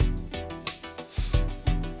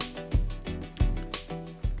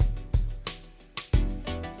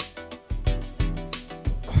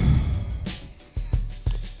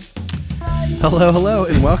Hello,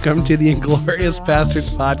 and welcome to the Inglorious Bastards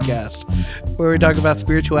podcast, where we talk about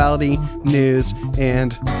spirituality, news,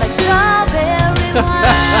 and... Like strawberry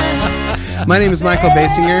wine. My name is Michael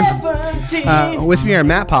Basinger. With me are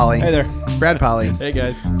Matt Polly. Hey there. Brad Polly. Hey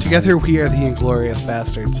guys. Together we are the Inglorious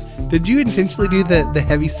Bastards. Did you intentionally do the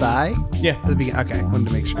heavy sigh? Yeah. At the beginning? Okay, wanted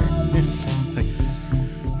to make sure. Like,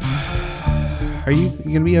 are you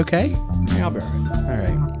going to be okay? Yeah, I'll be alright. All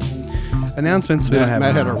right. Announcements. We don't have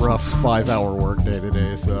Matt had a announcements. rough 5-hour work day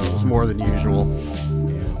today, so it was more than usual.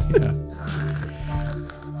 Yeah.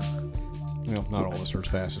 Well, not all of us are as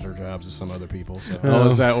fast at our jobs as some other people. So. Oh,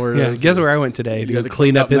 is that where it Yeah, is? guess where I went today to had go to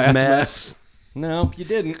clean up his Matt's mess. No, you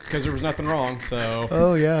didn't, because there was nothing wrong. So.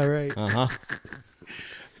 Oh, yeah, right.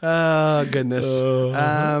 Oh, goodness.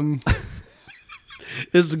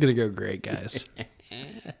 This is going to go great, guys.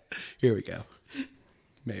 Here we go.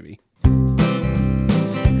 Maybe.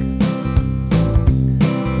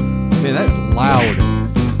 Man, that's loud.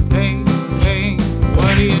 Hey,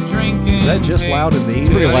 what are you drinking? Is that just loud in these?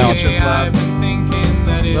 pretty loud. It's just loud. I've been thinking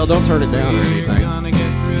that Well, don't turn it down or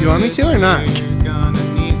anything. You want me to or not? You're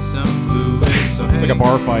gonna need some fluid, so It's like a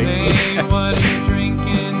bar fight. Hey, what are you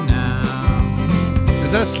drinking now?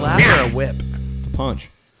 Is that a slap or a whip? It's a punch.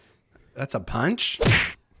 That's a punch?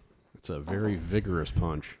 It's a very vigorous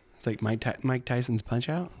punch. It's like Mike Tyson's Punch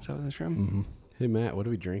Out? Is that what that's from? Hey, Matt, what are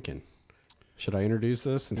we drinking? Should I introduce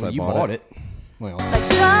this since Well, I you bought it? Well, Like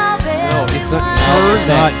strawberry No, it's not. wine. Turn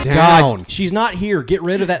that down. God, she's not here. Get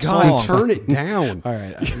rid of that God, song. turn it down. All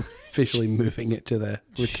right. I'm officially moving it to the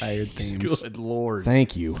retired themes. Good Lord.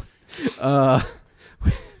 Thank you.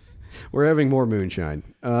 We're having more moonshine.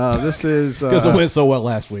 This is... Because it went so well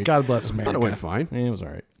last week. God bless I thought America. it went fine. Yeah, it was all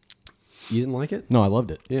right. You didn't like it? No, I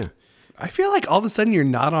loved it. Yeah. I feel like all of a sudden you're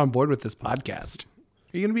not on board with this podcast.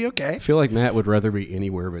 Are you going to be okay? I feel like Matt would rather be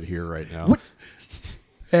anywhere but here right now. What?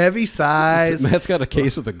 Heavy sighs. Matt's got a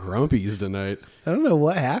case of the Grumpies tonight. I don't know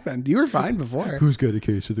what happened. You were fine before. Who's got a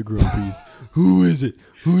case of the Grumpies? Who is it?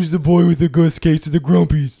 Who's the boy with the case of the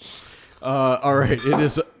Grumpies? All right, it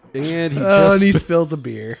is. And he Oh, and he just spills a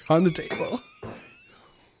beer on the table.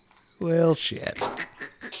 Well, shit.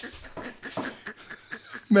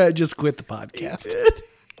 Matt just quit the podcast.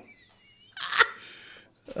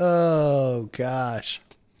 Oh, gosh.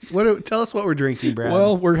 Tell us what we're drinking, Brad.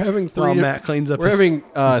 well, we're having three. While Matt cleans up We're his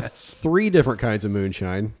having three different kinds of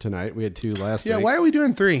moonshine tonight. We had two last yeah, week. why are we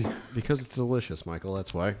doing 3? Because it's delicious, Michael.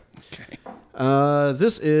 That's why. Okay.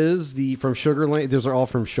 This is from Sugarland. Those are all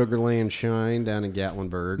from Sugarland Shine down in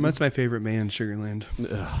Gatlinburg. That's my favorite band, Sugarland.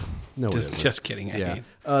 No, it isn't. Just kidding. I Yeah. hate.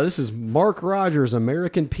 This is Mark Rogers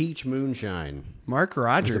American Peach Moonshine. Mark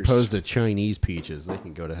Rogers. As opposed to Chinese peaches. They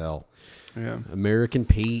can go to hell. Yeah. American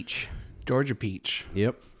Peach. Georgia Peach.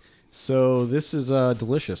 Yep. So this is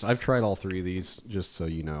delicious. I've tried all 3 of these, just so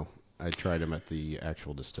you know. I tried them at the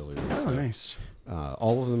actual distillery. Oh, so, nice.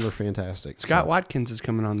 all of them are fantastic. Scott So- Watkins is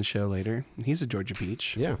coming on the show later. He's a Georgia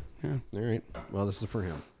Peach. Yeah. Yeah. All right. Well, this is for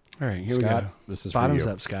him. All right, here Scott, we go. this is Bottoms for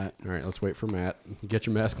you. up, Scott. All right, let's wait for Matt. You get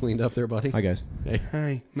your mess cleaned up there, buddy? Hi, guys. Hey.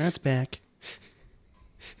 Hi, Matt's back.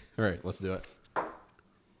 All right, let's do it.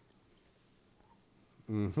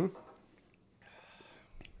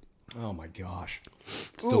 Oh, my gosh.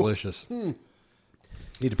 It's delicious. Need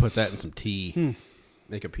to put that in some tea.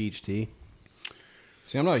 Make a peach tea.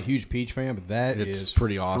 See, I'm not a huge peach fan, but that It's is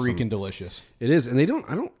pretty awesome. freaking delicious. It is, and I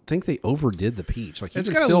don't think they overdid the peach. Like you It's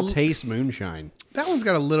can got a still l- taste moonshine. That one's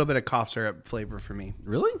got a little bit of cough syrup flavor for me.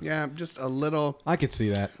 Really? Yeah, just a little I could see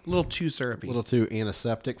that. too syrupy. A little too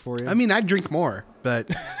antiseptic for you. I mean, I'd drink more, but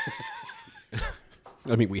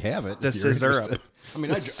I mean, we have it. the if you're scissor up.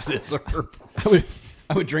 interested. I mean,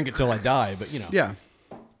 I would drink it till I die, but you know. Yeah.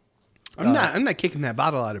 I'm not kicking that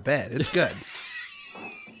bottle out of bed. It's good.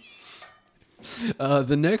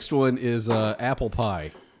 The next one is apple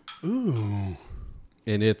pie. Ooh.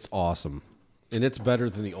 And it's awesome. And it's better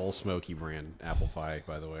than the Old Smoky brand apple pie,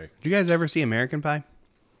 by the way. Did you guys ever see American Pie?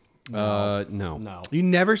 No. No. You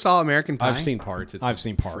never saw American Pie? I've seen parts. It's I've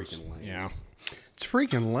seen parts. freaking lame. Yeah. It's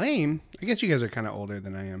freaking lame. I guess you guys are kind of older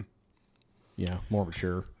than I am. Yeah. More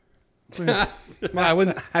mature. Well, I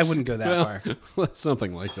wouldn't go that far.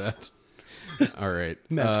 Something like that. All right.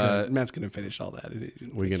 Matt's gonna finish all that. we Make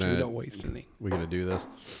sure gonna- we don't waste any. We're going to do this.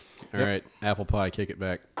 All right. Apple pie, kick it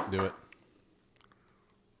back. Do it.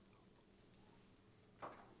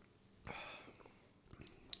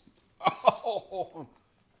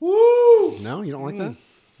 Woo! No, you don't like that?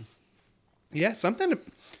 Yeah, something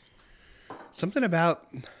about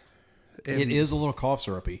It is a little cough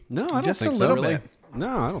syrupy. No, I don't Just think a so. little Really? bit.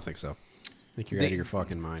 No, I don't think so. I think you're out of your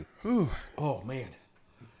fucking mind. Oh, man.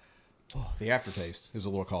 Oh, the aftertaste is a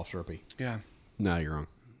little cough syrupy. Yeah. No, you're wrong.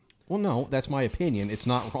 Well, no, that's my opinion. It's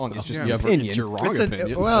not wrong. It's just Yeah. the Yeah, opinion. it's your wrong It's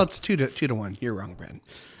opinion. well, it's 2-1. You're wrong, Brad.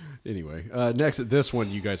 Anyway, next, this one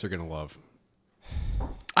you guys are going to love.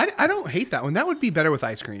 I don't hate that one. That would be better with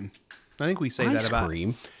ice cream. I think we say that about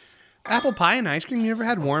cream. apple pie and ice cream. You ever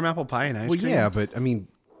had warm apple pie and ice Well, cream? yeah, but I mean,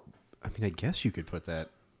 I guess you could put that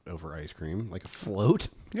over ice cream, like a float.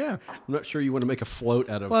 Yeah. I'm not sure you want to make a float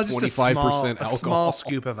out of Well, just 25% a alcohol. small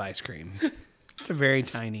scoop of ice cream. It's a very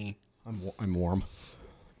tiny. I'm warm.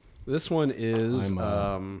 This one is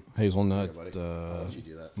I'm hazelnut. buddy. I'll let you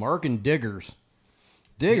do that. Mark and Diggers.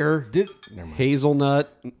 Digger did. Never mind.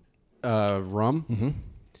 hazelnut rum. Mm-hmm.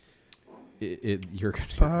 You're Rum going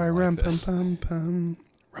to pum like this. pum pum.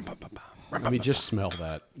 Rum pum pum pum. I mean, just smell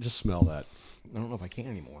that. Just smell that. I don't know if I can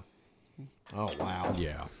anymore. Oh wow.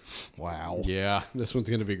 Yeah. Wow. Yeah, this one's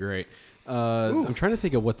going to be great. I'm trying to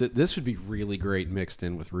think of what this would be really great mixed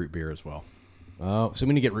in with root beer as well. Oh, so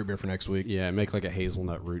we need to get root beer for next week. Yeah, make like a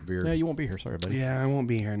hazelnut root beer. Yeah, you won't be here. Sorry, buddy. Yeah, I won't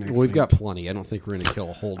be here next Well, we've week. got plenty. I don't think we're going to kill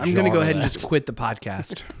a whole I'm going to jar go of ahead and that. just quit the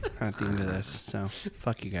podcast at the end of this. So,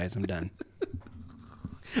 fuck you guys. I'm done.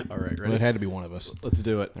 All right, Well, ready? it had to be one of us. Let's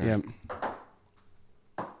do it. Yep.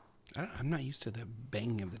 I'm not used to the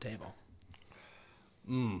banging of the table.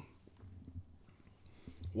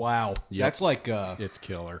 Wow. Yep. That's like It's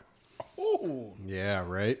killer. oh, Yeah,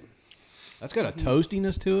 right? that's got a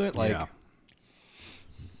toastiness to it. Like, Yeah.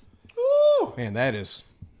 ooh, man, that is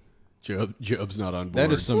Job's not on board.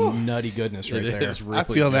 that is some nutty goodness right It there. is really I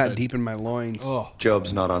feel that good. deep in my loins. Oh,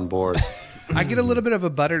 Job's not on board. I get a little bit of a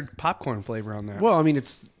buttered popcorn flavor on that. Well, I mean,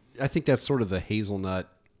 I think that's sort of the hazelnut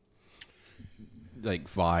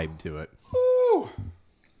like vibe to it.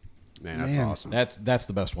 Man, that's Man. awesome. that's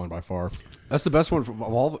the best one by far. That's the best one of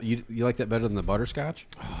all. You like that better than the butterscotch?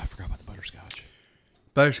 Oh, I forgot about the butterscotch.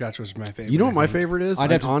 Butterscotch was my favorite. You know what I my think. favorite is? I'd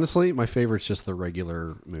have to- Honestly, my favorite's just the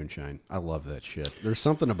regular moonshine. I love that shit. There's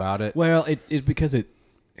something about it. Well, it's because it,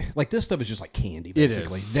 like this stuff is just like candy. It is.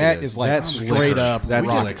 Basically, It that is. is like That's straight liquor. up. That's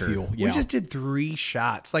rocket liquor. fuel. Yeah. We just did 3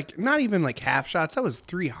 shots. Like, not even like half shots. That was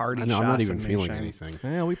 3 hearty I know, shots. I'm not even of feeling moonshine. anything.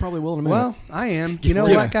 Yeah, we probably will in a minute. Well, I am. You know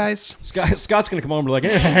Yeah. what, guys? Scott's gonna come on and be like,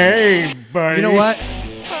 "Hey, buddy." You know what?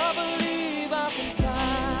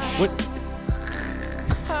 What?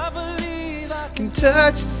 Can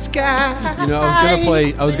touch the sky. You know,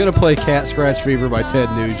 I was gonna play Cat Scratch Fever by Ted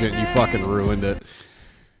Nugent, and you fucking ruined it.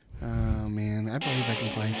 Oh man, I believe I can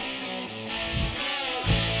play.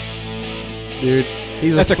 Dude,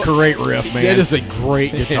 That's a great riff, man. That is a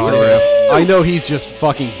great guitar It riff. is. I know he's just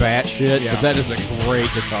fucking batshit, Yeah. but that is a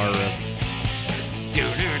great guitar riff.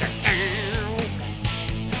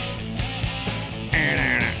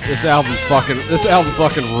 This album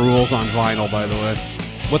fucking rules on vinyl, by the way.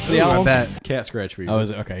 What's the Ooh, I album? bet. Cat Scratch Fever. Oh, is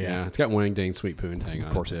it? Okay, yeah. It's got Wang Dang Sweet Poontang on it.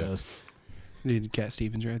 Of course it too. does. Did Cat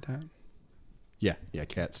Stevens write that? Yeah,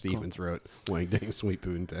 Cat Stevens wrote Wang Dang Sweet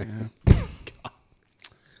Poontang.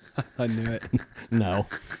 I knew it. No.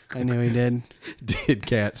 I knew he did. Did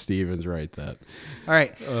Cat Stevens write that? All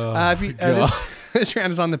right. If you, this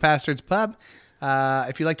round is on the Pastards Pub.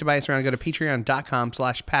 If you'd like to buy us around, go to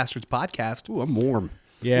patreon.com/pastardspodcast. Ooh, I'm warm.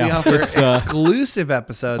 Yeah. We offer it's, exclusive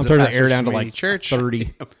episodes I'm of turning the air Pastor's down to Community like Church,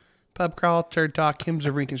 30. Pub Crawl, Turd Talk, Hymns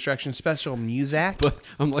of Reconstruction, Special Music. But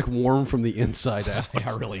I'm like warm from the inside out.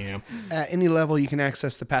 I really am. At any level, you can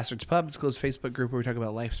access the Pastards Pub. It's a closed Facebook group where we talk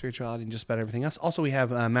about life, spirituality, and just about everything else. Also, we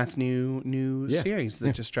have Matt's new series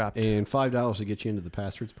that just dropped. And $5 to get you into the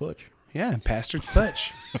Pastor's Putsch. Yeah, Pastor's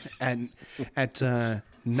Putsch at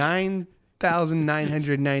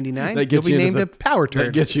 $9,999. That gets You'll be you into named the- a power That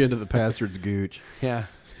turd. gets you into the Pastor's Gooch. Yeah,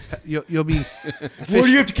 you'll be. Why do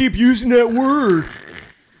you have to keep using that word?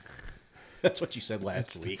 That's what you said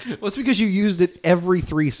last week. Well, it's because you used it every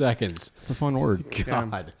 3 seconds. It's a fun word.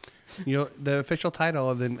 God. The official title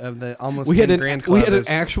of the almost We had 10 an grand club we had an is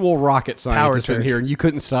actual rocket scientist in turd. here, and you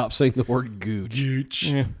couldn't stop saying the word gooch.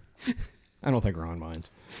 Yeah. I don't think Ron minds.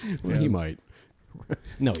 Well, he might.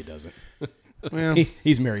 No, he doesn't. well,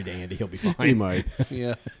 He's married to Andy. He'll be fine. He might.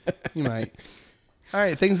 yeah, you might. All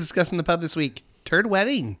right, things discussed in the pub this week. Turd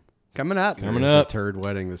wedding coming up. Coming There's a up. turd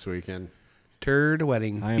wedding this weekend. Turd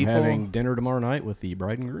wedding. I am having dinner tomorrow night with the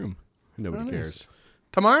bride and groom. Nobody Oh, nice. cares.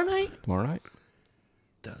 Tomorrow night. Tomorrow night?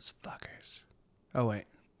 Those fuckers. Oh wait,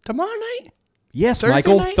 tomorrow night. Yes, Thursday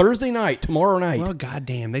Michael. night? Thursday night. Tomorrow night. Well,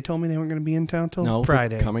 goddamn, they told me they weren't going to be in town till no, they're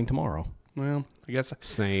Friday. coming tomorrow. Well, I guess.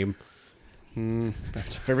 Same.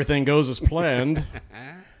 If everything goes as planned.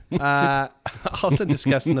 Also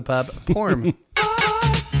discussed in the pub. Porn.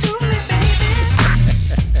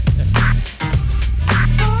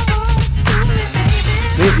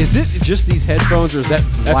 Man, is it just these headphones, or is that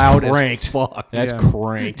That's loud cranked. as fuck? That's Yeah.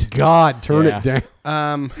 cranked. God, turn Yeah. it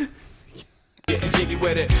down. Getting jiggy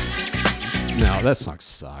with it. No, that song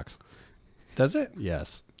sucks. Does it?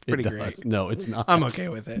 Yes. Pretty it does. great. No, it's not. I'm okay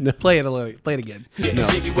with it. Play it a little. Play it again. No,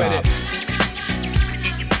 stop.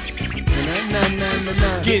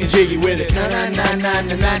 Getting jiggy with it. Na na na na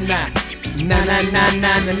na na na na na na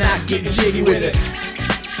na na na. Getting jiggy with it.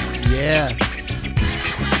 Yeah.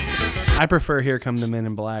 I prefer "Here Come the Men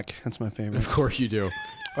in Black." That's my favorite. Of course you do.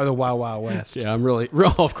 Or the Wild Wild West. Yeah, I'm really,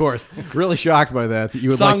 of course, really shocked by that. That you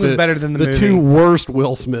would Song like was better than the movie. two worst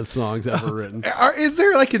Will Smith songs ever written. Is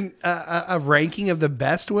there like a ranking of the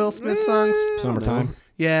best Will Smith songs? Summertime.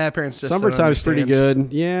 Yeah, Parents Just Don't Summertime's pretty Understand.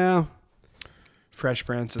 good. Yeah. Fresh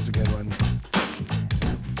Prince is a good one.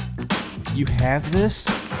 You have this?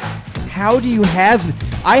 How do you have?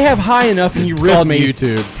 I have high enough, and you It's ripped called me.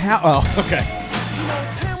 YouTube. How? Oh, okay.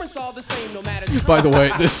 By the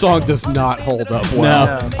way, this song does not hold up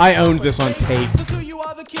well. No, I owned this on tape.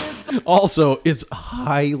 Also, it's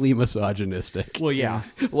highly misogynistic. Well, yeah.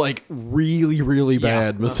 Like really, really Yeah.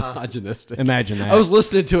 bad misogynistic. Imagine that. I was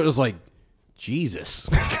listening to it. I was like, Jesus.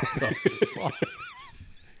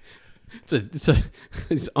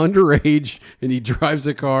 He's underage and he drives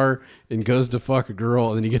a car and goes to fuck a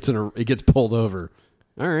girl and then he gets pulled over.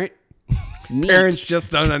 All right. Neat. Parents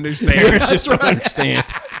just don't understand. Parents just don't understand.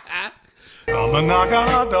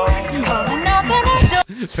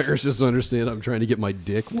 Parents just don't understand. I'm trying to get my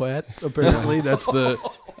dick wet. Apparently, that's the.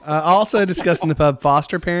 Also discussed in the pub,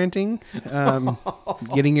 foster parenting,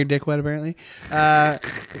 getting your dick wet. Apparently,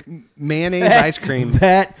 mayonnaise ice cream.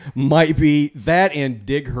 That might be that, and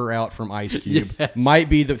dig her out from Ice Cube Yes. might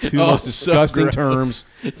be the two Oh, most disgusting so terms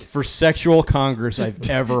for sexual congress I've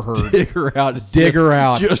ever heard. Dig her out. It's Dig her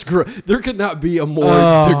out. There could not be a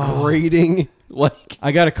more degrading. Like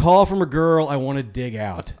I got a call from a girl I want to dig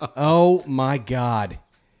out. Oh my god.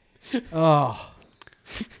 Oh.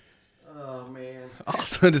 Oh man.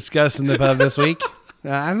 Also discussed in the pub this week.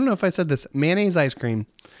 I don't know if I said this. Mayonnaise ice cream.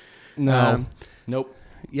 No. Nope.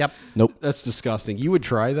 Yep. Nope. that's disgusting. You would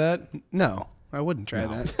try that? No, I wouldn't try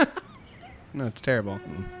that. No, it's terrible.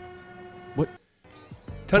 What?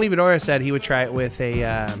 Tony Bedora said he would try it with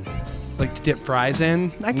a like to dip fries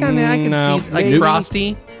in. I can No. see like Maybe.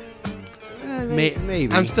 Frosty.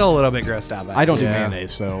 Maybe. I'm still a little bit grossed out by I it. don't do Yeah.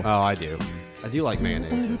 mayonnaise, so Oh, I do. I do like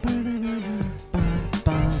mayonnaise.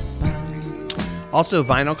 Also,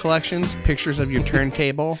 vinyl collections, pictures of your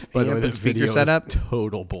turntable, By the way, amp, that and speaker video setup. is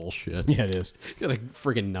total bullshit. yeah, it is. Got a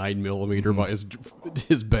freaking 9mm by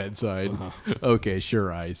his bedside. Okay,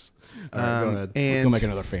 sure, Ice. All right, go ahead. Go And make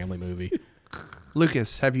another family movie.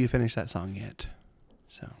 Lucas, have you finished that song yet?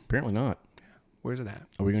 So, Apparently not. where's it at?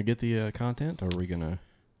 Are we gonna get the content, or are we gonna?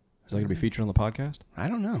 Is that gonna be featured on the podcast? I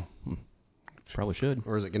don't know. Probably should.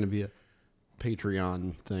 Or is it going to be a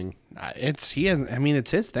Patreon thing? It's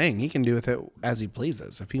his thing. He can do with it as he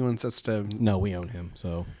pleases. If he wants us to No, we own him.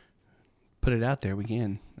 So put it out there, we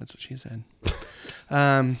can. That's what she said.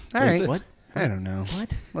 All right. What? I don't know.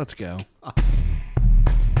 What? Let's go.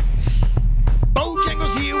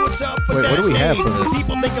 Bojangles here, what's up? Wait, what do we have for this?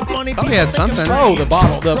 People think I'm funny. Oh, we had something. Oh, the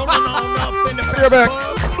bottle. The Rolling on up in the You're back.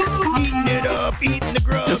 pub, eating it up, eating the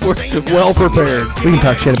grub. We're saying well prepared. We can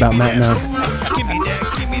talk shit about Matt now. Give me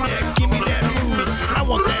that, give me that, give me that food. I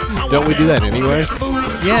want that. I Don't we want do that anyway? food.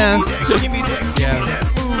 Yeah. Give me that, give me that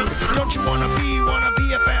food. Don't you wanna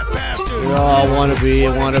be a fat bastard? We all want to be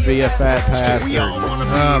a fat We all bastard. wanna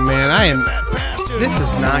be Oh man, I am. fat bastard. This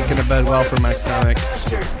is not going to bode well for my stomach. Let's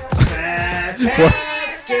do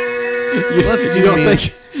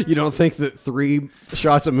You don't think that 3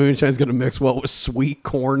 shots of moonshine is going to mix well with sweet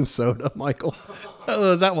corn soda, Michael?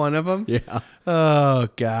 Oh, is that one of them? Yeah. Oh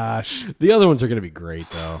gosh. The other ones are going to be great,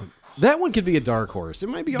 though. That one could be a dark horse. It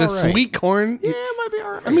might be The all right. sweet corn. Yeah, it might be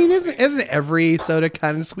all right. I mean, isn't every soda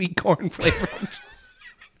kind of sweet corn flavored?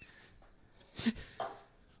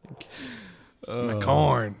 The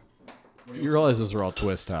corn. you realize those are all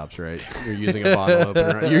twist tops, right? You're using a bottle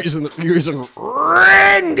opener. You're using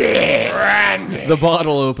Randy, the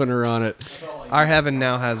bottle opener on it. Our heaven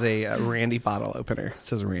now has a Randy bottle opener. It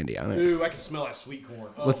says Randy on it. Ooh, I can smell that sweet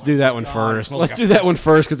corn. Let's do that one first. smells Let's like do that one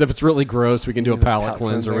first, because if it's really gross, we can do a palate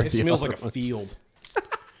cleanser It with the smells other like a ones. field.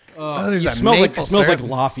 Oh, there's It a smells like maple it smells like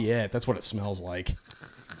syrup. Lafayette. That's what it smells like.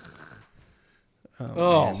 man.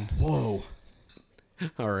 Whoa!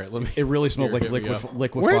 All right, let me. It really smells like Here we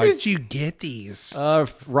liquefied. Where did you get these?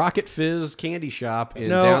 Rocket Fizz Candy Shop in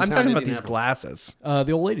No, I'm downtown talking about these Indianapolis. glasses.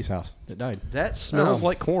 The old lady's house that died. That smells Oh.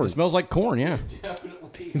 like corn. It smells like corn. Yeah.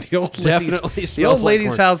 The old Definitely ladies, the smells old like lady's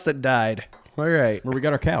corn. house that died. All right. Where we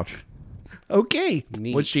got our couch. Okay.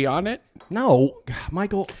 Neat. Was she on it? No, God,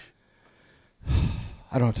 Michael.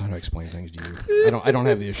 I don't have time to explain things to you. I don't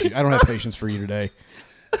have the issue. I don't have patience for you today.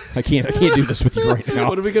 I can't do this with you right now.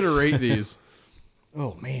 What are we gonna rate these?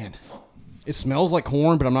 Oh man, it smells like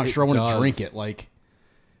corn, but I'm not sure I want to does. drink it. Like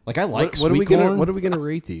I like What are we sweet gonna corn. What are we gonna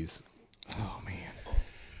rate these? Oh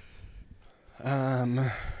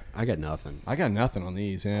man, I got nothing. I got nothing on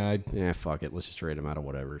these. Yeah, Yeah, fuck it. Let's just rate them out of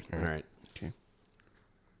whatever. All right. Okay.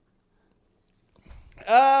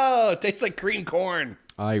 Oh, it tastes like cream corn.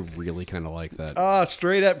 I really kind of like that. Oh,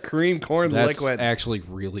 straight up cream corn That's liquid. actually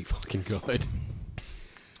really fucking good.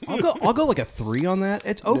 I'll go like a 3 on that.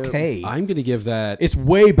 It's okay. I'm gonna give that. It's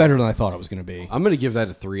way better than I thought it was going to be. I'm gonna give that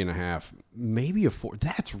a 3.5, maybe a 4.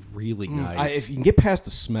 That's really nice. If you can get past the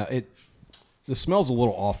smell, the smell's a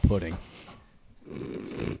little off-putting.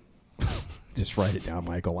 Just write it down,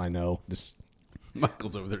 Michael. I know. Just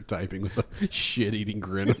Michael's over there typing with a shit-eating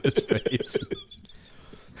grin on his face.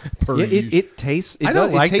 per usual. it tastes. It I don't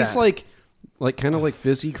does, like It tastes that. like kind of like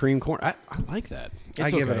fizzy cream corn. I like that. I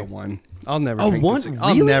give it okay. a 1. I'll never A drink 1? this again.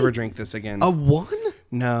 I'll Really? never drink this again. A 1?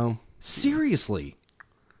 No. Seriously?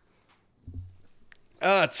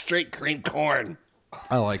 Oh, it's straight cream corn.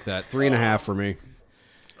 I like that. 3.5 for me.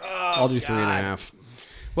 I'll do 3.5.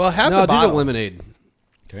 Well, have No, the do bottle. the lemonade.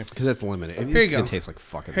 Okay. Because that's lemonade. Here you It's go. gonna taste like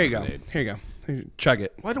fucking Here you go. lemonade. Here you go. Chug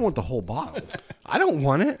it. Well, I don't want the whole bottle. I don't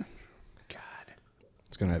want it.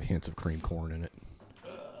 It's going to have hints of cream corn in it.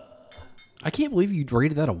 I can't believe you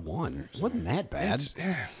rated that a 1. It wasn't that bad.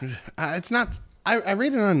 It's not. I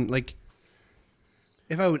rate it on like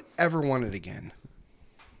if I would ever want it again.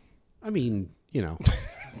 I mean, you know,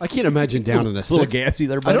 I can't imagine down in a little six. gassy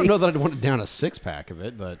there, I buddy. don't know that I'd want to down a 6-pack of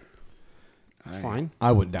it, but it's fine.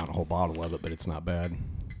 I wouldn't down a whole bottle of it, but it's not bad.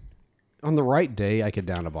 On the right day, I could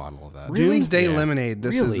down a bottle of that. Doomsday Yeah. Lemonade.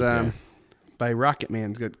 This Really? is Yeah. by Rocket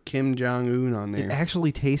Man. It's got Kim Jong Un on It there.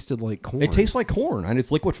 actually tasted like corn. It tastes like corn, and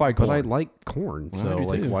it's liquefied corn. but I like corn, Well, so I do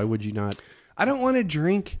like, too. why would you not? I don't want to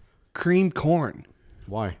drink cream corn.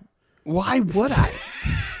 Why? Why would I?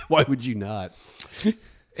 Why would you not?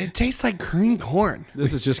 It tastes like cream corn.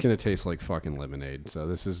 This is just gonna taste like fucking lemonade. So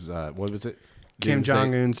this is what was it? Kim Doomsday-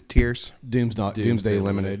 Jong Un's tears. Doomsday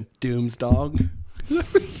Lemonade. Doom's dog.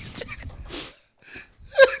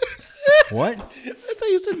 What? I thought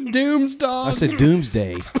you said Doom's dog. I said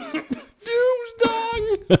Doomsday. Doom's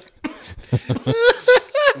dog.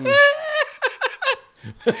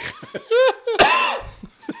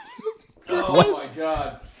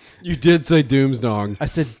 You did say Doomsdong. I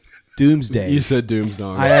said Doomsday. You said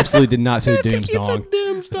Doomsdong. I absolutely did not say Doomsdong.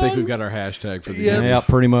 Doom's I dog. think we've got our hashtag for the Yep. Yeah,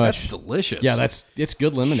 pretty much. That's delicious. Yeah, it's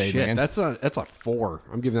good lemonade, shit. man. That's a 4.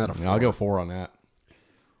 I'm giving that a 4. I'll go 4 on that.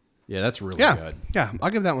 Yeah, that's really Yeah, good. yeah.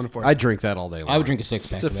 I'll give that one a 4. I'd drink that all day long. I would drink a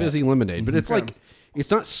 6-pack. It's a of that. fizzy lemonade, but it's like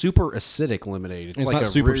it's not super acidic lemonade. It's, It's like not a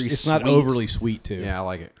super. very It's not sweet- overly sweet too. Yeah, I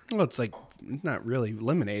like it. Well, it's like not really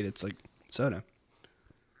lemonade. It's like soda.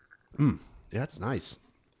 Yeah, it's nice.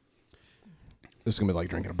 This is gonna be like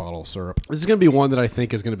drinking a bottle of syrup. This is gonna be one that I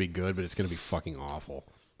think is gonna be good, but it's gonna be fucking awful.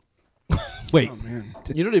 Wait,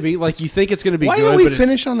 You know what I mean? Like you think it's gonna be Why good, don't we but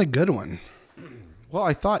finish on the good one? well,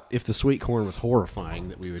 I thought if the sweet corn was horrifying,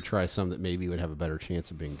 that we would try some that maybe would have a better chance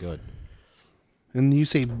of being good. And you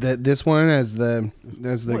say that this one as the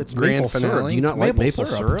Well, it's grand maple finale. syrup. Do you not like maple maple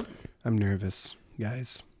syrup. syrup? I'm nervous,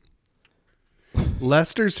 guys.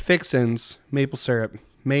 Lester's Fixins maple syrup,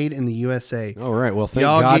 made in the USA. All right. Well, thank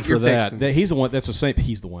Y'all God get for your that. fixins. that he's the one. That's the same.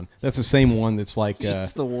 He's the one. That's the same one. That's like.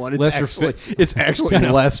 It's the one. It's Lester actually, Fi- it's actually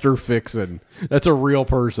Lester Fixin. That's a real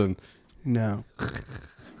person. No.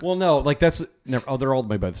 Well, no, like that's. Never, oh, they're all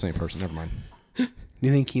made by the same person. Never mind. Do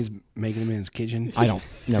you think he's making them in his kitchen? I don't.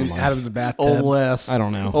 Never mind. Out of his bathtub. Oh, Les. I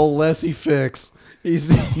don't know. Oh, Lessie Fix. He's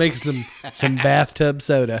Making some bathtub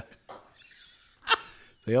soda.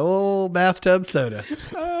 The old bathtub soda.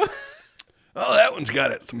 Oh, that one's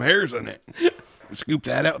got some hairs in it. Scoop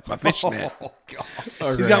that out with my fish net.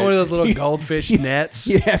 He's got one of those little goldfish nets.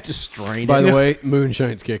 You have to strain By it. the way,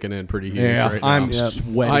 moonshine's kicking in pretty huge Yeah, right now. I'm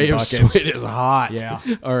sweating. I am buckets. sweat is hot. Yeah.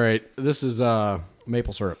 All right. This is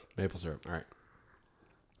Maple syrup. maple syrup. All right.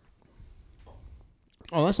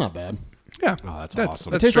 Oh, that's not bad. Yeah. Oh, that's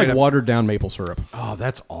awesome. It tastes straight like up. watered down maple syrup. Oh,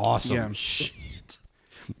 that's awesome. Yeah. Shit.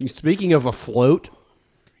 Speaking of a float,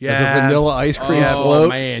 Yeah. as a vanilla ice cream Yeah. float. Oh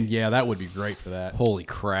man, yeah, that would be great for that. Holy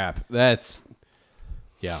crap. That's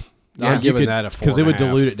yeah. Yeah, I'm you giving that a 4.5. because it would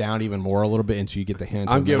dilute it down even more a little bit, and so you get the hint.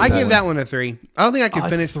 I'm of giving I the- give that one a 3. I don't think I could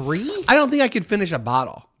finish 3. I don't think I could finish a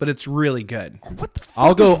bottle, but it's really good.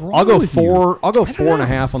 I'll go 4. I'll go don't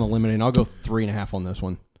 4.5 on the lemonade. And I'll go 3.5 on this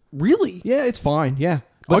one. Really? Yeah, it's fine. Yeah,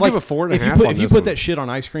 I'll give a 4.5 If you put, on if you this put one. that shit on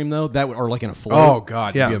ice cream though, that would, or like in a float. Oh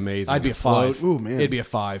god, Yeah. it'd be amazing. I'd be a 5. Ooh, man. It'd be a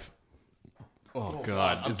 5. Oh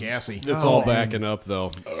god, I'm gassy. it's all backing up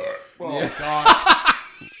though.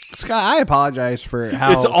 Scott, I apologize for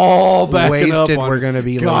how It's all backing up wasted on we're going to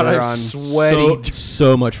be God, later I'm on. sweaty.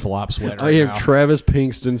 So much flop sweat I right am now. Travis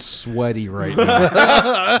Pinkston sweaty right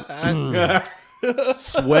now.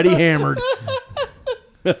 Sweaty hammered.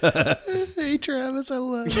 Hey, Travis, I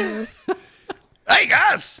love you. Hey,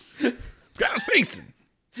 guys. Travis Pinkston.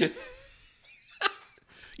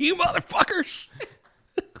 You motherfuckers.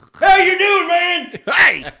 How you doing, man?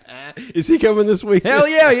 Hey. Is he coming this week? Hell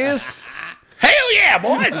yeah, he is. Hell yeah,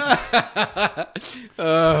 boys.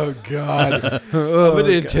 Oh God! I'm gonna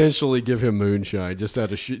intentionally give him moonshine just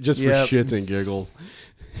out of for Yep. shits and giggles.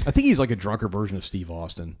 I think he's like a drunker version of Steve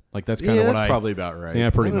Austin. Like that's kind Yeah, of what that's I probably about right.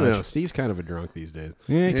 Yeah, pretty I don't much. know. Steve's kind of a drunk these days.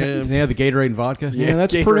 Yeah, the Gatorade and vodka. Yeah,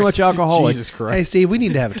 that's Gatorade. pretty much alcoholic. Jesus Christ! Hey, Steve, we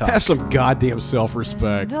need to have a talk. Have some goddamn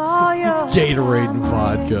self-respect. All your Gatorade and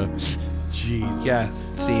vodka. Jeez. Yeah,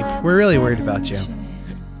 Steve, we're really worried about you.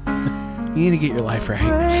 You need to get your life right.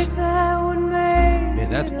 break that would make Man,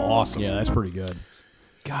 that's awesome. Yeah, that's pretty good.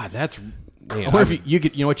 God, that's. Man, I wonder if you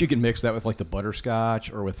could, you know what, you could mix that with like the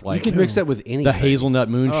butterscotch or with like you could mix that with anything. the hazelnut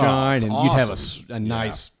moonshine, it's and you'd have awesome. a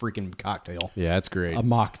nice freaking cocktail, Yeah, that's great. a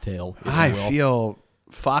mocktail. if I you will. feel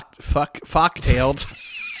fuck-tailed.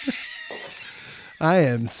 I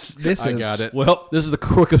am. This I is. got it. Well, this is the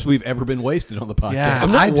quickest we've ever been wasted on the podcast. Yeah,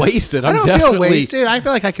 I'm not I just- wasted. I I'm don't feel definitely- wasted. I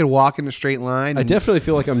feel like I could walk in a straight line. I and- definitely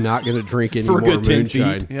feel like I'm not going to drink any For a more good 10 feet.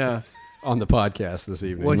 moonshine Yeah. on the podcast this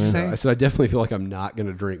evening. What'd you say? I said I definitely feel like I'm not going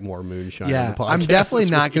to drink more moonshine. on Yeah, the podcast I'm definitely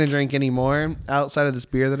this not week. going to drink any more outside of this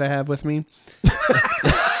beer that I have with me.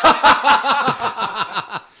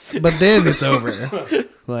 But then it's over.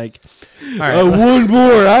 Like, all right, One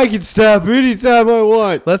more. I can stop anytime I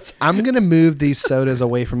want. I'm going to move these sodas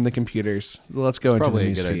away from the computers. Let's go into the probably a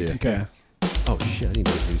news good feed. idea. Okay. Oh shit! I need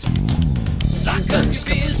to do Lock up your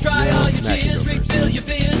beers, dry all your tears, refill your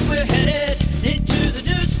beers. We're headed into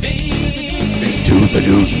the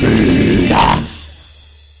news feed.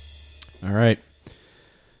 All right.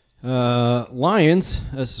 Lions.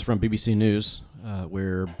 This is from BBC News,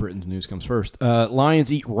 where Britain's news comes first.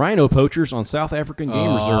 Lions eat rhino poachers on South African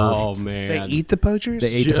game reserve. Oh man, They eat the poachers?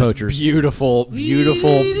 They ate the Just poachers. Beautiful,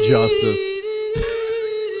 beautiful justice.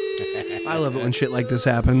 I love it when shit like this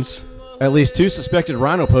happens. At least 2 suspected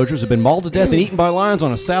rhino poachers have been mauled to death and eaten by lions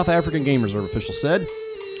on a South African game reserve, officials said.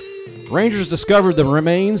 Rangers discovered the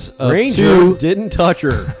remains of Ranger didn't touch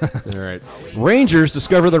her. All right. Rangers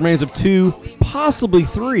discovered the remains of 2, possibly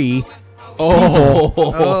 3,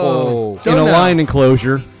 Oh, in a don't know. lion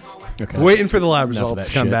enclosure. Okay. Waiting for the lab Enough of results that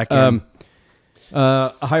to come shit. back in.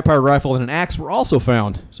 A high-powered rifle and an axe were also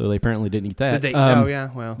found, so they apparently didn't eat that. Did they? Oh, yeah,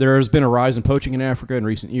 well. There has been a rise in poaching in Africa in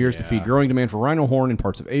recent years to feed growing demand for rhino horn in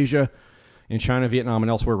parts of Asia. In China, Vietnam, and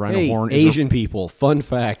elsewhere, rhino Hey, horn is Asian people. Fun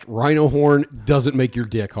fact: rhino horn doesn't make your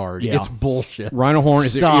dick hard. Yeah. It's bullshit. Rhino horn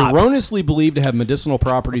is Stop. erroneously believed to have medicinal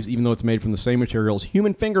properties, even though it's made from the same material as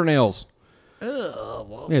human fingernails. Yeah,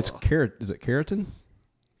 it's carrot. Is it keratin?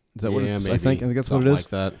 Is that what Yeah, it's? maybe. I think that's Something what it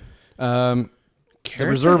is. like that. The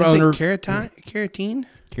reserve owner. Keratin?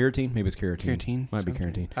 Keratin? Maybe it's keratin. Keratin, Might be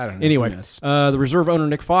something. keratin. I don't know. Anyway, Who knows? the reserve owner,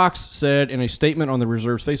 Nick Fox, said in a statement on the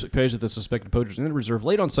reserve's Facebook page that the suspected poachers in the reserve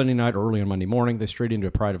late on Sunday night or early on Monday morning. They strayed into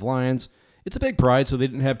a pride of lions. It's a big pride, so they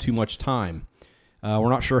didn't have too much time. We're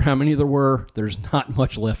not sure how many there were. There's not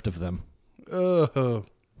much left of them. Oh,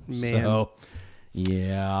 man. So,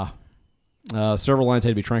 yeah. Several lions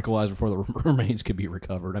had to be tranquilized before the remains could be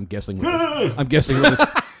recovered. I'm guessing. With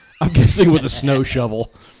a snow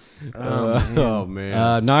shovel. Oh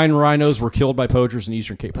man. 9 rhinos were killed by poachers in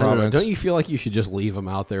Eastern Cape I don't know. Province. Don't you feel like you should just leave them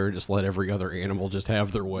out there and just let every other animal just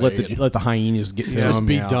have their way? and let the hyenas get to just them?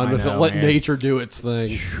 be Yeah, done I with know, it. Let man. nature do its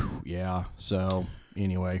thing. Yeah. So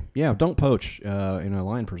anyway, yeah, don't poach in a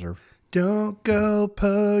lion preserve. Don't go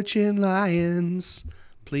poaching lions.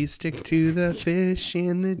 Please stick to the fish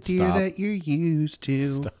and the deer Stop. that you're used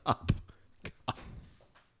to. Stop.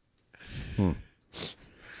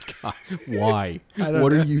 Why?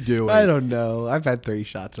 What are you doing? I don't know. I've had 3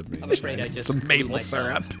 shots of moonshine. I'm afraid I just Some blew maple my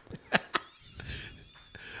syrup.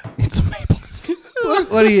 It's some maple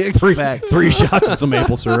syrup. What do you expect? 3 shots of some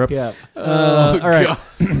maple syrup. Yeah. All right.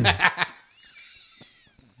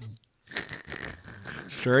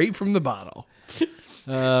 Straight from the bottle.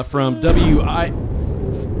 From WI.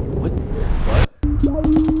 What?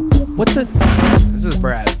 What the? This is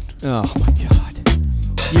Brad. Oh my God!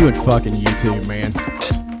 You and fucking YouTube, man.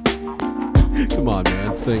 Come on,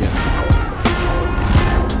 man. Sing it.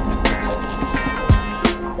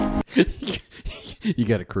 You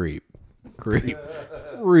got to creep. Creep.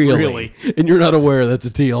 Really? And you're not aware that's a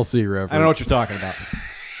TLC reference. I don't know what you're talking about.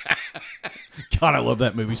 God, I love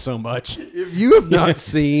that movie so much. If you have not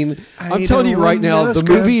seen, I'm I telling you don't right now, know the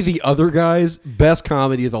scripts. movie The Other Guys, best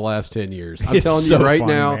comedy of the last 10 years. I'm It's telling so you right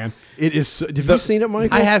funny, now, man. it is. Have you seen it,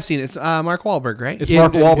 Michael? I have seen it. It's Mark Wahlberg, right? It's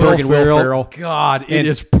Mark Wahlberg and Will Ferrell. God, it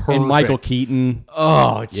is perfect. And Michael Keaton.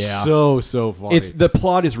 Oh, it's Yeah. so funny. It's the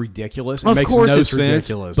plot is ridiculous. It Of makes course no it's sense.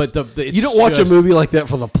 ridiculous. But it's you don't watch just- a movie like that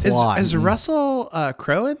for the Is, plot. is Russell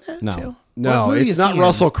Crowe in that No. too? no, What movie it's is not he in?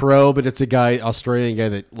 Russell Crowe, but it's a guy, Australian guy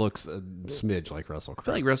that looks a smidge like Russell I Crowe.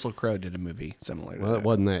 feel like Russell Crowe did a movie similar to Well, it that.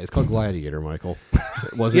 wasn't that. It's called Gladiator, Michael.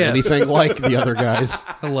 It wasn't Yes. anything like the other guys.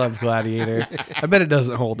 I love Gladiator. I bet it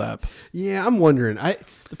doesn't hold up. Yeah, I'm wondering.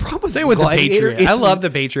 The problem with Same with Gladiator, The Patriot. I love love The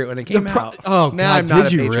Patriot when it came out. Oh, Now God, I'm not did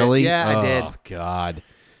a you Patriot. really? Yeah, I did. Oh, God.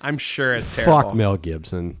 I'm sure it's terrible. Fuck Mel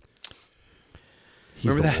Gibson.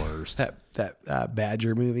 He's Remember the that worst. that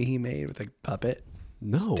Badger movie he made with a puppet?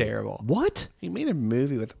 No. It's terrible. What? He made a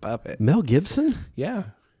movie with a puppet. Mel Gibson? Yeah.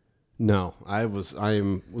 No.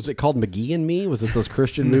 Was it called McGee and Me? Was it those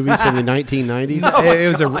Christian movies from the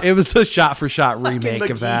 1990s? It was a shot for shot remake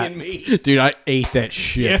of that. Dude, I ate that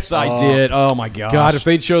shit. Yes, I did. Oh my gosh. God, if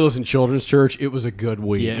they'd show those in children's church, it was a good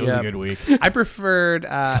week. yeah, it was Yep. a good week. I preferred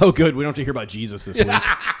Oh, good. We don't have to hear about Jesus this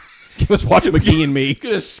week. Let's watch McGee and Me.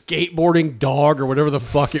 Get a skateboarding dog or whatever the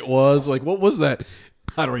fuck it was. Like, what was that?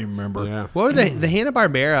 I don't even remember. Yeah. what were the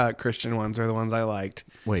Hanna-Barbera Christian ones are the ones I liked.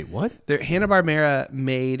 Wait, what? Hanna-Barbera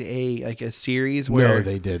made a series where No,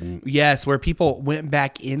 they didn't. Yes, where people went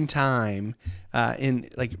back in time, in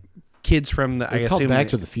like kids from the. It's I called assume Back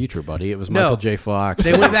to the Future, buddy. It was No. Michael J. Fox.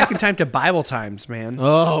 They went back in time to Bible times, man.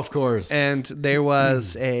 Oh, of course. And there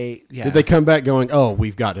was a yeah. Did they come back going, "Oh,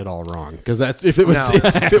 we've got it all wrong"? Because that's if it was No.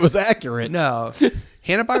 if it was accurate. No,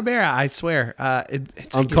 Hanna-Barbera. I swear.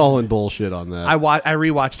 It's I'm calling bullshit on that. I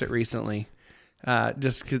rewatched it recently.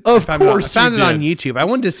 Just because Of I course found you it on did. YouTube. I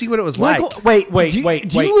wanted to see what it was Michael, like. wait.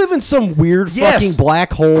 do you live in some weird Yes. fucking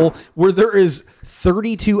black hole where there is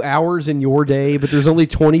 32 hours in your day, but there's only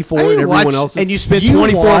 24 I in didn't everyone watch- else? And you spend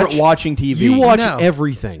 24 watch- watching TV. You watch No.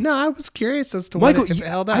 everything. No, I was curious as to Michael, what if it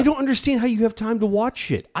held up. I don't understand how you have time to watch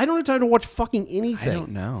shit. I don't have time to watch fucking anything. I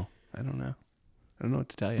don't know. I don't know what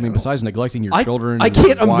to tell you. I mean, besides neglecting your I, children. I and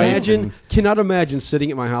can't your wife imagine, and- cannot imagine sitting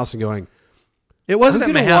at my house and going, it wasn't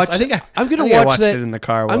I'm at my gonna house. watch- I think I'm gonna I think I watch watched that- it in the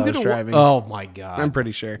car while I was driving. Oh my God. I'm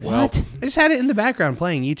pretty sure. What? I just had it in the background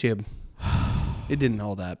playing YouTube. It didn't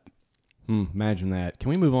hold up. Imagine that. Can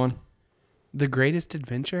we move on? The Greatest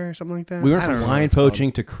Adventure or something like that. We went I don't from know what lion it's called.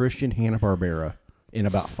 poaching to Christian Hanna-Barbera in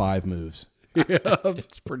about 5 moves.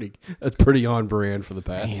 That's pretty on brand for the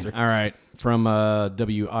pastor. All right. From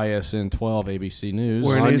WISN 12 ABC News.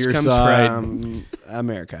 Where On news your comes side. from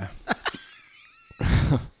America.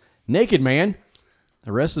 Naked man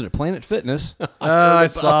arrested at Planet Fitness Oh, I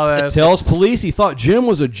saw this. tells police he thought gym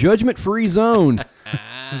was a judgment-free zone.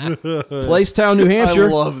 Placetown, New Hampshire.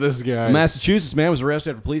 I love this guy. Massachusetts man was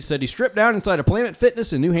arrested after police said he stripped down inside a Planet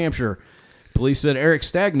Fitness in New Hampshire. Police said Eric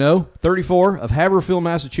Stagno, 34, of Haverhill,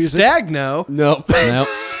 Massachusetts. Stagno. Nope. Nope.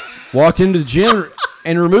 Walked into the gym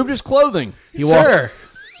and removed his clothing. He walked. Sir,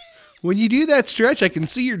 when you do that stretch, I can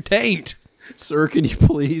see your taint. Sir, can you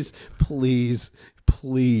please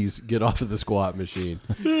get off of the squat machine?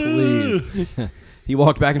 Please. He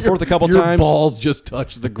walked back and forth a couple Your times. balls just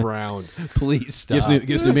touch the ground. Please stop.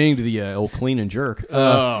 Gives new meaning to the old clean and jerk.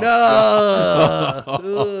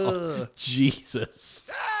 Jesus.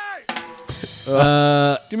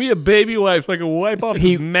 Give me a baby wipe so I can wipe off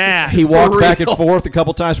his mat. He walked For back and real. forth a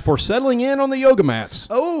couple times before settling in on the yoga mats.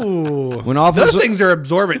 Oh, When officers, those things are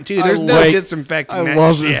absorbent too. There's no like- disinfecting. I that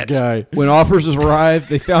love shit. this guy. when officers arrived,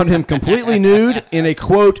 they found him completely nude in a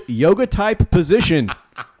quote yoga type position.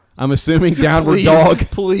 I'm assuming downward Please,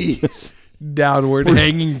 dog. Please. Downward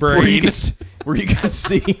hanging Where you, brain. where you can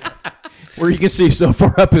see, where you can see so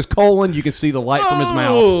far up his colon, you can see the light from his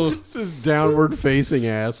mouth. This is downward facing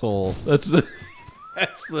asshole. That's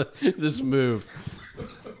this move.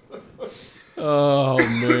 Oh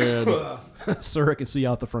man. Sir, I can see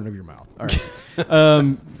out the front of your mouth. All right.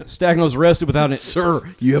 Stagno's arrested without it. Sir,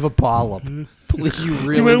 you have a pollop. Please, you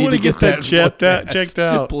really might need wanna to get get that that checked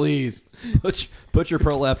out. Please. Put your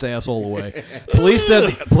prolapsed asshole away. Police said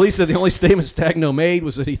the only statement Stagno made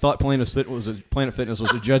was that he thought Planet Fitness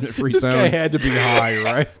was a judgment-free This guy zone. had to be high,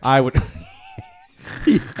 right? I would.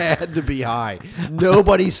 He had to be high.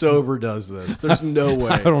 Nobody sober does this. There's no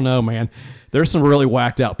way. I don't know, man. There's some really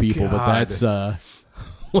whacked out people, but God. that's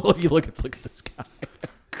well, if you look at this guy.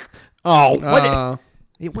 Oh, what?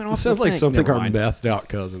 It went off. It sounds the like thing. something Never our mind. methed out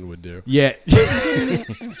cousin would do. Yeah,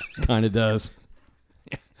 kind of does.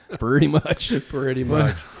 Pretty much. Pretty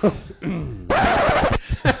much.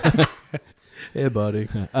 Hey, buddy.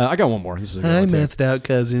 I got one more. This is a good Hi, one, too. methed out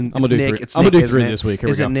cousin. I'm gonna It's do Nick. three. It's I'm Nick, gonna do isn't three it? this week. Here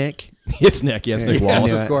we Is it go. Nick? It's Nick. Yes, Nick Yeah,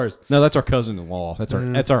 Wallace. yeah. Of course. No, that's our cousin-in-law. That's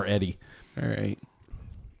our Eddie. All right.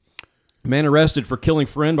 Man arrested for killing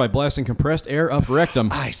friend by blasting compressed air up rectum.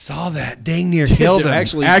 I saw that. Dang near killed him.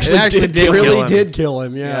 Actually did kill really him. did kill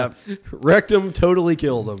him. Yeah, wrecked him. Totally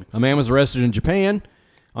killed him. A man was arrested in Japan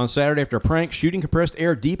on Saturday after a prank shooting compressed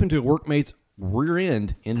air deep into a workmate's rear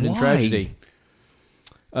end ended in Why? tragedy.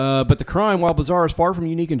 But the crime, while bizarre, is far from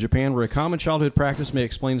unique in Japan, where a common childhood practice may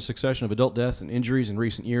explain a succession of adult deaths and injuries in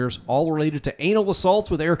recent years, all related to anal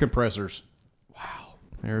assaults with air compressors. Wow.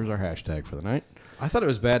 There's our hashtag for the night. I thought it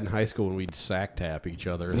was bad in high school when we'd sack tap each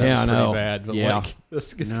other. That Yeah, was I pretty know. bad. But Yeah. like,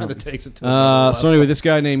 this kind of takes it to another So anyway, this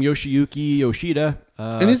guy named Yoshiyuki Yoshida,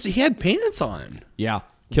 And he had pants on.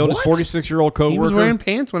 killed his What? 46-year-old coworker. He was wearing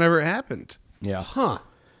pants whenever it happened. Yeah. Huh.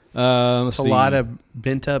 Let's A see. lot of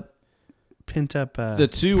pent up the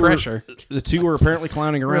two pressure. The two were apparently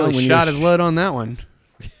clowning around Really when shot his load on that one.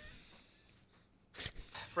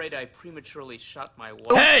 Afraid I prematurely shot my wife.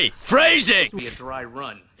 Hey, phrasing! Be a dry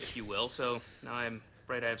run, if you will. So now I'm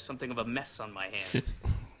afraid I have something of a mess on my hands.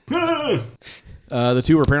 The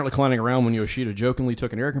two were apparently clowning around when Yoshida jokingly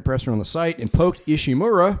took an air compressor on the site and poked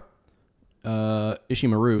Ishimaru,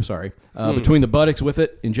 between the buttocks with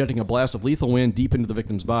it, injecting a blast of lethal wind deep into the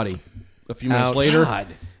victim's body. A few minutes Ouch. later, God.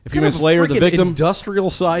 a few minutes later, the victim.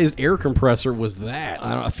 industrial-sized air compressor was that.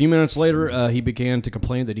 A few minutes later, he began to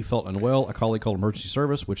complain that he felt unwell. A colleague called emergency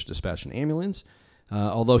service, which dispatched an ambulance.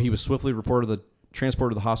 Although he was swiftly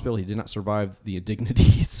transported to the hospital, he did not survive the indignity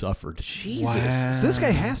he suffered. Jesus. So this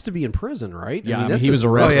guy has to be in prison, right? Yeah, I mean, that's he was his- Oh,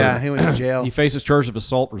 arrested. yeah. He went to jail. He faces charge of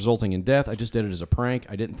assault resulting in death. I just did it as a prank.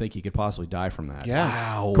 I didn't think he could possibly die from that. Yeah.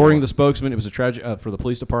 Wow. According to the spokesman, it was a tragic for the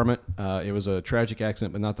police department. It was a tragic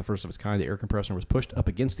accident, but not the first of its kind. The air compressor was pushed up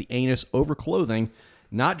against the anus over clothing,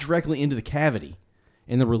 not directly into the cavity,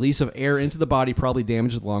 and the release of air into the body probably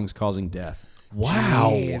damaged the lungs, causing death.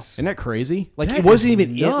 Wow. Jeez. Isn't that crazy? Like That it wasn't is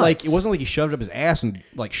even nuts. like it wasn't like he shoved up his ass and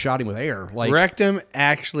like shot him with air. Like Rectum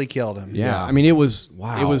actually killed him. yeah, I mean it was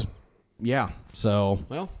Wow. It was yeah. So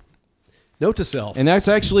Well, note to self. and that's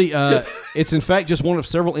actually it's in fact just one of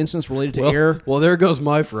several incidents related to air. Well, there goes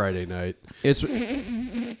my Friday night. It's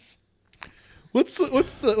What's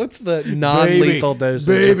the non-lethal dosage?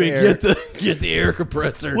 Baby, of air? get the air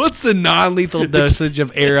compressor. What's the non-lethal dosage of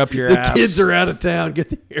air up your The ass? kids are out of town. Get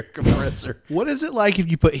the air compressor. What is it like if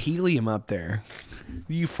you put helium up there?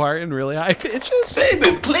 You fart in really high pitches?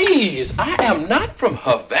 Baby, please. I am not from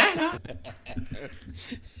Havana.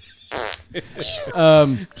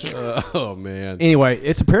 Oh man, anyway.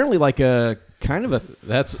 It's apparently like a kind of a.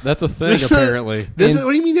 that's a thing apparently. What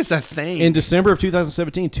do you mean it's a thing? In December of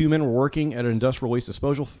 2017, two men were working at an industrial waste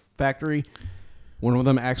disposal factory. One of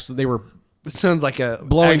them actually they were it sounds like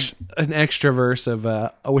Blowing- an extra verse of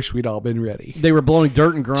I wish we'd all been ready. blowing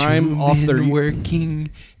dirt and grime off Men their working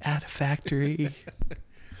at a factory.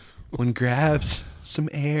 One grabs some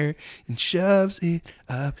air and shoves it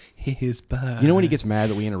up his butt. You know when he gets mad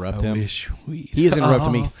that we interrupt I him? wish we'd He has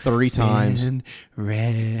interrupted me all 3 times. been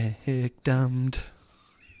rectumed.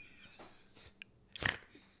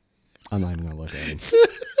 I'm not even gonna look at him.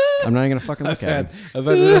 I'm not even gonna fucking look at him. I've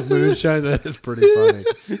had enough moonshine that is pretty funny.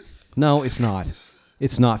 No, it's not.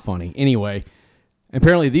 It's not funny. Anyway,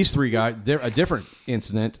 apparently these 3 guys, they're a different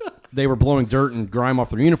incident. They were blowing dirt and grime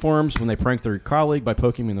off their uniforms when they pranked their colleague by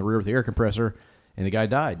poking him in the rear with the air compressor, and the guy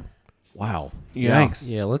died. Wow. Yikes.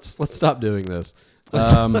 Yeah, let's stop doing this.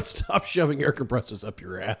 Let's stop shoving air compressors up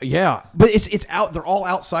your ass. Yeah, but it's out. They're all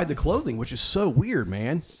outside the clothing, which is so weird,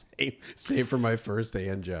 man. Save for my first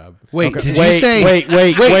hand job. Wait, Okay, did wait, you say?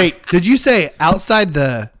 wait. Did you say outside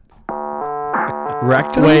the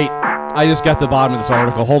rectum? Wait, I just got the bottom of this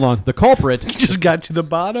article. Hold on. The culprit. Just got to the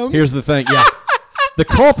bottom. Here's the thing. Yeah, the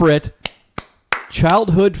culprit.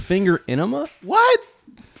 Childhood finger enema. What?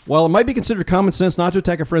 While it might be considered common sense not to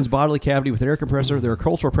attack a friend's bodily cavity with an air compressor, there are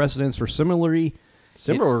cultural precedents for similarly.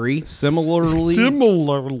 Similarly.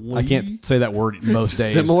 I can't say that word most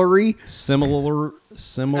days. Similarly, Similarly.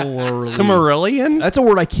 Cimarrillion? That's a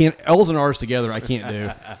word I can't. L's and R's together. I can't do.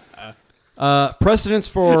 Precedents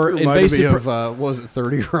for reminded me invasive. of what was it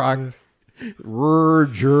 30 Rock?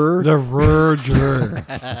 Roger. The verger.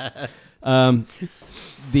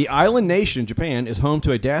 The island nation, Japan, is home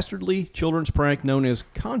to a dastardly children's prank known as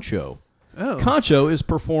Kancho. Oh. Kancho is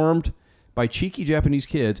performed by cheeky Japanese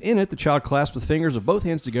kids. In it, the child clasps the fingers of both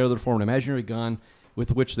hands together to form an imaginary gun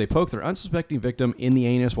with which they poke their unsuspecting victim in the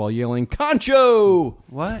anus while yelling, Kancho!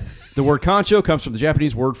 What? The word Kancho comes from the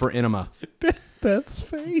Japanese word for enema. Beth's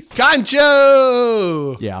face.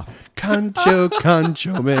 Concho! Yeah.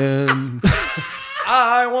 Concho, man.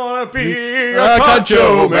 I want to be a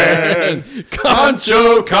concho man.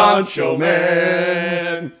 Concho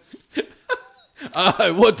man.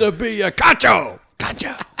 I want to be a concho.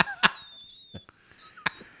 Gotcha.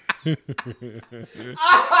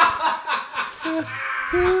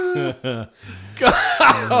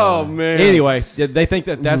 Oh, man. Anyway, they think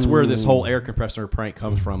that that's where this whole air compressor prank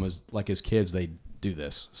comes from. Is like as kids they do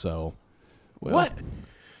this. So What?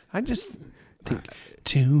 I just think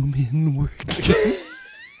 2 men working.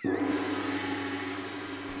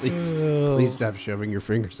 Please stop shoving your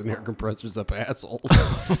fingers in air compressors up assholes.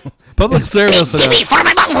 Public service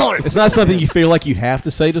announcement. it's not something you feel like you'd have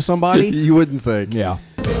to say to somebody. You wouldn't think. Yeah.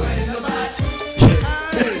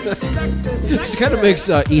 It kind of makes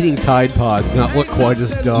eating Tide Pods not look quite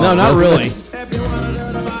as dumb. No, not doesn't really. it?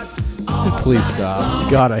 Please stop.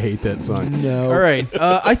 God, I hate that song. No. All right.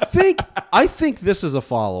 I think this is a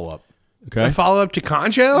follow-up. Okay. A follow up to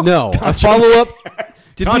Concho? No, a follow-up.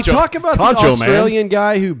 Did we Concho- talk about Concho, the man. Australian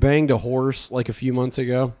guy who banged a horse like a few months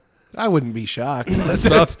ago? I wouldn't be shocked.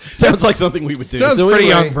 Sounds like something we would do. Sounds So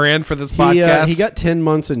pretty anyway, on brand for this podcast. He got 10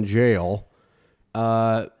 months in jail,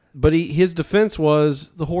 but his defense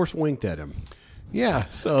was the horse winked at him. yeah.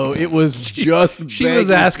 So it was just she was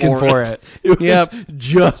begging asking for it. It was Yep.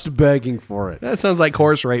 just begging for it. That sounds like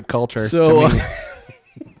horse rape culture. So, to me.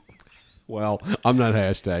 well, I'm not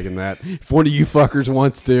hashtagging that. If one of you fuckers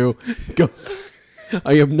wants to, go.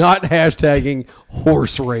 I am not hashtagging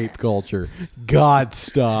horse rape culture. God,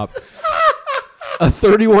 stop. A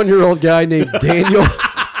 31-year-old guy named Daniel.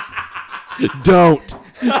 Don't.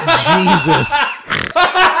 Jesus.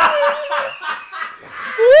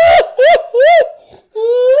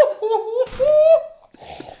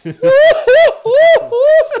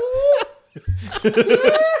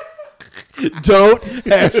 Don't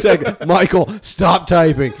hashtag Michael. Stop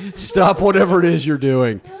typing. Stop whatever it is you're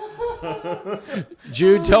doing.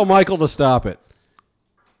 Jude, tell Michael to stop it.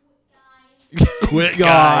 Quit,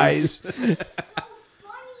 Guys.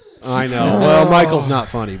 I know. Well, Michael's not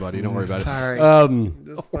funny, buddy. Don't worry about it. Sorry.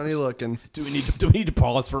 Just funny looking. Do we need to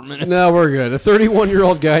pause for a minute? No, we're good. A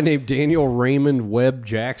 31-year-old guy named Daniel Raymond Webb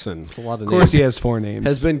Jackson. It's a lot of Of course, names. he has 4 names.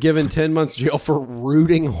 Has been given 10 months jail for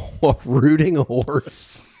rooting a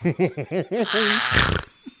horse.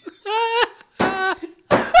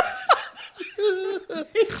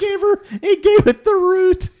 He gave it the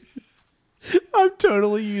root. I'm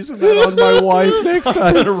totally using that on my wife next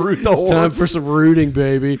time. gonna root the It's time for some rooting,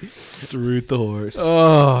 baby. to root the horse.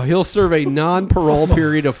 Oh, he'll serve a non-parole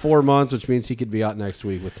period of 4 months, which means he could be out next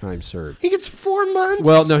week with time served. He gets 4 months?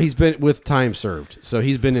 Well, no, he's been with time served, so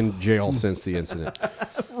he's been in jail since the incident.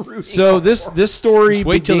 So this story Just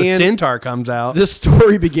wait till the began. centaur comes out. This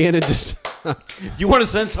story began in You want a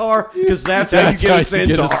centaur? Because that's how you get a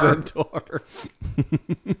centaur.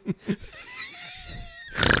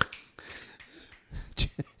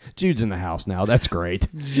 Jude's in the house now. That's great.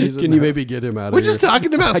 Can you maybe get him out of We're here? just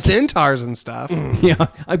talking about centaurs and stuff. Yeah,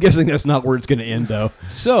 I'm guessing that's not where it's going to end, though.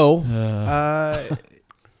 So,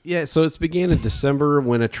 yeah, so it began in December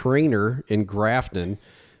when a trainer in Grafton,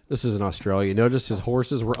 this is in Australia, noticed his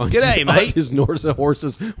horses were G'day, mate. his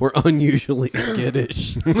horses were unusually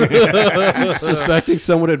skittish. Suspecting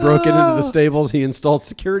someone had broken into the stables, he installed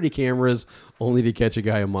security cameras, only to catch a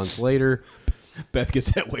guy a month later. Beth gets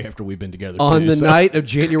that way after we've been together. On too, the so- night of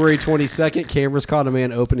January 22nd, cameras caught a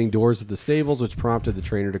man opening doors at the stables, which prompted the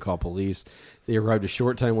trainer to call police. They arrived a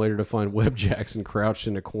short time later to find Webb Jackson crouched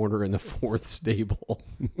in a corner in the 4th stable.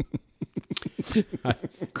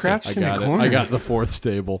 Crouched in got the it. corner. I got the 4th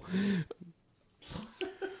stable.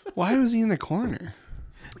 Why was he in the corner?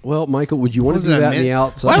 Well, Michael, would you want Was to do it a that in min- the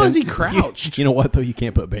outside? Why was he crouched? You know what, though? You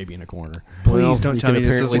can't put a baby in a corner. Please don't you tell can me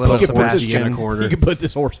this is apparently little put horses in Sebastian. a corner. You can put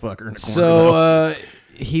this horse fucker in a corner. So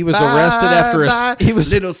he was arrested after he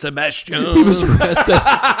was little Sebastian. he was arrested.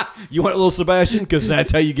 you want a little Sebastian? Because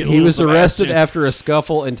that's how you get. He little was arrested Sebastian. after a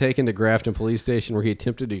scuffle and taken to Grafton Police Station, where he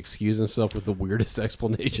attempted to excuse himself with the weirdest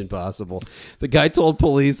explanation possible. The guy told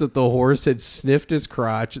police that the horse had sniffed his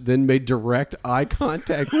crotch, then made direct eye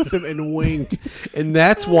contact with him and winked. And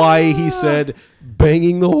that's why he said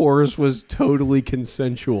banging the horse was totally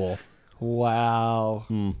consensual. Wow.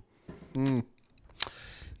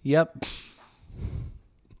 Yep.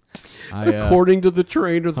 According to the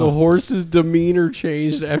trainer, the horse's demeanor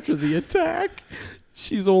changed after the attack.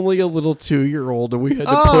 She's only a little 2-year-old, and we had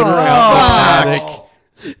to put her out in the paddock.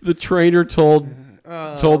 The trainer told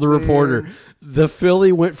the reporter, the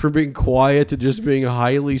filly went from being quiet to just being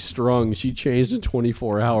highly strung. She changed in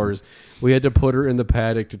 24 hours. We had to put her in the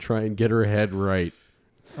paddock to try and get her head right.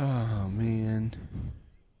 Oh, man.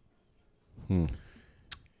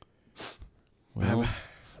 Well,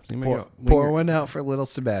 Pour one out for little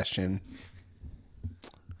Sebastian.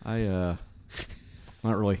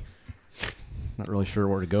 Not really sure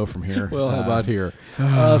where to go from here. Well, how about here?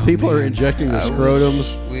 People are injecting the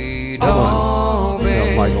scrotums. Hold on.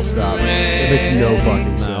 No, Michael, stop. It makes no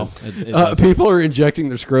fucking sense. it doesn't. People are injecting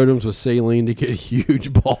their scrotums with saline to get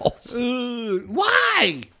huge balls.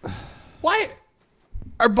 Why? Why?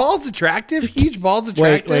 Are balls attractive? Huge balls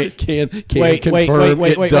attractive? Wait. Can confirm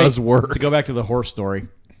it does work. To go back to the horse story.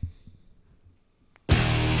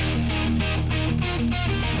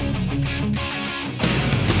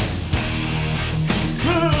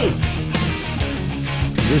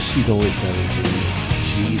 She's only 17.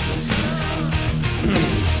 Jesus.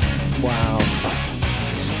 Wow.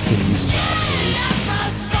 Can you stop, please?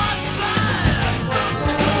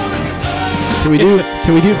 Can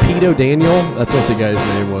we do Pedo Daniel? That's what the guy's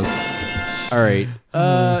name was. All right.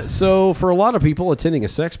 So for a lot of people, attending a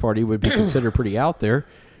sex party would be considered pretty out there.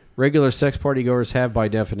 Regular sex party goers have, by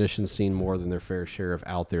definition, seen more than their fair share of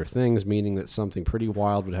out there things, meaning that something pretty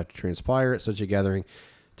wild would have to transpire at such a gathering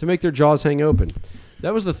to make their jaws hang open.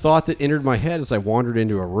 That was the thought that entered my head as I wandered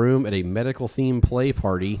into a room at a medical-themed play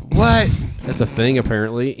party. What? That's a thing,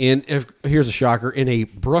 apparently. Here's a shocker, in a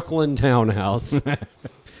Brooklyn townhouse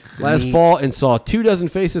last fall, and saw 24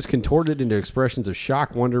 faces contorted into expressions of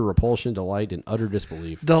shock, wonder, repulsion, delight, and utter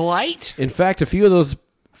disbelief. Delight? In fact, a few of those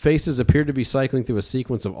faces appeared to be cycling through a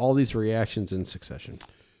sequence of all these reactions in succession.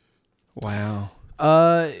 Wow.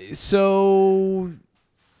 So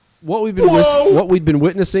what we'd been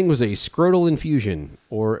witnessing was a scrotal infusion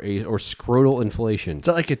or scrotal inflation. Is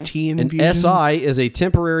that like a tea An infusion? SI is a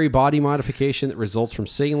temporary body modification that results from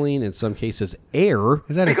saline, in some cases air,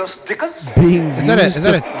 Is that a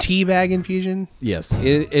tea bag infusion? yes,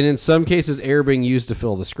 and in some cases air being used to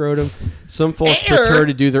fill the scrotum. Some folks prefer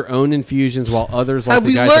to do their own infusions, while others, like Have the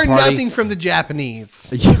we guys at the learned party, nothing from the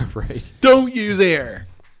Japanese? Yeah, right. Don't use air.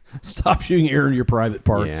 Stop shooting air in your private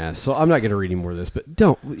parts. Yeah, so I'm not going to read any more of this, but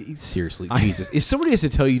don't. Seriously, Jesus. If somebody has to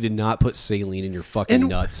tell you to not put saline in your fucking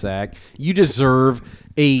nutsack, you deserve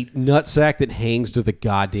a nutsack that hangs to the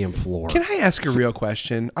goddamn floor. Can I ask a real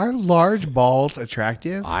question? Are large balls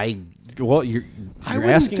attractive? You're wouldn't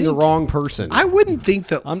asking the think- wrong person. I wouldn't think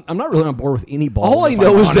that. I'm not really on board with any balls. all I if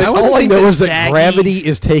know I'm is that honest. wouldn't all I think know that is that saggy- gravity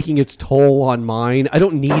is taking its toll on mine. I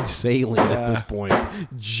don't need saline at this point.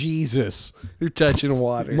 Jesus. You're touching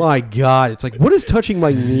water. My God. It's like, what is touching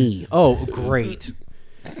my knee? Oh, great.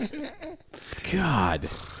 God.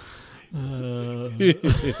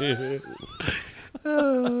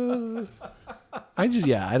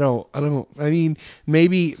 I mean,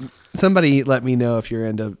 maybe somebody let me know if you're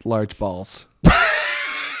into large balls.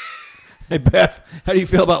 Hey, Beth, how do you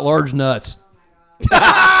feel about large nuts?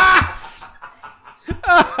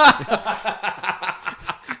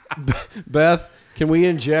 Beth, can we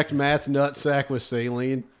inject Matt's nutsack with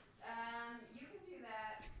saline? You can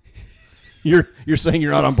do that. You're saying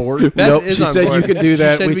you're not on board? Beth Nope, is she on said board. you can do She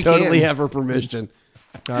that. said We we totally can. have her permission.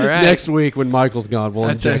 All right. Next week when Michael's gone, we'll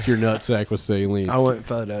inject your nutsack with saline. I want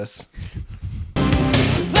photos.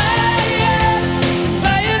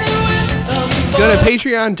 Go to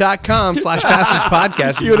patreon.com/pastors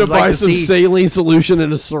podcast. You want to buy some saline solution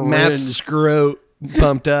in a syringe. Matt's scrote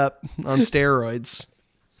pumped up on steroids.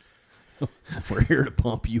 We're here to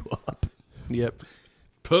pump you up. Yep.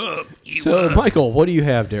 So, Michael, what do you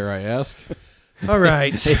have, dare I ask? All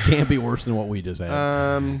right. It can't be worse than what we just had.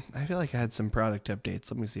 I feel like I had some product updates.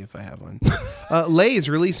 Let me see if I have one. Lay's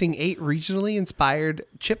releasing 8 regionally inspired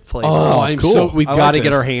chip flavors. I'm cool. so we've I got like to get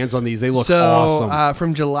this. our hands on these. They look So awesome.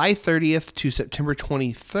 from July 30th to September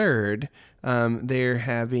 23rd, they're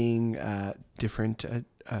having different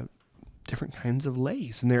kinds of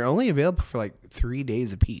Lay's, and they're only available for like 3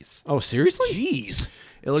 days apiece. Oh, seriously? Jeez.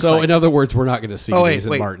 It looks So, like, in other words, we're not going to see these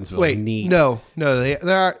in Martinsville. Wait, Neat. no, they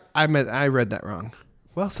are. I read that wrong.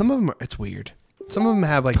 Well, some of them it's weird. Some of them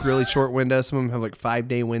have like really short windows. Some of them have like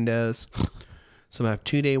 5-day windows. Some have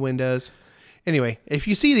 2-day windows. Anyway, if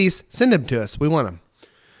you see these, send them to us. We want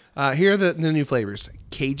them. Here are the new flavors: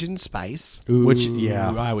 Cajun spice, Which,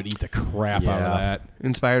 I would eat the crap out of Yeah. that.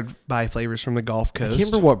 inspired by flavors from the Gulf I Coast. can't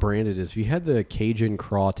remember what brand it is. If you had the Cajun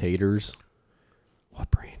Craw Taters,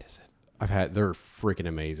 what brand is it? They're freaking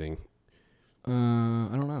amazing. I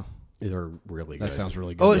don't know. They're really good. That sounds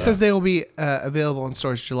really good. Oh, it says they will be available in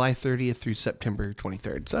stores July 30th through September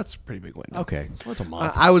 23rd. So that's a pretty big window. okay. Well, that's a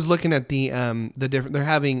month. I was looking at the different. They're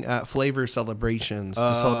having flavor celebrations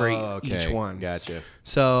to celebrate each one. Gotcha.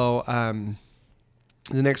 So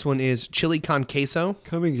the next one is chili con queso.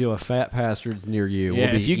 Coming to a fat bastard near you. yeah,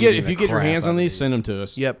 We'll be if you get eating the your hands crap on out of these, send them to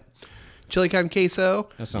us. Yep, chili con queso.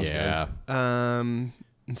 That sounds Yeah. good.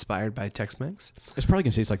 inspired by Tex-Mex. It's probably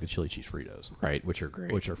gonna taste like the chili cheese Fritos, Right, which are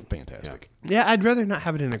great. which are fantastic. Yeah, I'd rather not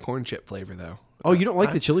have it in a corn chip flavor though. Oh, you don't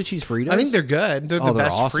like the chili cheese Fritos? I think they're good. They're the Oh, they're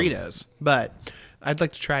best awesome. Fritos, but I'd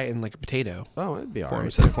like to try it in like a potato Oh, it'd be all form right.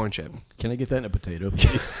 instead of corn chip. Can I get that in a potato,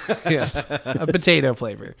 please? Yes, a potato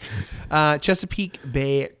flavor. Chesapeake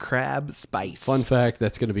Bay crab spice. Fun fact: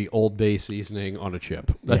 that's going to be Old Bay seasoning on a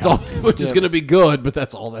chip. That's all, which is going to be good, but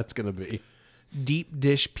that's all that's going to be. Deep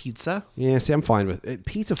dish pizza. Yeah, see, I'm fine with it.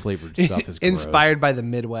 Pizza flavored stuff is gross. Inspired by the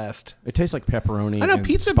Midwest. It tastes like pepperoni. I know and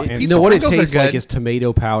pizza- spi- and pizza No, what it Pringles are tastes like good. is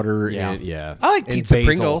tomato powder. Yeah. And, yeah. I like and pizza basil.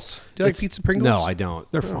 Pringles. Do you like pizza Pringles? No, I don't.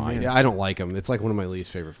 They're Oh, fine. man. Yeah, I don't like them. It's like one of my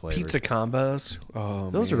least favorite flavors. Pizza combos. Oh,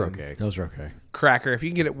 Those man. are okay. Those are okay. Cracker. If you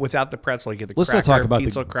can get it without the pretzel, you get the Let's cracker. not talk about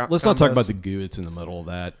pizza the. Let's not combos. talk about the goo that's in the middle of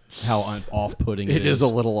that. How off-putting It is a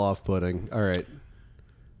little off-putting. All right.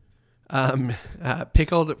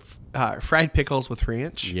 Pickled, fried pickles with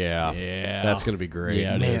ranch. Yeah. Yeah. That's going to be great.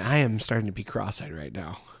 Yeah, it Man, is. I am starting to be cross-eyed right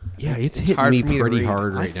now. Yeah, it's hitting hard me for me to pretty read.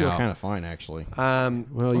 hard I right feel now. kind of fine actually.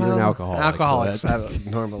 Well, you're an alcoholic. Alcoholic. so I don't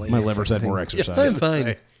normally. My it's liver's had more something- exercise. I'm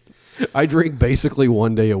fine. I drink basically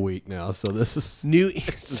one day a week now, so this is New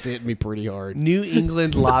hitting me pretty hard. New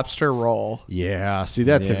England lobster roll. Yeah, see,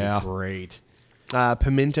 that's Yeah. going to be great.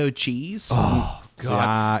 Pimento cheese.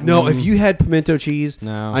 God. No, if you had pimento cheese,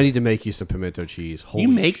 No. I need to make you some pimento cheese. Holy You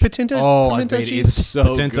make pimento? Oh, pimento I've made cheese? it. It's so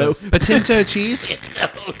Potento. good. Pimento cheese.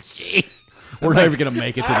 We're never gonna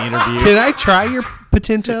make it to the interview. Can I try your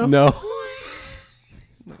potento? No.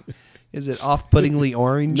 Is it off-puttingly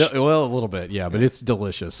orange? No, well, a little bit, yeah, but it's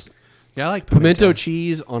delicious. Yeah, I like Pimento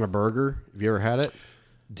cheese on a burger. Have you ever had it?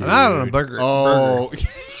 I'm not on a burger. Oh, burger.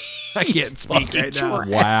 I can't speak right now.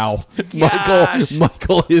 Wow.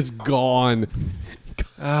 Michael is gone.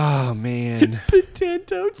 Oh man,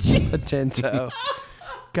 Potento cheese. potento.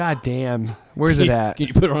 God damn. Where's it at? Can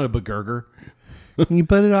you put it on a burger? Can you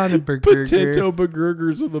put it on a burger? Potento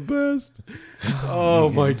burgers are the best. Oh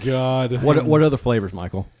my god. What other flavors,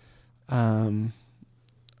 Michael? Um,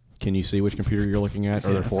 Can you see which computer you're looking at?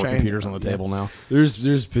 Are there four trying- computers on the yeah. table now?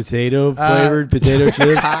 There's potato flavored potato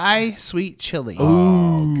chips. Thai sweet chili.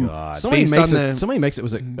 Oh god. Somebody Based makes on it. the Somebody makes it.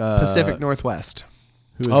 Was it Pacific Northwest.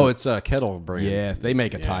 Who is Oh, it? it's a kettle brand. Yeah, they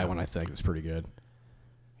make a Thai Yeah. one. I think it's pretty good.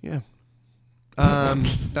 Yeah.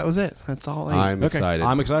 That was it. That's all I. I'm Okay. excited.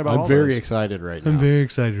 I'm excited about I'm all very those. excited right now. very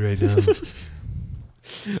excited right now.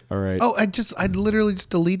 All right. Oh, I literally just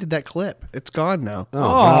deleted that clip. It's gone now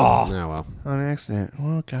Oh, well. on accident.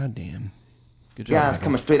 Well, goddamn. Good job. Guys Michael.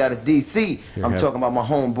 coming straight out of D.C. I'm have- talking about my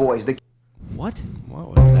homeboys. The What? What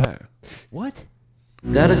was that? What?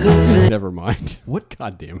 Got a good Never mind. What?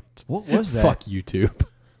 God damn it. What was that? Fuck YouTube.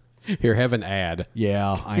 Here, have an ad.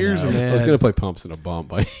 Yeah, I Here's know. an I was ad. gonna play Pumps in a Bump.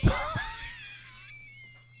 But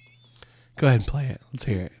Go ahead and play it. Let's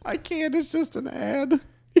hear it. I can't. It's just an ad.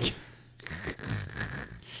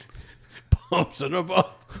 Pumps in a Bump.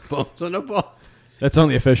 Pumps in a Bump. That's on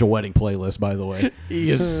the official wedding playlist, by the way. He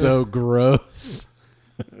is so gross.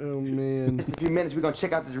 Oh man. In a few minutes, we're gonna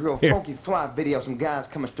check out this real funky fly video. Some guys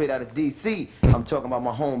coming straight out of D.C. I'm talking about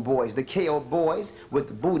my homeboys, the KO boys with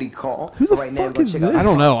the booty call. Who the right now, fuck we're gonna is check out this? I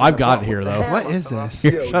don't know. I've got it here though. What is this?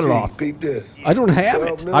 Here, shut it off. Peep this. I don't have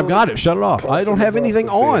it. I've got it. Shut it off. I don't have anything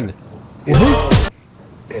on.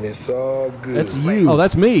 And it's all good. That's you. Oh,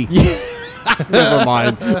 that's me. Never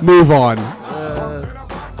mind. Move on.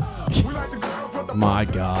 My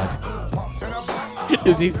God.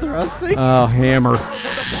 Is he thrusting? Oh, hammer.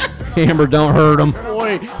 Hammer, don't hurt him.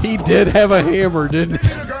 Boy, he did have a hammer, didn't he?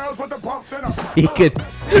 He could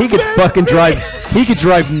fucking drive. He could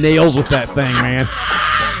drive nails with that thing, man.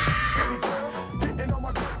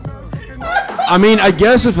 I mean, I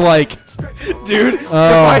guess if like, Dude, if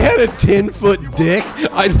I had a 10-foot dick,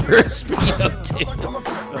 I'd wear a Speedo too.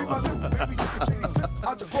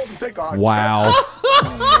 wow.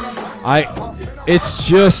 It's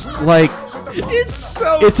just like,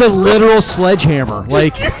 it's a literal sledgehammer.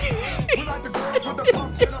 Like,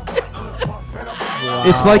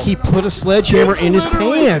 it's like he put a sledgehammer in his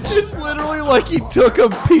pants. It's literally like he took a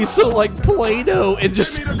piece of like Play-Doh and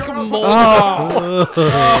just molded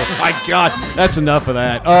Oh my God, that's enough of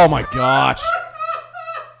that. Oh my gosh,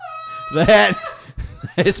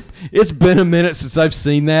 it's been a minute since I've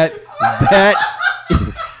seen that. That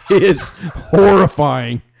is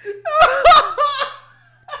horrifying.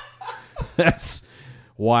 That's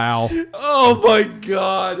wow. Oh my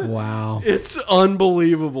God. Wow. It's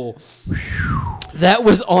unbelievable. That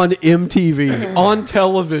was on MTV, on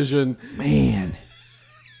television. Man,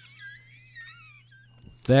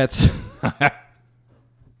 that's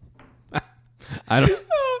I don't.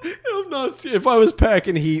 It'll not. If I was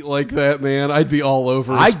packing heat like that, man, I'd be all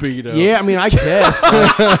over a Speedo. Yeah, I mean, I guess.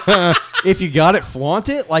 Like, if you got it, flaunt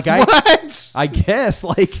it. Like What? I guess.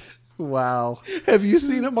 Like Wow. Have you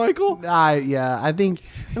seen it, Michael? Yeah, I think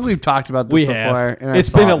we've talked about this we before. have. And I It's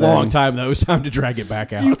saw been a it then. long time though. It's time to drag it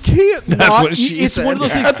back out. You can't. what she it's said. one of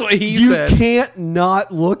those things. That's what he you said. can't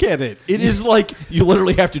not look at it. It is like You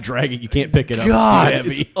literally have to drag it. You can't pick it up. God. It's too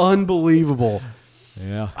It's heavy. unbelievable.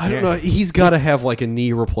 Yeah. I don't know. He's got to have like a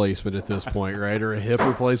knee replacement at this point, right, or a hip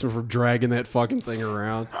replacement for dragging that fucking thing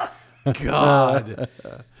around. God.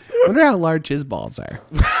 I wonder how large his balls are.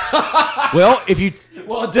 Well, if you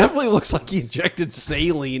Well, it definitely looks like he injected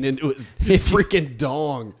saline into his freaking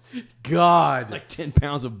dong. God. like 10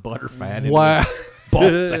 pounds of butter fat in Wow. his ball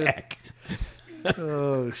sack.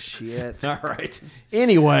 Oh, shit. All right.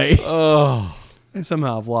 Anyway. Oh. I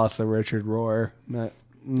somehow have lost the Richard Rohr. All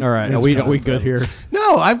right. Are we good here?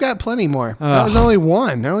 No, I've got plenty more. That was only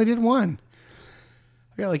one. I only did one.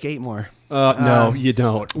 I got like 8 more. No, you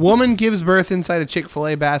don't. Woman gives birth inside a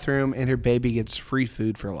Chick-fil-A bathroom and her baby gets free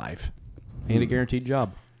food for life. And a guaranteed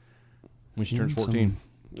job when she turns 14.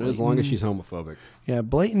 As long as she's homophobic. Yeah,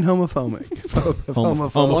 blatant homophobic.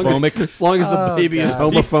 Homophobic. As long as the baby is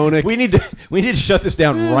homophonic. We need to shut this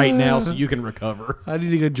down right now so you can recover. I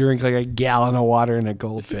need to go drink like a gallon of water and a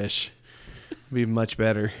goldfish. It'd be much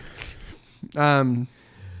better.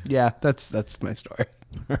 Yeah, that's my story.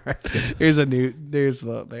 Here's a new. There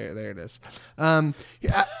it is.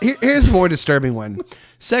 Here's a more disturbing one.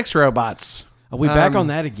 Sex robots. Are we back on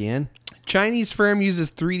that again? Chinese firm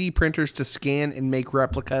uses 3D printers to scan and make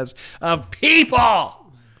replicas of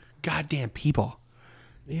people. Goddamn people.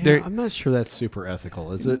 Yeah, I'm not sure that's super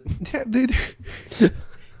ethical, is it?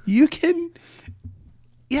 You can.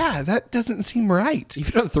 Yeah, that doesn't seem right.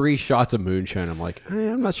 You've done 3 shots of moonshine. I'm like,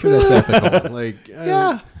 I'm not sure that's ethical. Like,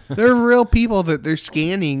 Yeah, they're real people that they're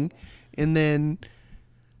scanning and then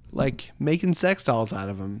like making sex dolls out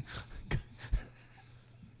of them.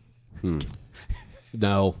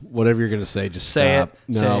 No, whatever you're gonna say, just Say stop. it.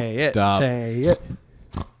 No, say it. stop. Say it.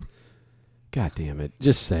 God damn it!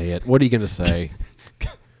 Just say it. What are you gonna say?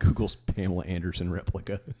 Google's Pamela Anderson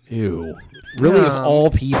replica. Ew. Really, of all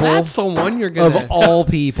people, That's the one you're gonna. of all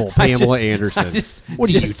people, Pamela Anderson. What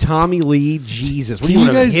are you, Tommy Lee? Jesus, what do you you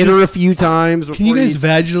want to guys hit her a just- few times? Can you before guys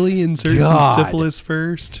vaginally insert God. some syphilis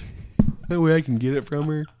first? That way I can get it from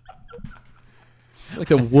her. like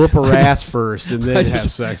to whoop her ass first and then have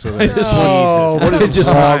sex with her? What What is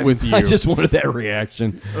wrong with you? I just wanted that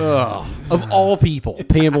reaction. Of all people,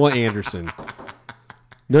 Pamela Anderson.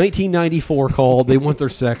 1994 called. They want their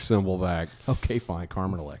sex symbol back. Okay, fine.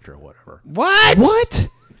 Carmen Electra, whatever. What? What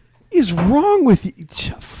is wrong with you?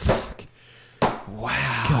 Fuck.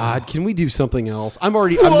 Wow. God, can we do something else? I'm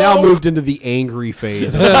now moved into the angry phase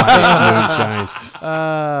of moonshine.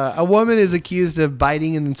 A woman is accused of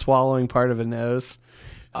biting and then swallowing part of a nose.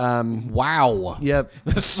 Wow. Yep.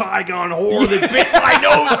 The Saigon whore that bit my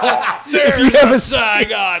nose off. There's the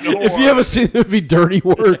Saigon whore. If you haven't seen the movie Dirty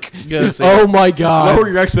Work, Go see oh my God. Lower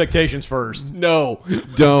your expectations first. No,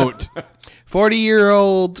 don't.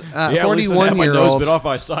 41-year-old My nose bit off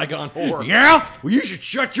by a Saigon whore. Yeah? Well, you should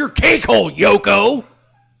shut your cake hole, Yoko.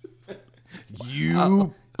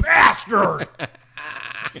 You bastard.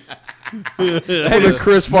 That is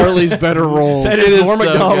Chris Farley's better role. That is Norm so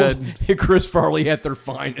Macdonald and Chris Farley at their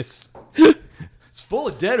finest. It's full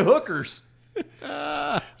of dead hookers.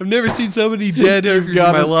 I've never seen so many dead hookers in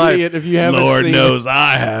Gotta my life. see it if you haven't Lord seen knows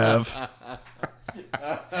I have.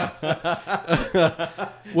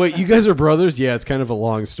 Wait, you guys are brothers? Yeah, it's kind of a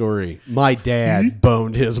long story. My dad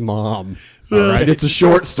boned his mom. All right, it's a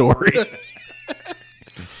short story.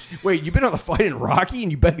 Wait, you've been on the fight in Rocky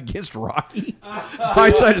and you bet against Rocky?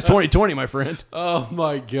 Hindsight is 20/20, my friend. Oh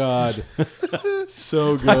my God,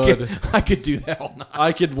 so good. I could do that all night.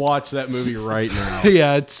 I could watch that movie right now.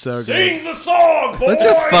 Yeah, it's so good. Sing the song, boys. Let's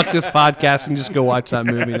just fuck this podcast and just go watch that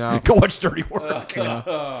movie now. Go watch Dirty Work.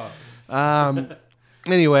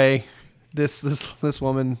 Anyway, this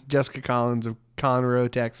woman, Jessica Collins of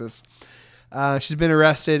Conroe, Texas, she's been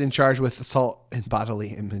arrested and charged with assault and bodily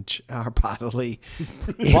injury. Bodily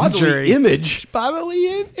image.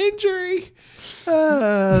 Bodily injury.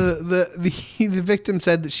 The victim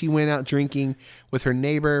said that she went out drinking with her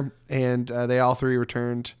neighbor, and they all 3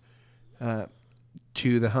 returned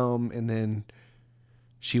to the home, and then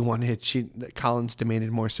Collins demanded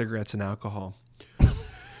more cigarettes and alcohol.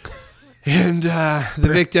 And the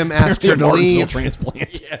victim asked her to leave.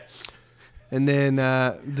 Transplant. Yes. And then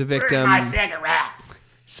the victim My cigarettes.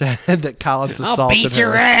 said that Collins assaulted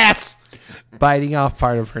her, ass. biting off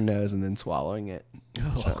part of her nose and then swallowing it.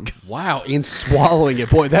 Wow, and swallowing it.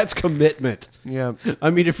 Boy, that's commitment. Yep. I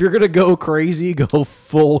mean, if you're going to go crazy, go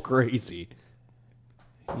full crazy.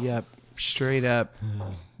 Yep. Straight up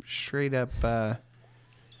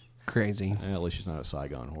crazy. At least she's not a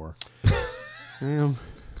Saigon whore. Well,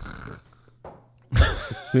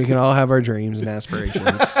 we can all have our dreams and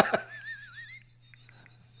aspirations.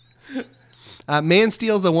 Man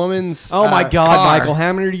steals a woman's Oh my God, car. Michael,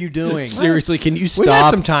 how many are you doing? Seriously, can you stop? We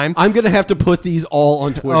got some time. I'm going to have to put these all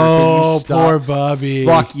on Twitter. Oh, Can you stop? poor Bubby.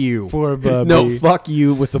 Fuck you. Poor Bubby. No, fuck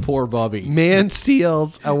you with the poor Bubby. Man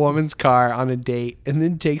steals a woman's car on a date and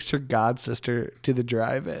then takes her godsister to the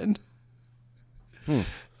drive-in.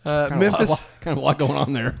 Memphis. Kind of a lot going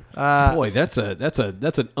on there. Boy, that's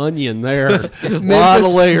an onion there. A lot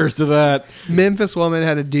of layers to that. Memphis woman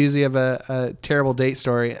had a doozy of a terrible date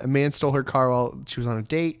story. A man stole her car while she was on a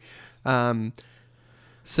date.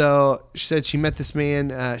 So she said she met this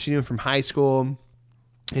man. She knew him from high school, and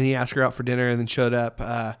he asked her out for dinner, and then showed up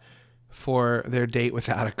for their date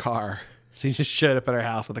without a car. So he just showed up at her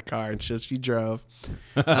house with a car, and she drove.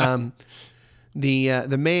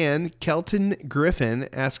 The man, Kelton Griffin,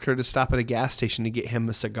 asked her to stop at a gas station to get him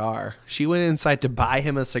a cigar. She went inside to buy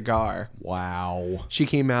him a cigar. Wow. She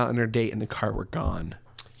came out and her date and the car were gone.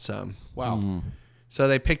 So Wow. So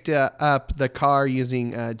they picked up the car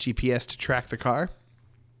using GPS to track the car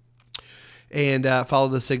and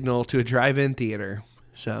followed the signal to a drive-in theater.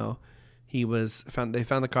 So they found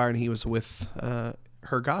the car and he was with her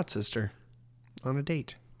godsister on a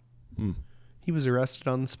date. He was arrested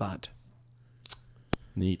on the spot.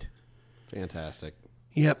 Neat. Fantastic.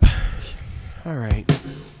 Yep. All right.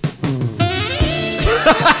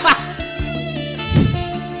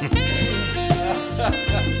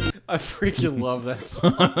 I freaking love that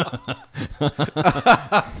song.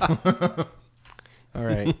 All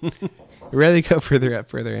right. You ready to go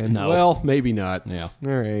further in? No. Well, maybe not. Yeah.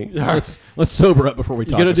 All right. Let's sober up before we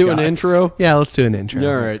talk. You gonna to do an Scott. intro? Yeah, let's do an intro.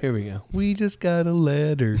 All right. Here we go. We just got a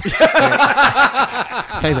letter.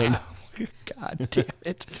 I don't know. God damn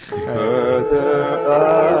it. An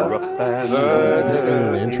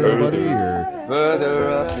intro, buddy? Or?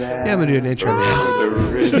 Yeah, I'm going to do an intro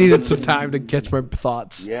now. Just needed some time to catch my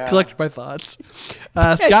thoughts. Collect my thoughts.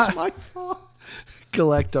 Scott, My thoughts.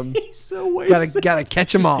 collect them. So wasted. Gotta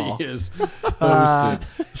catch them all. He is toasted.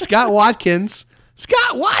 Scott Watkins.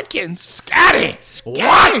 Scotty Watkins.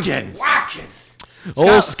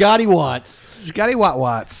 Old Scotty Watts. Scotty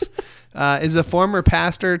Watts is a former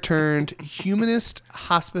pastor turned humanist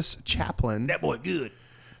hospice chaplain. That boy good.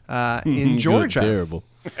 In Georgia. Terrible.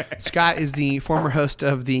 Scott is the former host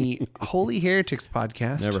of the Holy Heretics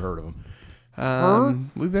podcast. Never heard of him.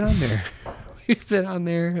 We've been on there. We've been on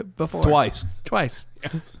there before. Twice.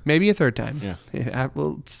 Maybe a third time. Yeah.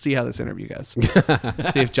 We'll see how this interview goes.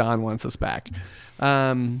 See if John wants us back.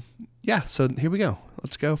 Yeah, so here we go.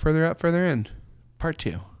 Let's go further in. Part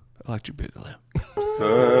 2. Electric Boogaloo.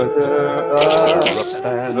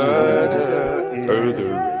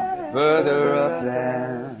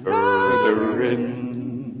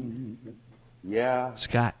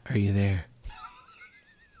 Scott, are you there?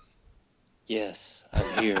 Yes,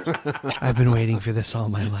 I'm here. I've been waiting for this all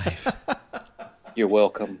my life. You're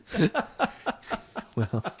welcome.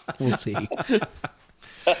 Well, we'll see.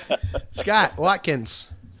 Scott Watkins.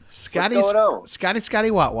 Scotty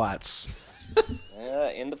Watts.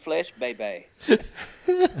 In the flesh, baby.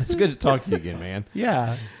 It's good to talk to you again, man.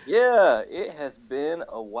 Yeah. Yeah, it has been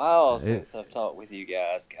a while since I've talked with you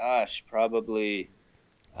guys. Gosh, probably,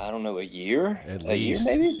 I don't know, a year? At a least.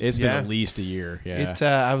 year, maybe? It's been at least a year. Yeah.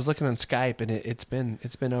 I was looking on Skype and it's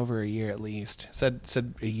been over a year at least. Said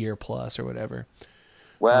a year plus or whatever.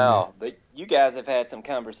 Wow, but you guys have had some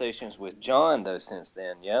conversations with John though since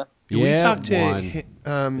then, yeah? We talked to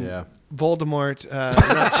Yeah. Voldemort.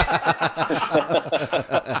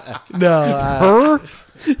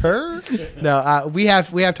 Her? No, we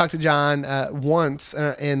have talked to John once,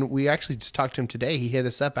 and we actually just talked to him today. He hit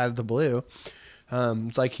us up out of the blue.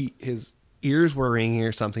 It's like his ears were ringing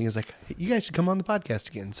or something. He's like, "You guys should come on the podcast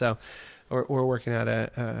again." So we're working out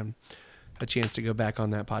a chance to go back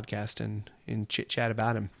on that podcast and chit chat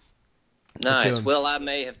about him. Nice. Well, I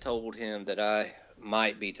may have told him that I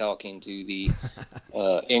might be talking to the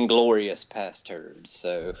inglorious pastor,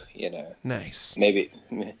 so Nice. Maybe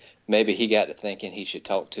he got to thinking he should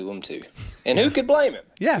talk to him too, and who could blame him?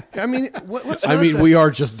 Yeah, I mean, what's we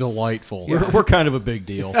are just delightful. We're kind of a big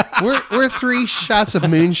deal. we're 3 shots of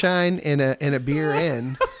moonshine and a beer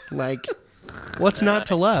in. Like, what's not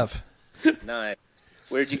to love? Nice.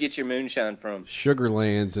 Where'd you get your moonshine from?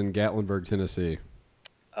 Sugarlands in Gatlinburg, Tennessee.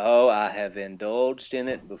 Oh, I have indulged in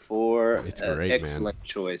it before. It's great, excellent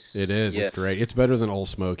choice. It is. Yeah. It's great. It's better than Old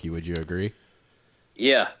Smoky. Would you agree?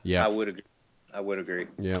 Yeah. Yeah. I would agree.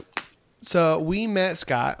 Yep. So we met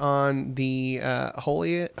Scott on the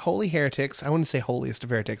Holy Heretics. I wouldn't say holiest of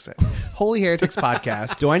heretics. Holy Heretics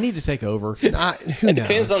podcast. Do I need to take over? Who It knows?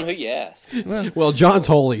 depends on who you ask. Well, John's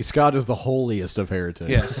holy. Scott is the holiest of heretics.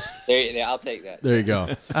 Yes. There, I'll take that. There you go.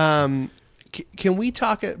 Can we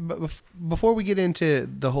talk before we get into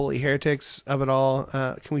the Holy Heretics of it all?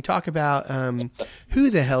 Can we talk about who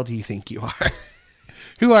the hell do you think you are?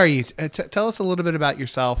 Who are you? Tell us a little bit about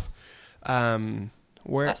yourself.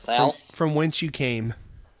 Where Myself? from whence you came.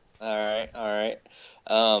 All right.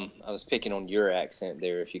 I was picking on your accent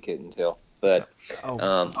there, if you couldn't tell. But a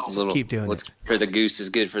little. Keep doing what's it. for the goose is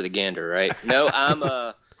good for the gander, right? No, I'm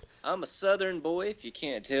a Southern boy. If you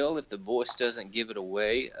can't tell, if the voice doesn't give it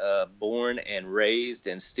away, born and raised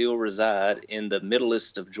and still reside in the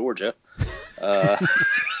middleest of Georgia. But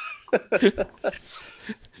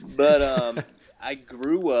I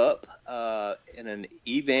grew up in an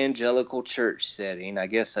evangelical church setting. I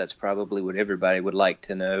guess that's probably what everybody would like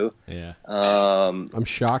to know. Yeah. I'm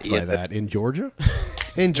shocked by that. In Georgia?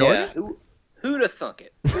 In Georgia? Yeah, who'd have thunk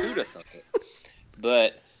it?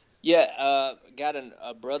 But yeah, got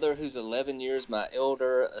a brother who's 11 years my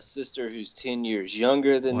elder, a sister who's 10 years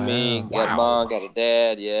younger than me. Got a mom, got a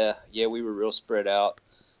dad. Yeah, we were real spread out.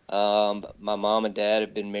 My mom and dad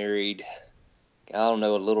have been married, I don't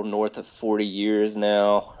know, a little north of 40 years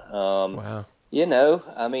now. Wow. You know,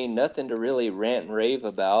 I mean, nothing to really rant and rave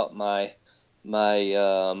about. My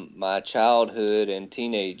childhood and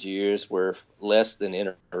teenage years were less than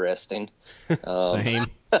interesting. Same.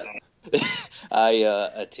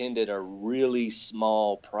 I attended a really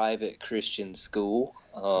small private Christian school.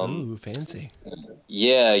 Ooh, fancy.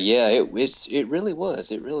 Yeah, it really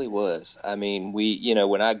was. It really was. I mean,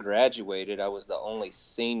 when I graduated, I was the only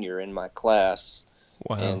senior in my class.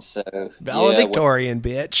 Wow. And so valedictorian,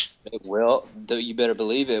 bitch. Well, you better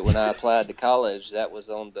believe it. When I applied to college, that was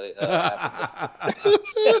on the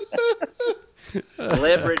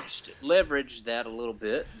leveraged that a little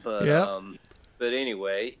bit, but but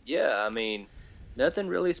anyway, yeah. I mean, nothing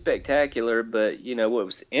really spectacular, but what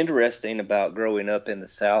was interesting about growing up in the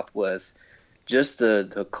South was just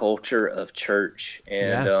the culture of church,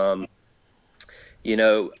 and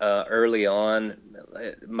early on,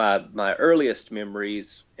 my earliest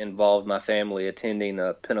memories involved my family attending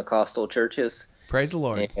Pentecostal churches. Praise the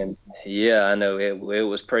Lord. And yeah, I know it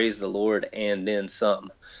was praise the Lord and then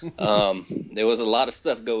some. There was a lot of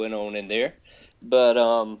stuff going on in there,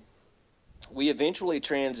 but we eventually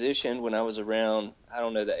transitioned when I was around, I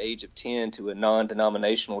don't know, the age of 10 to a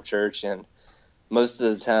non-denominational church, and most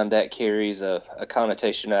of the time that carries a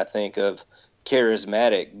connotation, I think, of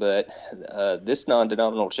charismatic, but this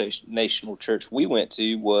non-denominational church we went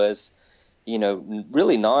to was,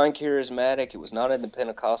 really non-charismatic. It was not in the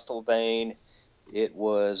Pentecostal vein. It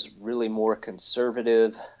was really more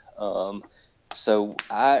conservative. So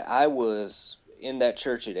I was in that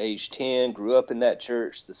church at age 10, grew up in that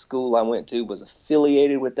church. The school I went to was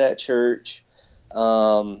affiliated with that church.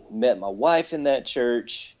 Met my wife in that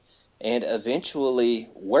church, and eventually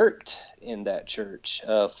worked in that church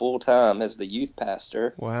full-time as the youth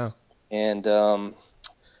pastor. Wow. And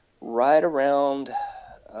right around,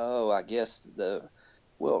 right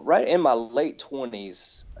in my late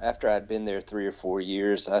 20s, after I'd been there 3 or 4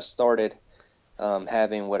 years, I started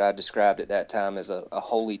having what I described at that time as a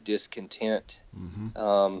holy discontent.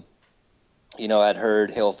 Mm-hmm. I'd heard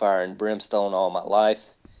hellfire and brimstone all my life,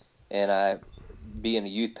 and I, being a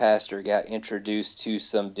youth pastor, got introduced to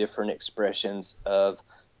some different expressions of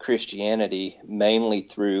Christianity, mainly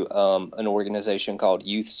through an organization called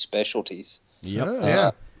Youth Specialties. Yep.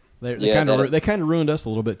 Yeah. They kind of ruined us a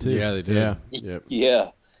little bit too. Yeah, they did. Yeah. Yep. Yeah.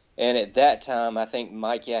 And at that time, I think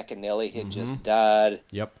Mike Yaconelli had just died.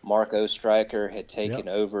 Yep. Mark Ostreicher had taken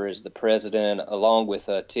over as the president, along with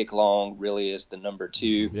Tick Long, really as the number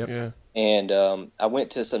 2. Yep. Yeah. And I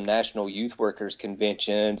went to some National Youth Workers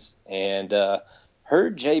conventions and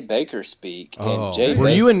heard Jay Baker speak. And Jay Were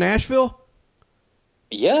you in Nashville?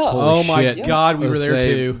 Yeah. Oh my shit. God, we were there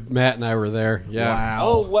too. Matt and I were there. Yeah. Wow.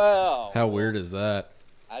 Oh, wow. How weird is that?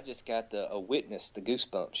 I just got a witness, the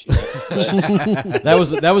goosebumps. But,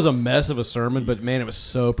 That was a mess of a sermon, but man, it was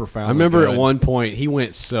so profound. I remember at one point he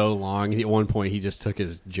went so long. At one point he just took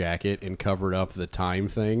his jacket and covered up the time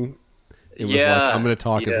thing. It was like, I'm going to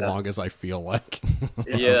talk as long as I feel like.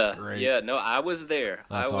 Yeah. Great. Yeah. No, I was there.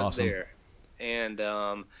 That's awesome. There. And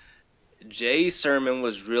Jay's sermon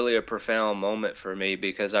was really a profound moment for me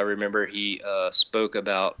because I remember he spoke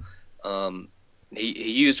about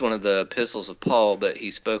he used one of the epistles of Paul, but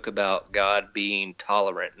he spoke about God being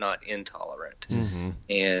tolerant, not intolerant.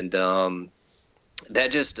 And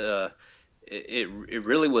that just it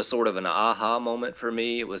really was sort of an aha moment for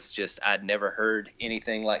me. It was just I'd never heard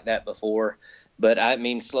anything like that before. But I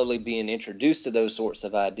mean, slowly being introduced to those sorts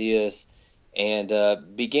of ideas and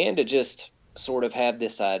began to just sort of have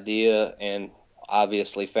this idea, and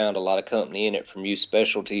obviously found a lot of company in it from Youth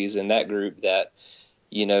Specialties in that group, that,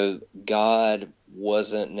 you know, God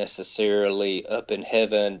wasn't necessarily up in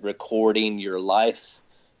heaven recording your life,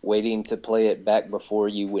 waiting to play it back before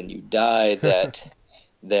you when you die,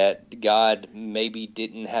 that God maybe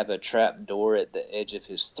didn't have a trap door at the edge of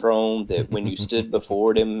his throne, that when you stood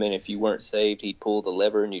before him and if you weren't saved, he'd pull the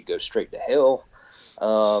lever and you'd go straight to hell.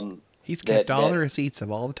 He's kept all the receipts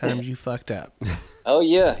of all the times you fucked up. Oh,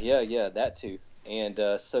 yeah, that too.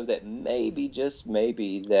 And so that maybe, just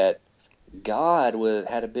maybe, that God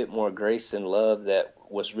had a bit more grace and love that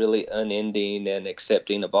was really unending and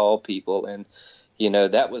accepting of all people. And, you know,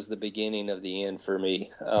 that was the beginning of the end for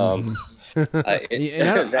me. I don't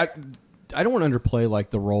want to underplay like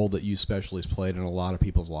the role that Youth Specialists played in a lot of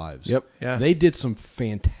people's lives. Yep. Yeah. They did some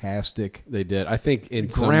fantastic, They did. I think in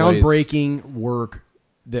groundbreaking work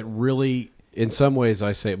that really, in some ways,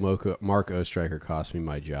 I say Mark Oestreicher cost me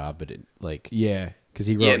my job, but yeah. Because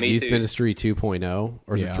he wrote me Youth too. Ministry 2.0,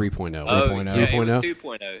 or is it 3.0? Oh, 3.0. yeah, it was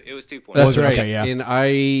 3.0. 2.0. It was 2.0. That's right. Okay, yeah. And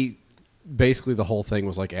I basically, the whole thing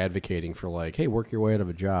was like advocating for like, hey, work your way out of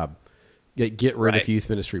a job, get rid Right. of youth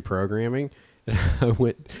ministry programming. And I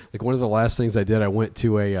went, like, one of the last things I did, I went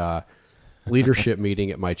to a leadership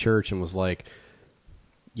meeting at my church and was like,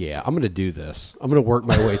 yeah, I'm going to do this. I'm going to work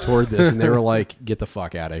my way toward this. And they were like, get the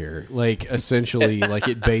fuck out of here. Like, essentially, like,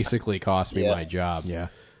 it basically cost me my job. Yeah.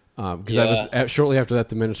 Because I was shortly after that,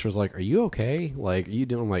 the minister was like, "Are you okay? Like, are you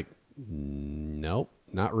doing?" I'm like, "Nope,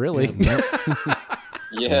 not really."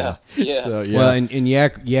 Yeah. So, yeah. Well, and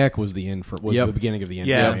Yak was the end was Yep. the beginning of the end.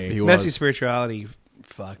 Yeah, for me. he messy was. spirituality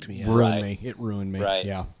fucked me up. ruined Right. me. It ruined me. Right.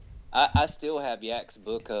 Yeah. I still have Yak's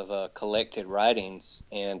book of collected writings,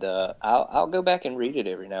 and I'll go back and read it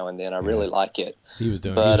every now and then. I really like it. He was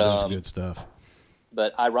doing But, some good stuff.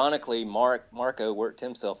 But ironically, Marco worked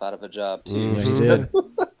himself out of a job too. Yeah, he did.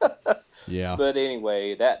 Yeah. But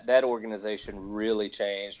anyway, that organization really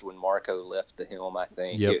changed when Marco left the helm. I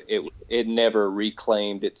think Yep. it never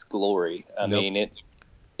reclaimed its glory. I Nope. mean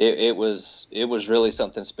it was really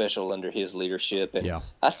something special under his leadership. And Yeah.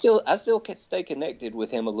 I still can stay connected with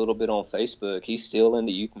him a little bit on Facebook. He's still in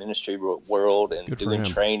the youth ministry world and Good for doing him.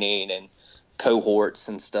 training and cohorts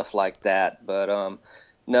and stuff like that. But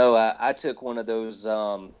no, I took one of those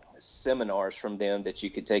seminars from them that you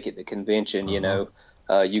could take at the convention. You know,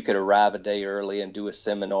 you could arrive a day early and do a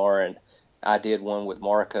seminar, and I did one with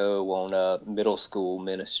Marco on middle school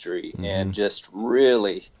ministry, and just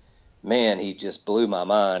really, man, he just blew my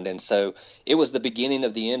mind. And so it was the beginning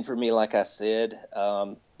of the end for me. Like I said,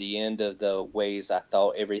 the end of the ways I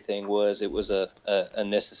thought everything was. It was a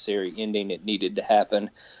necessary ending. It needed to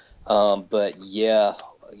happen. But yeah,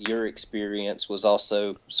 your experience was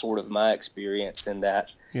also sort of my experience in that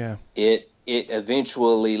Yeah. it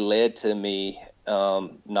eventually led to me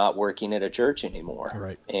not working at a church anymore,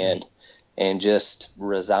 Right. and just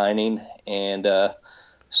resigning and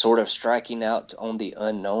sort of striking out on the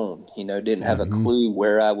unknown. You know, didn't have a clue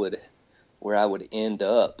where I would end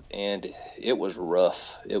up, and it was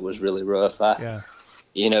rough. It was really rough.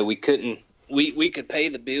 You know, we could pay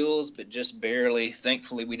the bills, but just barely.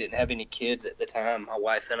 Thankfully, we didn't have any kids at the time, my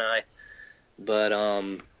wife and I. But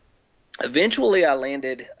eventually I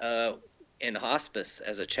landed in hospice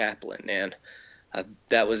as a chaplain, and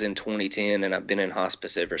that was in 2010, and I've been in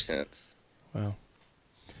hospice ever since. Wow.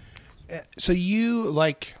 So you,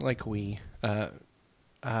 like we, got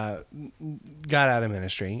out of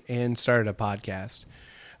ministry and started a podcast.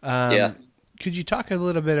 Yeah. Could you talk a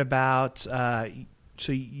little bit about,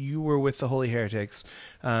 so you were with the Holy Heretics.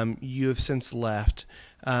 You have since left.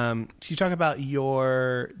 Can you talk about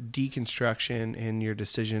your deconstruction and your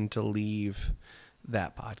decision to leave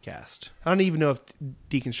that podcast? I don't even know if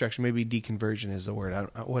deconstruction, maybe deconversion is the word.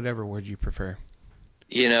 Whatever word you prefer.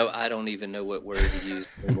 You know, I don't even know what word to use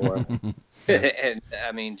anymore. And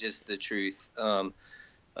I mean, just the truth.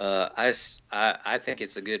 I think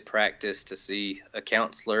it's a good practice to see a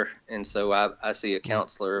counselor. And so I see a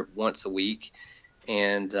counselor once a week.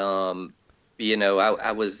 And, you know,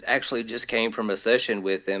 I was actually just came from a session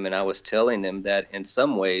with them, and I was telling them that in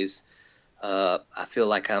some ways, I feel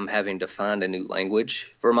like I'm having to find a new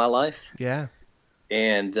language for my life. Yeah.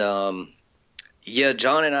 And, yeah,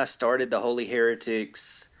 John and I started the Holy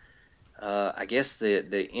Heretics I guess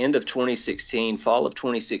the end of 2016, fall of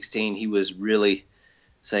 2016, he was really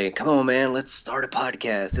saying, "Come on, man, let's start a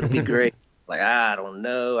podcast. It'll be great." Like, I don't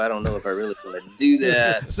know if I really want to do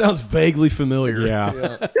that. Sounds vaguely familiar.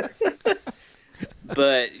 Yeah.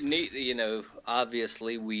 But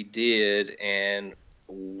obviously we did, and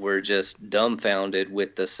we're just dumbfounded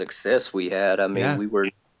with the success we had. I mean, we were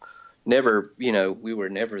never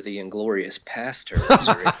the Inglorious Pastors.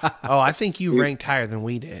 Oh, I think you ranked higher than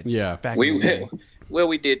we did. Yeah. Back in the day. Well,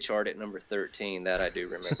 we did chart at number 13. That I do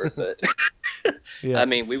remember, but I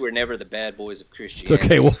mean, we were never the bad boys of Christianity. It's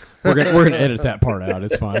okay. Well, we're gonna edit that part out.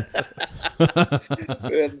 It's fine.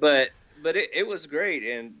 But it was great,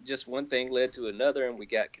 and just one thing led to another, and we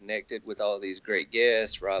got connected with all these great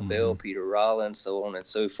guests, Rob Bell, Peter Rollins, so on and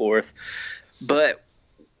so forth. But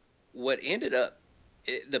what ended up,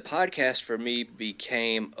 the podcast for me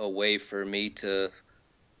became a way for me to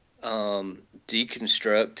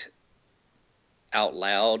deconstruct out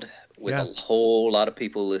loud with a whole lot of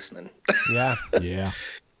people listening. Yeah. Yeah.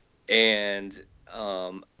 And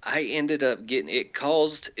I ended up getting it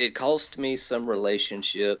caused me some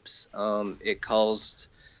relationships. It caused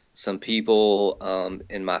some people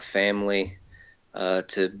in my family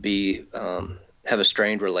to be have a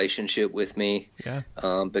strained relationship with me. Yeah.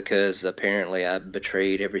 Because apparently I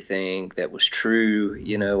betrayed everything that was true,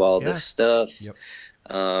 all this stuff. Yep.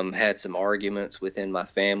 Had some arguments within my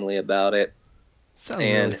family about it. Sounds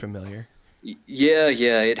really familiar. Yeah,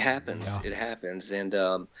 it happens. Yeah. It happens. And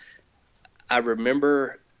I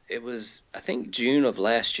remember it was, I think, June of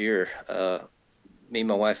last year. Me,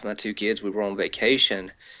 my wife, and my 2 kids, we were on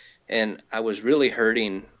vacation, and I was really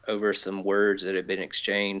hurting over some words that had been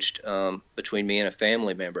exchanged between me and a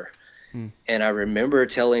family member. And I remember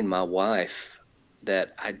telling my wife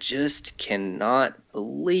that I just cannot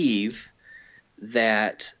believe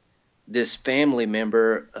that this family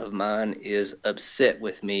member of mine is upset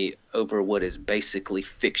with me over what is basically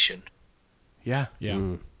fiction. Yeah.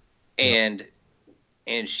 Yeah. And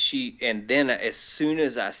then as soon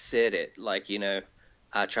as I said it,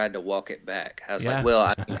 I tried to walk it back. I was like,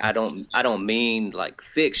 well, I don't mean like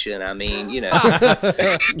fiction. I mean,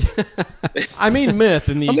 I mean myth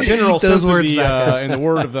in the general sense of the in the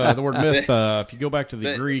word myth. If you go back to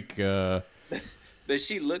the Greek. But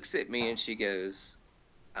she looks at me and she goes,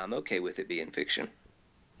 "I'm okay with it being fiction."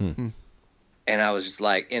 And I was just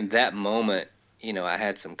like, in that moment, I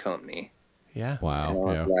had some company. Yeah. Wow.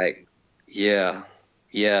 And I was like, yeah.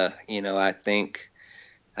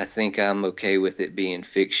 I think I'm okay with it being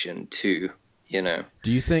fiction too. Do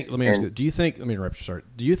you think? Let me ask you. Do you think? Let me interrupt you. Sorry.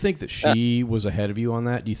 Do you think that she was ahead of you on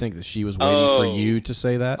that? Do you think that she was waiting for you to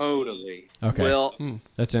say that? Totally. Okay. Well,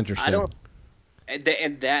 that's interesting. I don't.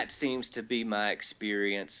 And that seems to be my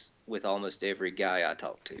experience with almost every guy I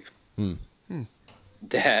talk to.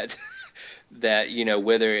 That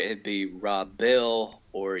whether it be Rob Bell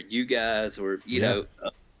or you guys or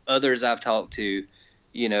others I've talked to,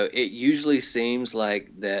 it usually seems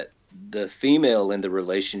like that the female in the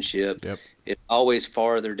relationship is always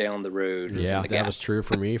farther down the road. Yeah, that was true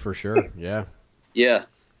for me for sure. Yeah. Yeah,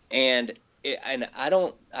 and I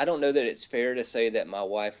don't know that it's fair to say that my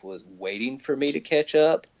wife was waiting for me to catch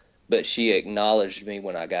up, but she acknowledged me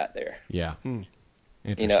when I got there. Yeah.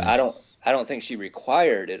 I don't think she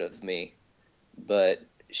required it of me, but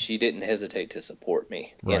she didn't hesitate to support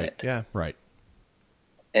me in it. Yeah. Right.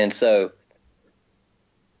 And so,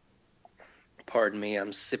 pardon me,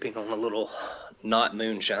 I'm sipping on a little not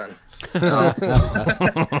moonshine. But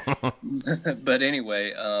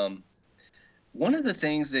anyway, one of the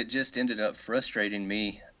things that just ended up frustrating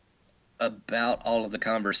me about all of the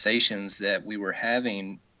conversations that we were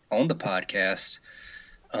having on the podcast,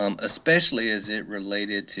 especially as it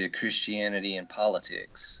related to Christianity and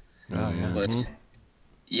politics. Oh, yeah. But,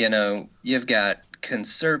 you've got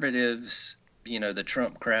conservatives, the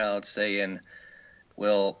Trump crowd saying,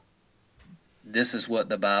 well, this is what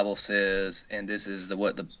the Bible says, and this is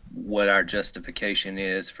what our justification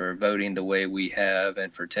is for voting the way we have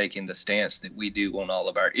and for taking the stance that we do on all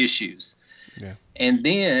of our issues. Yeah. And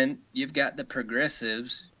then you've got the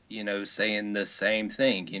progressives, saying the same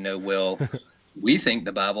thing. Well, we think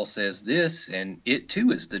the Bible says this, and it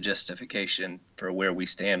too is the justification for where we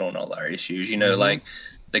stand on all our issues. Like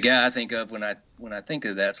the guy I think of when I think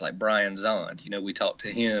of that's like Brian Zond. We talked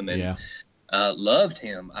to him and loved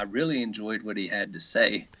him. I really enjoyed what he had to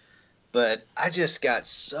say, but I just got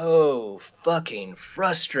so fucking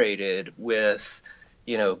frustrated with,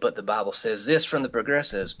 but the Bible says this from the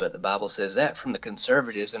progressives, but the Bible says that from the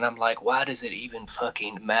conservatives, and I'm like, why does it even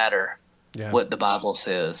fucking matter what the Bible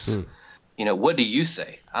says? What do you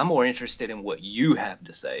say? I'm more interested in what you have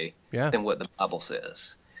to say than what the Bible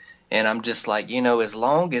says. And I'm just like, as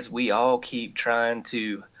long as we all keep trying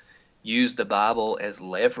to use the Bible as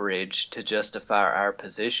leverage to justify our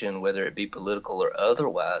position, whether it be political or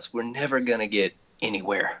otherwise, we're never going to get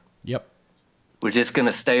anywhere. Yep. We're just going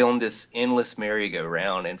to stay on this endless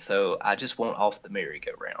merry-go-round. And so I just want off the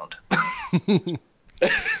merry-go-round.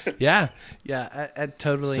 Yeah, that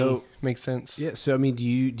totally makes sense. Yeah. So I mean, do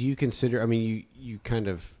you consider? I mean, you kind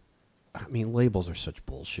of. I mean, labels are such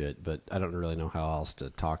bullshit, but I don't really know how else to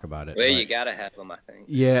talk about it. Well, but, you got to have them, I think.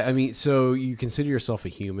 Yeah, I mean, so you consider yourself a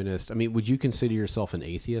humanist. I mean, would you consider yourself an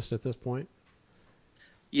atheist at this point?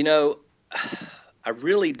 I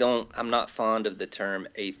really don't. I'm not fond of the term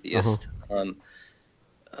atheist. One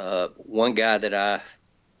guy that I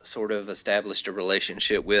sort of established a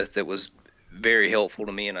relationship with that was very helpful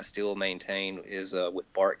to me, and I still maintain, is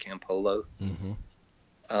with Bart Campolo.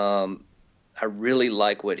 I really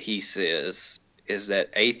like what he says, is that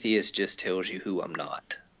atheist just tells you who I'm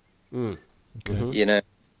not.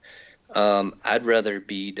 I'd rather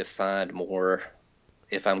be defined more,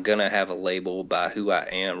 if I'm going to have a label, by who I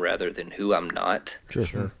am rather than who I'm not.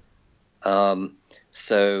 Sure.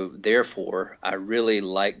 So therefore, I really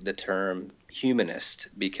like the term humanist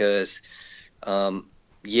because,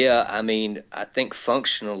 I mean, I think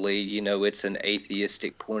functionally, it's an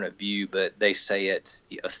atheistic point of view, but they say it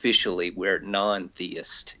officially, we're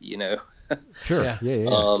non-theist, Sure.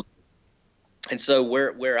 Yeah. And so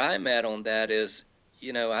where I'm at on that is,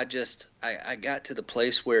 I got to the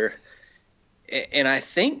place where, and I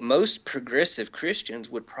think most progressive Christians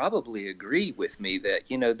would probably agree with me that,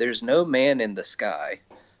 there's no man in the sky,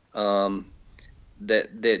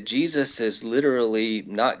 that Jesus is literally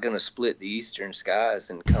not going to split the eastern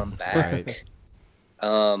skies and come back.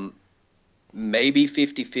 Right. Maybe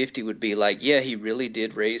 50-50 would be like, yeah, he really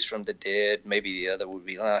did raise from the dead. Maybe the other would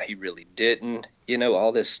be, he really didn't,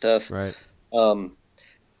 all this stuff. Right. I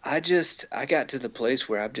got to the place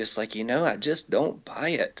where I'm just like, I just don't buy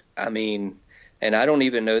it. I mean, and I don't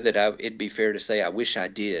even know that it'd be fair to say I wish I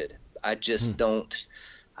did. I just don't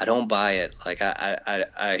buy it. Like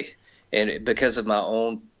and because of my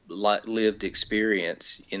own lived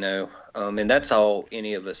experience, and that's all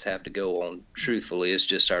any of us have to go on, truthfully, is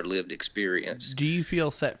just our lived experience. Do you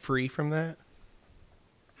feel set free from that?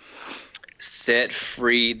 Set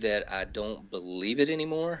free that I don't believe it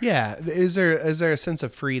anymore? Yeah. Is there a sense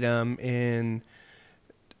of freedom in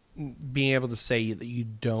being able to say that you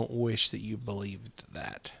don't wish that you believed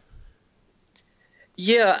that?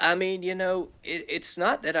 Yeah, I mean, it's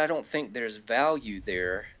not that I don't think there's value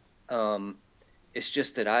there. It's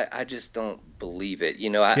just that I just don't believe it.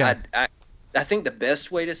 I think the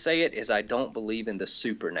best way to say it is I don't believe in the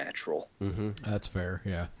supernatural. That's fair.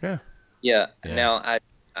 Yeah. Yeah. Now,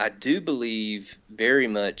 I do believe very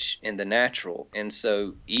much in the natural. And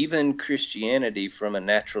so even Christianity, from a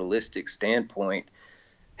naturalistic standpoint,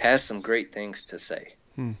 has some great things to say.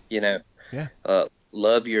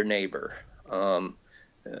 Love your neighbor.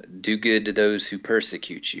 Do good to those who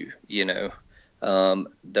persecute you.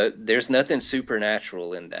 There's nothing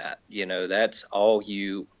supernatural in that. That's all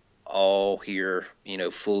here,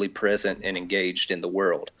 fully present and engaged in the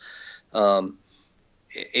world.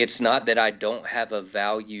 It's not that I don't have a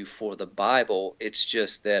value for the Bible. It's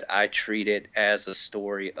just that I treat it as a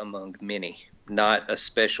story among many, not a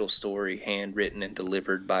special story handwritten and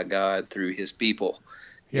delivered by God through his people,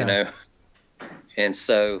 And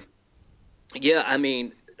so, I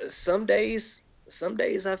mean, some days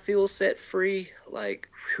I feel set free, like,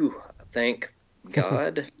 thank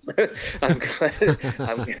God. I'm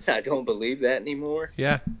glad I don't believe that anymore.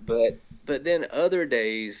 Yeah. But then other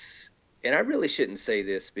days, and I really shouldn't say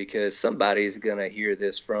this because somebody's going to hear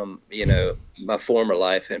this from, my former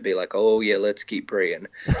life and be like, oh yeah, let's keep praying.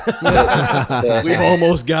 We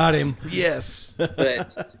almost got him. Yes.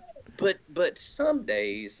 But some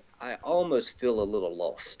days I almost feel a little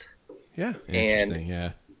lost. Yeah. And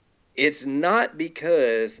yeah. It's not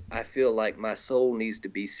because I feel like my soul needs to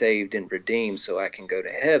be saved and redeemed so I can go to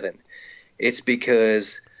heaven. It's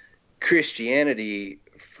because Christianity,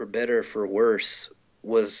 for better or for worse,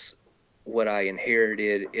 was what I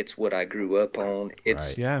inherited. It's what I grew up on.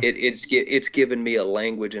 It's given me a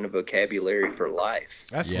language and a vocabulary for life.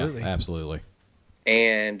 Absolutely. Yeah, absolutely.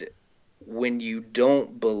 And when you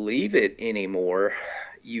don't believe it anymore,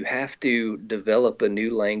 you have to develop a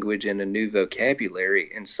new language and a new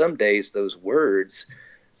vocabulary. And some days those words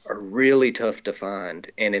are really tough to find.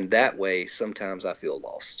 And in that way, sometimes I feel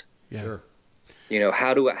lost. Yeah. Sure.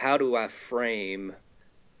 How do I frame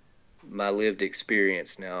my lived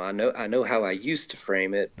experience now? I know how I used to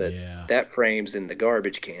frame it, but that frame's in the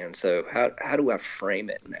garbage can. So how do I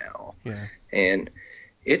frame it now? Yeah. And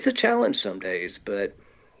it's a challenge some days, but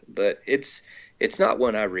but it's not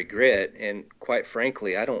one I regret. And quite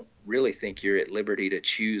frankly, I don't really think you're at liberty to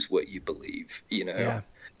choose what you believe, you know.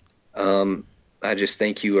 Yeah. I just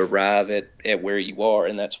think you arrive at where you are,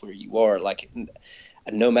 and that's where you are. Like,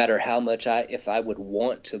 no matter how much if I would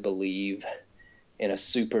want to believe in a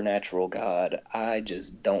supernatural God, I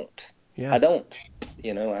just don't. Yeah. I don't,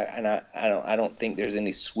 you know, I don't think there's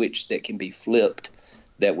any switch that can be flipped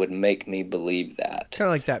that would make me believe that. Kind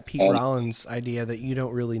of like that Pete Rollins idea that you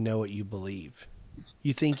don't really know what you believe.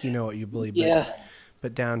 You think you know what you believe,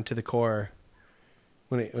 but down to the core,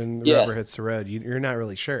 when the rubber hits the road, you're not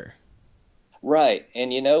really sure. Right.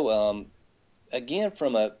 And, you know, again,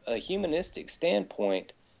 from a humanistic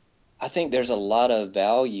standpoint, I think there's a lot of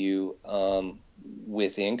value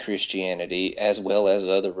within Christianity as well as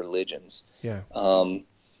other religions. Yeah.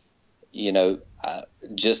 You know,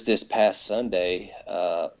 just this past Sunday,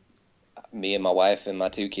 me and my wife and my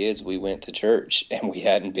 2 kids, we went to church, and we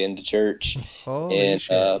hadn't been to church. Holy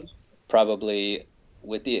shit. Probably,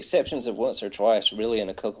 with the exceptions of once or twice, really in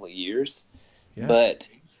a couple of years. Yeah. But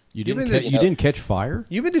you didn't catch fire?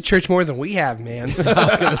 You've been to church more than we have, man. I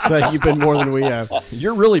was going to say, you've been more than we have.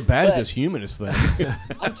 You're really bad at this humanist thing.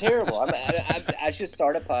 I'm terrible. I should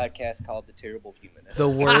start a podcast called The Terrible Humanist. The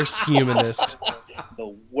worst humanist.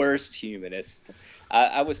 The worst humanist.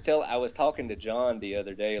 I was talking to John the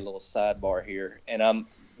other day, a little sidebar here, and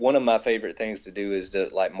one of my favorite things to do is to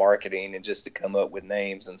like marketing and just to come up with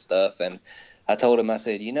names and stuff. And I told him, I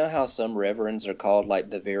said, you know how some reverends are called like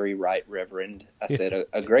the Very Right Reverend? I said,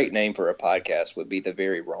 a great name for a podcast would be the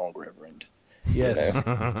Very Wrong Reverend. Yes. You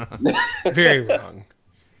know? Very wrong.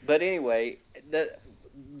 But anyway,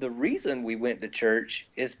 the reason we went to church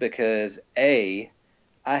is because I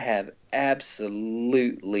have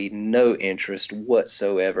absolutely no interest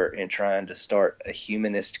whatsoever in trying to start a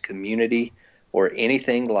humanist community or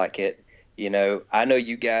anything like it. You know, I know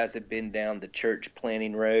you guys have been down the church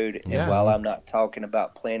planting road, and while I'm not talking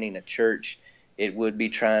about planting a church, it would be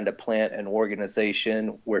trying to plant an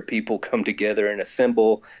organization where people come together and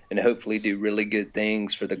assemble and hopefully do really good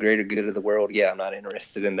things for the greater good of the world. Yeah, I'm not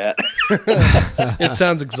interested in that. It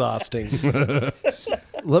sounds exhausting.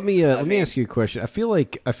 Let me ask you a question. I feel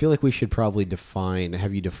like we should probably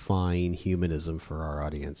have you define humanism for our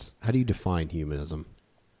audience. How do you define humanism?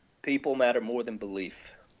 People matter more than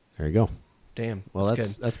belief. There you go. Damn. Well,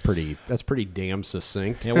 that's pretty damn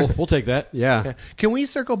succinct. Yeah, we'll take that. Yeah. Can we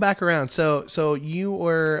circle back around? So you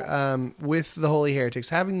were with the Holy Heretics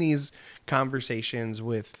having these conversations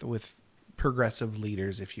with progressive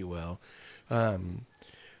leaders, if you will.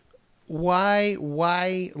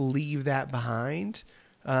 Why leave that behind?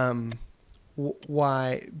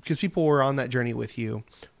 Why? Because people were on that journey with you.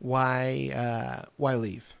 Why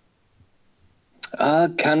leave?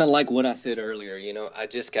 Kind of like what I said earlier, you know, I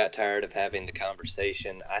just got tired of having the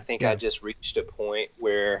conversation. I think I just reached a point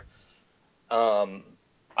where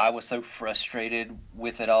I was so frustrated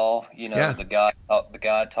with it all. You know, the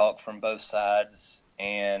God talk from both sides,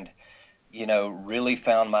 and, you know, really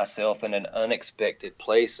found myself in an unexpected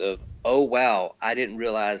place of, oh, wow, I didn't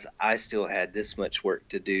realize I still had this much work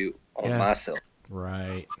to do on myself.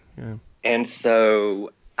 Right. Yeah. And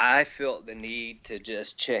so I felt the need to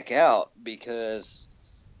just check out, because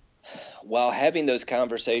while having those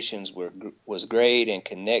conversations was great and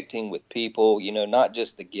connecting with people, you know, not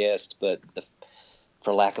just the guests, but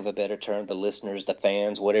for lack of a better term, the listeners, the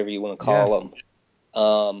fans, whatever you want to call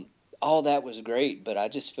them. All that was great, but I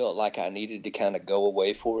just felt like I needed to kind of go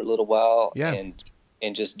away for a little while and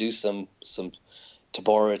just do some, to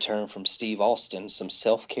borrow a term from Steve Austin, some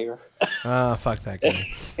self-care. Fuck that guy.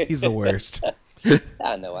 He's the worst.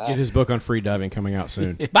 I know. Get his book on free diving coming out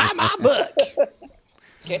soon. Buy my book.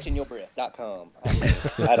 CatchingYourBreath.com.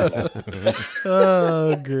 I don't know.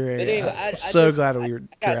 Oh, great. But anyway, so glad we were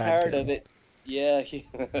got tired of it. Yeah.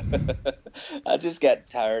 I just got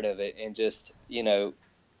tired of it and just, you know,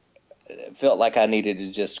 felt like I needed to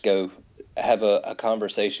just go have a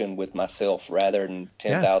conversation with myself rather than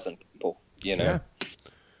 10,000 people, you know. Yeah.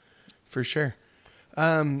 For sure.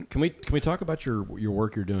 Can we talk about your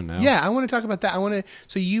work you're doing now? Yeah, I want to talk about that.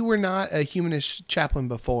 So you were not a humanist chaplain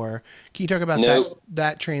before. Can you talk about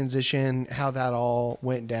that transition, how that all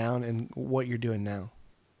went down, and what you're doing now?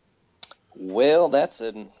 Well, that's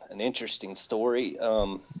an interesting story.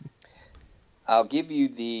 I'll give you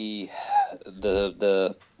the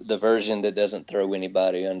version that doesn't throw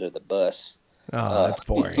anybody under the bus. Oh, that's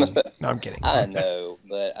boring. No, I'm kidding. I know,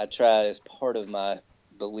 but I try, as part of my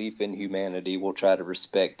belief in humanity, we'll try to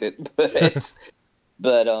respect it.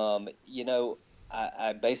 But you know,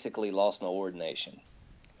 I basically lost my ordination,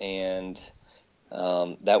 and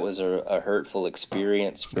that was a hurtful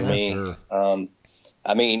experience for me. Sure.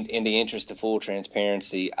 I mean, in the interest of full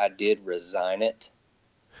transparency, I did resign it.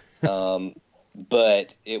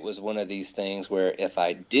 But it was one of these things where if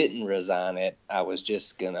I didn't resign it, I was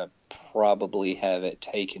just going to probably have it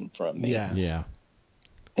taken from me. Yeah.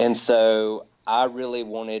 And so I really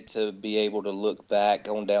wanted to be able to look back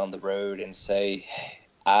on down the road and say,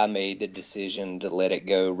 I made the decision to let it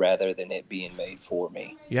go rather than it being made for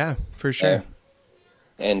me. Yeah, for sure.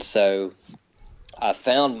 And so I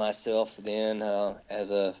found myself then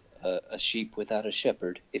as a sheep without a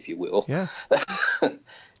shepherd, if you will. Yeah.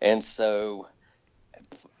 And so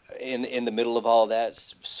in the middle of all that,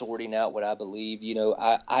 sorting out what I believed, you know,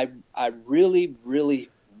 I really, really,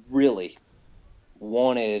 really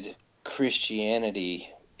wanted Christianity.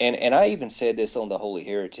 And I even said this on the Holy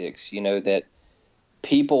Heretics, you know, that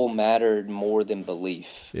people mattered more than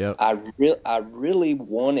belief. Yep. I really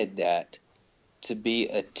wanted that to be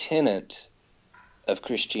a tenet of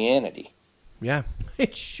Christianity. Yeah.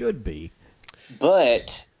 It should be.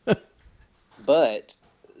 But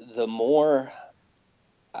the more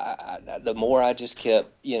I just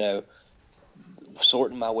kept, you know,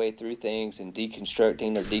 sorting my way through things and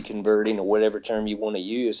deconstructing or deconverting or whatever term you want to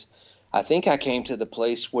use, I think I came to the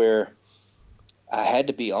place where I had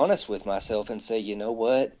to be honest with myself and say, you know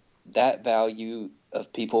what, that value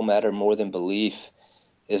of people matter more than belief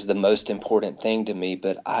is the most important thing to me,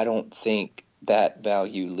 but I don't think that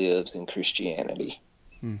value lives in Christianity.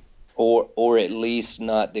 Or at least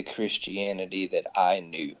not the Christianity that I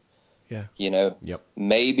knew. Yeah. You know, Yep.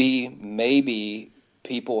 maybe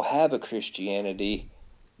people have a Christianity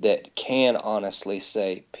that can honestly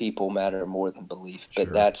say people matter more than belief, but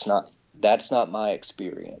Sure. that's not my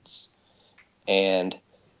experience. And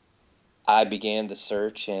I began the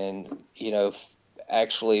search and, you know,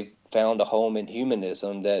 actually found a home in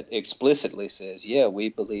humanism that explicitly says, yeah, we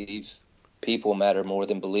believe people matter more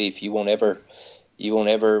than belief. You won't ever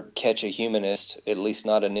catch a humanist, at least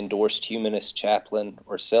not an endorsed humanist chaplain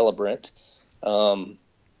or celebrant,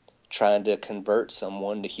 trying to convert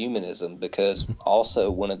someone to humanism, because also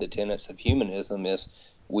one of the tenets of humanism is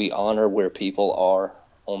we honor where people are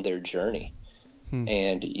on their journey.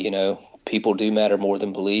 And, you know, people do matter more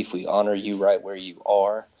than belief. We honor you right where you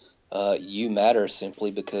are. You matter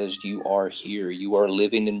simply because you are here. You are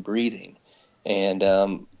living and breathing.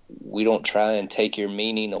 And we don't try and take your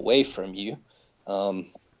meaning away from you.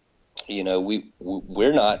 You know,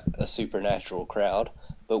 we're not a supernatural crowd,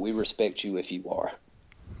 but we respect you if you are.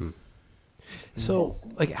 So,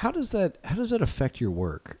 like, how does that affect your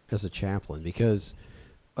work as a chaplain? Because,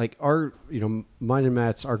 like, mine and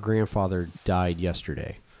Matt's, our grandfather died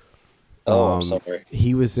yesterday. Oh, I'm sorry.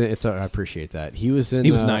 He was in. I appreciate that. He was in.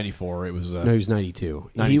 He was 94. It was no, he was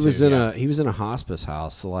 92. He 92, was in yeah. He was in a hospice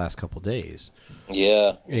house the last couple of days.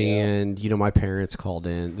 Yeah. And you know, my parents called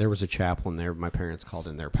in. There was a chaplain there. My parents called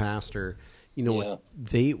in their pastor. You know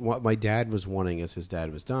what my dad was wanting as his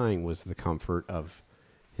dad was dying was the comfort of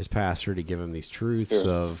his pastor to give him these truths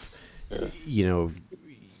of, you know,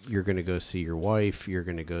 you're going to go see your wife. You're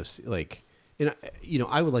going to go see, like, and you know,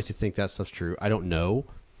 I would like to think that stuff's true. I don't know.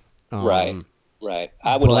 Right.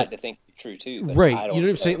 I would like to think it's true too. But right. I don't You know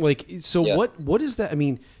what I'm saying? Like, so Yeah. what is that? I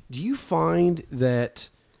mean, do you find that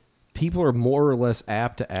people are more or less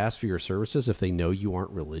apt to ask for your services if they know you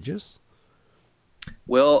aren't religious?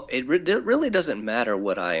 Well, it really doesn't matter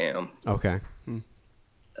what I am. Okay.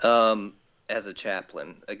 As a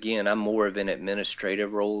chaplain, again, I'm more of an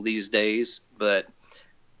administrative role these days, but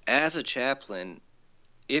as a chaplain,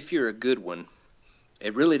 if you're a good one,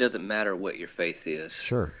 it really doesn't matter what your faith is.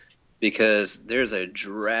 Sure. Because there's a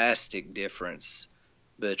drastic difference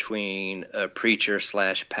between a preacher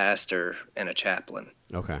 / pastor and a chaplain.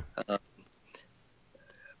 Okay.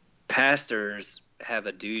 Pastors have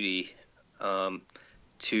a duty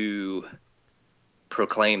to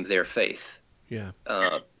proclaim their faith. Yeah.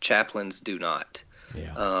 Chaplains do not.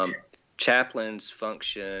 Yeah. Chaplains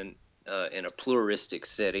function in a pluralistic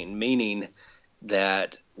setting, meaning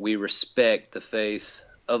that we respect the faith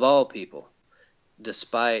of all people,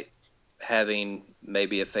 despite having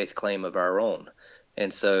maybe a faith claim of our own.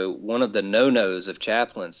 And so one of the no-nos of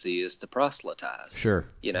chaplaincy is to proselytize. Sure.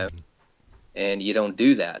 You know, and you don't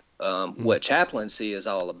do that. What chaplaincy is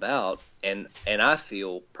all about, and I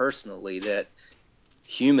feel personally that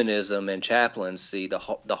humanism and chaplaincy, the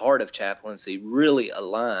heart of chaplaincy, really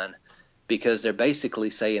align, because they're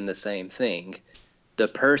basically saying the same thing. The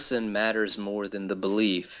person matters more than the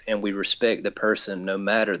belief, and we respect the person no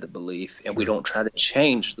matter the belief, and we don't try to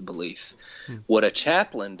change the belief. What a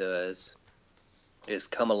chaplain does is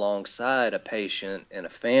come alongside a patient and a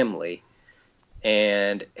family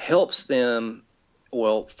and helps them.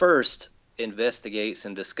 Well, first, investigates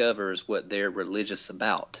and discovers what they're religious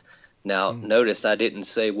about. Now, notice I didn't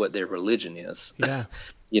say what their religion is. Yeah.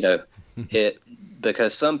 You know,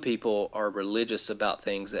 because some people are religious about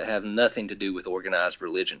things that have nothing to do with organized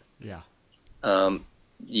religion. Yeah.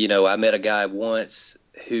 You know, I met a guy once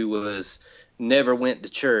who never went to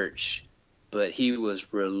church, but he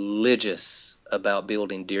was religious about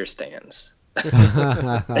building deer stands.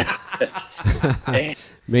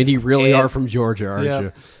 Man, you really are from Georgia, aren't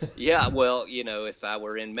you? Yeah, well, you know, if I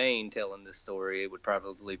were in Maine telling this story, it would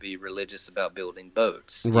probably be religious about building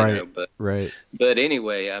boats. Right. You know, Right. But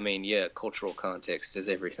anyway, I mean, yeah, cultural context is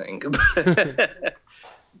everything.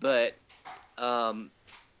 But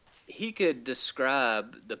he could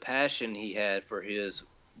describe the passion he had for his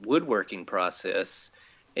woodworking process,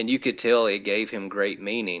 and you could tell it gave him great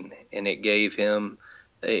meaning, and it gave him,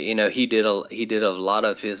 you know, he did a lot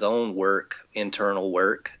of his own work, internal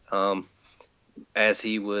work, as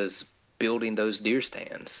he was building those deer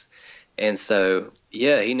stands. And so,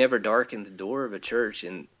 yeah, he never darkened the door of a church,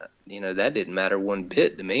 and, you know, that didn't matter one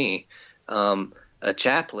bit to me. A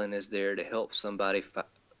chaplain is there to help somebody,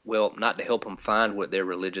 not to help them find what they're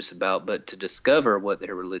religious about, but to discover what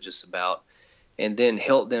they're religious about, and then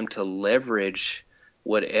help them to leverage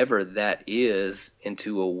whatever that is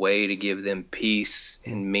into a way to give them peace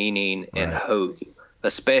and meaning and hope,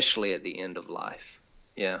 especially at the end of life.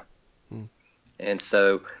 Yeah. And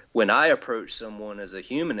so when I approach someone as a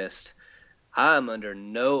humanist, I'm under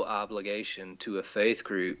no obligation to a faith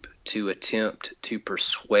group to attempt to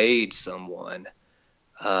persuade someone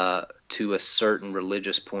to a certain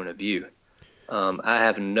religious point of view. I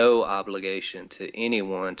have no obligation to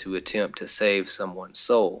anyone to attempt to save someone's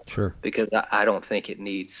soul. Sure. Because I don't think it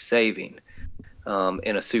needs saving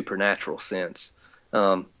in a supernatural sense.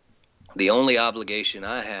 The only obligation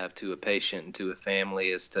I have to a patient and to a family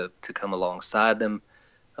is to come alongside them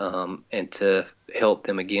and to help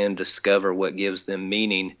them again discover what gives them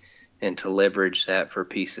meaning, and to leverage that for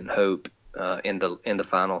peace and hope in the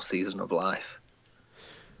final season of life.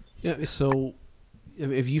 Yeah. So,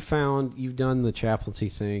 if you've done the chaplaincy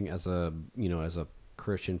thing as a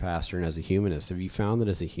Christian pastor and as a humanist, have you found that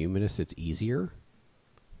as a humanist it's easier?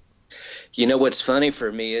 You know, what's funny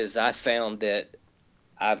for me is I found that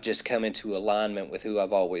I've just come into alignment with who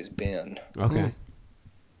I've always been. Okay.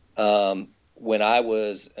 When I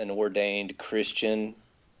was an ordained Christian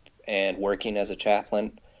and working as a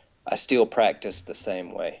chaplain, I still practiced the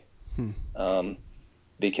same way.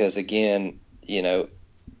 Because again, you know,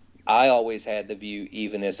 I always had the view,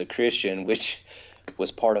 even as a Christian, which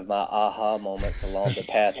was part of my aha moments along the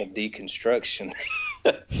path of deconstruction,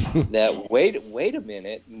 that wait a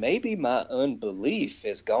minute, maybe my unbelief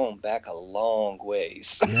has gone back a long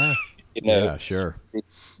ways. Yeah. You know, yeah, sure.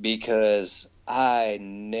 Because I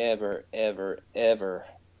never, ever, ever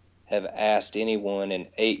have asked anyone in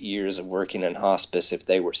 8 years of working in hospice if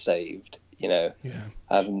they were saved. You know,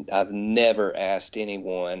 I've never asked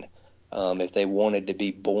anyone if they wanted to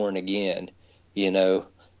be born again. You know,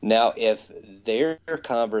 now if their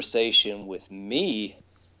conversation with me,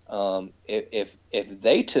 if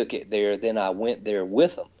they took it there, then I went there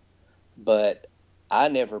with them. But I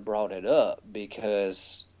never brought it up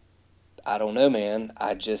because I don't know, man.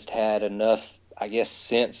 I just had enough, I guess,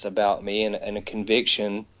 sense about me and a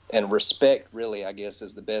conviction and respect, really, I guess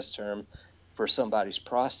is the best term, for somebody's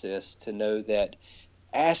process to know that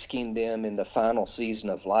asking them in the final season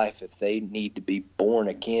of life if they need to be born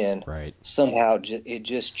again, somehow it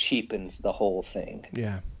just cheapens the whole thing.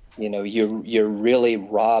 Yeah. You know, you're really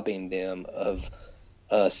robbing them of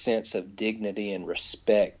a sense of dignity and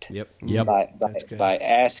respect by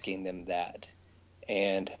asking them that.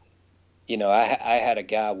 And, you know, I had a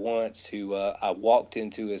guy once who I walked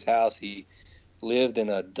into his house. He lived in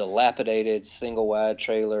a dilapidated single-wide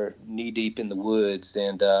trailer knee-deep in the woods,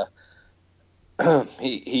 and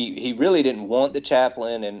he really didn't want the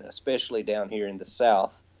chaplain, and especially down here in the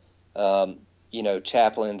South, you know,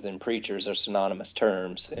 chaplains and preachers are synonymous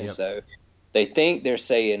terms, and so they think they're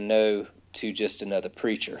saying no to just another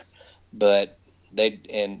preacher, but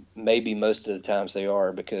and maybe most of the times they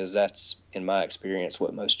are, because that's, in my experience,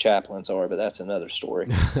 what most chaplains are, but that's another story.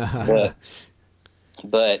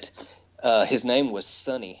 but his name was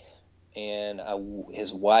Sonny, and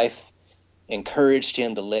his wife encouraged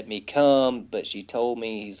him to let me come, but she told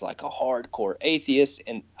me he's like a hardcore atheist,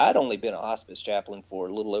 and I'd only been a hospice chaplain for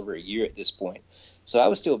a little over a year at this point, so I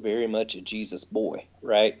was still very much a Jesus boy,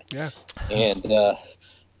 right? Yeah. And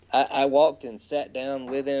I walked and sat down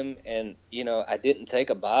with him, and, you know, I didn't take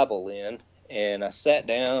a Bible in, and I sat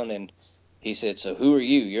down, and he said, "So who are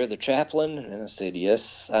you? You're the chaplain?" And I said,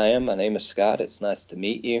 "Yes, I am. My name is Scott. It's nice to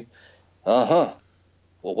meet you." "Uh-huh.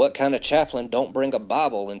 well, what kind of chaplain don't bring a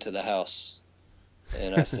Bible into the house?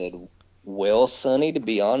 And I said, well, Sonny, to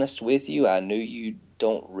be honest with you, I knew you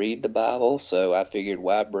don't read the Bible, so I figured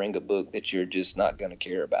why bring a book that you're just not going to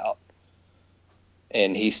care about?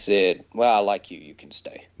 And he said, well, I like you. You can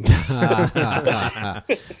stay.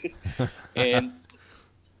 And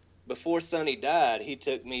before Sonny died, he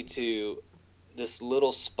took me to this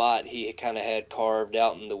little spot he kind of had carved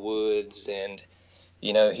out in the woods. And,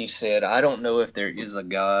 you know, he said, I don't know if there is a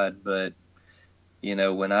God, but, you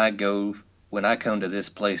know, when I come to this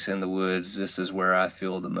place in the woods, this is where I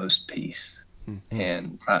feel the most peace. Mm-hmm.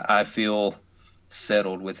 And I feel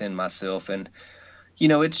settled within myself. And, you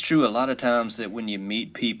know, it's true a lot of times that when you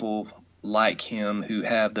meet people like him who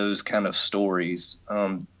have those kind of stories,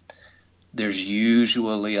 there's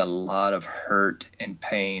usually a lot of hurt and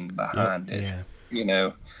pain behind it. Yeah. You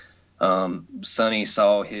know, Sonny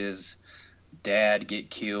saw his dad get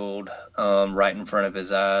killed right in front of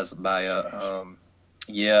his eyes by a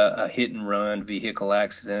hit and run vehicle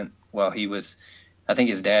accident while I think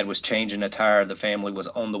his dad was changing a tire. The family was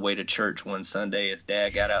on the way to church one Sunday. His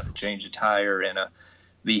dad got out to change a tire, and a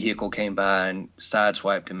vehicle came by and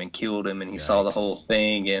sideswiped him and killed him, and he saw the whole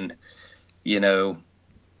thing. And, you know,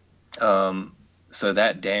 so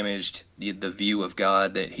that damaged the view of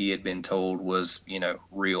God that he had been told was, you know,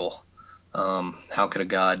 real. How could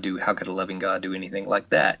a loving God do anything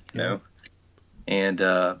like that, you know? And,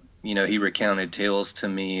 you know, he recounted tales to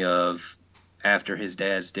me of after his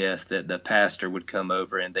dad's death that the pastor would come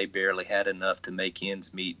over and they barely had enough to make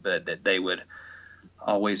ends meet, but that they would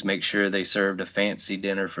always make sure they served a fancy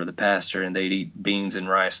dinner for the pastor and they'd eat beans and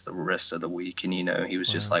rice the rest of the week. And, you know, he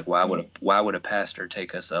was just like, why would a pastor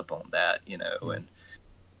take us up on that, you know? And,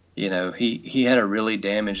 you know, he had a really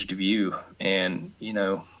damaged view. And, you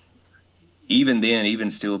know, even then,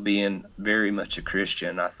 even still being very much a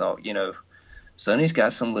Christian, I thought, you know, Sonny's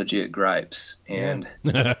got some legit gripes. And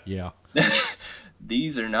yeah.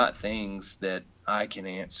 These are not things that I can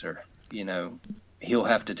answer. You know, he'll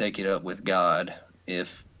have to take it up with God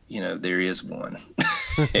if, you know, there is one.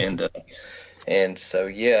 And so,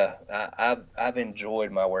 yeah, I've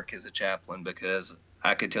enjoyed my work as a chaplain because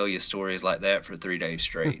I could tell you stories like that for 3 days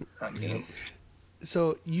straight. I mean,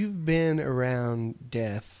 so you've been around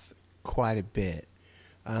death quite a bit.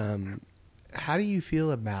 How do you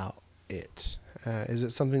feel about it? Is it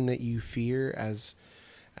something that you fear as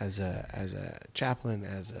a chaplain,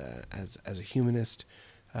 as a humanist,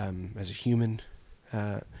 as a human?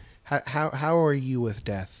 How are you with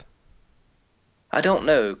death? I don't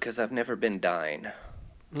know, because I've never been dying.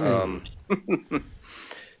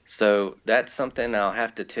 So that's something I'll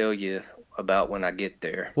have to tell you about when I get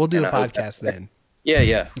there. We'll do a podcast then.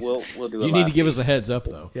 Yeah, we'll do. You need to give us a heads up,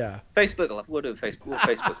 though. Yeah, Facebook. We'll do Facebook Live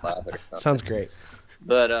or something. Sounds great.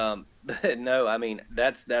 But no, I mean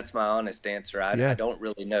that's my honest answer. I don't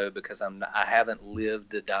really know because I haven't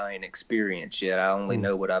lived the dying experience yet. I only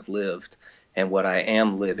know what I've lived and what I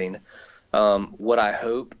am living. What I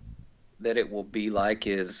hope that it will be like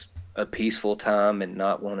is a peaceful time and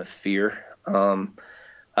not one of fear.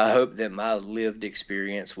 I hope that my lived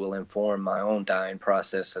experience will inform my own dying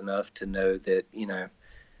process enough to know that, you know,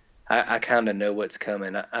 I kind of know what's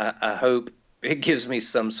coming. I hope it gives me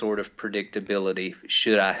some sort of predictability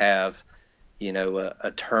should I have, you know,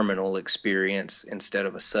 a terminal experience instead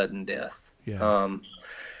of a sudden death. Yeah.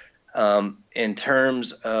 In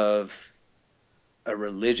terms of a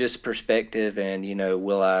religious perspective and, you know,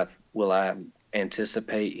 will I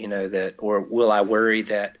anticipate, you know, that, or will I worry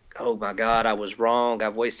that, oh my God, I was wrong.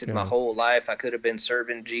 I've wasted my whole life. I could have been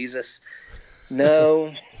serving Jesus.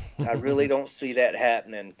 No, I really don't see that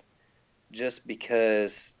happening just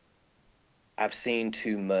because I've seen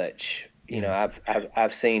too much. You know,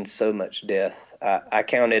 I've seen so much death. I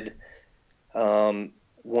counted 1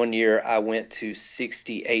 year I went to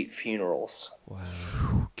 68 funerals.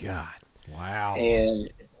 Wow. God. Wow.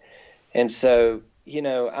 And so, you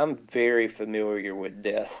know, I'm very familiar with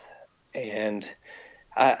death, and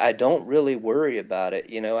I don't really worry about it.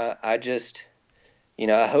 You know, I just, you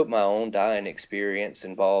know, I hope my own dying experience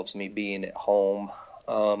involves me being at home,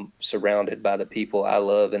 surrounded by the people I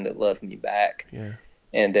love and that love me back. Yeah.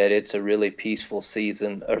 And that it's a really peaceful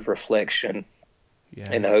season of reflection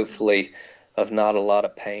and hopefully of not a lot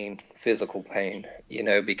of pain, physical pain, you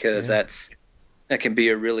know, because that can be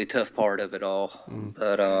a really tough part of it all.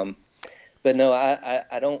 But no,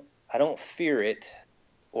 I don't fear it,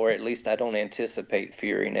 or at least I don't anticipate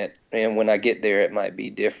fearing it. And when I get there, it might be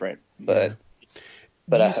different. But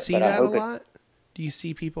do you see that a lot? Do you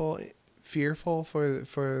see people fearful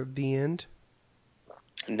for the end?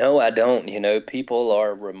 No, I don't. You know, people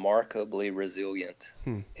are remarkably resilient,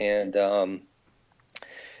 and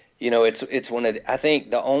it's one of I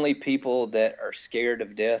think the only people that are scared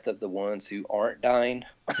of death of the ones who aren't dying.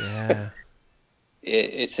 Yeah.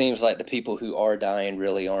 It seems like the people who are dying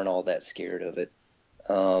really aren't all that scared of it,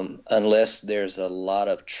 unless there's a lot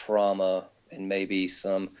of trauma and maybe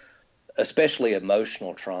some, especially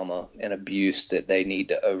emotional trauma and abuse that they need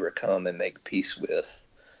to overcome and make peace with.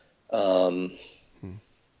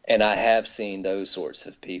 And I have seen those sorts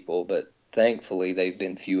of people, but thankfully they've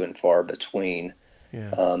been few and far between.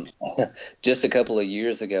 Yeah. Just a couple of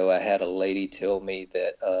years ago, I had a lady tell me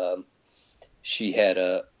that she had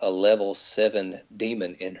a level 7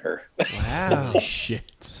 demon in her. Wow. Shit.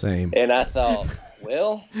 Same. And I thought,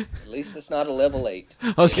 well, at least it's not a level 8.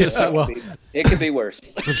 I was going to say, well, it could be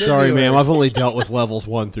worse. I'm sorry, ma'am. I've only dealt with levels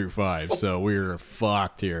 1 through 5, so we're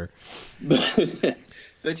fucked here. But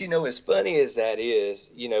as funny as that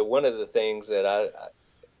is, one of the things that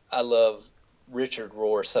I love Richard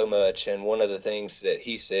Rohr so much, and one of the things that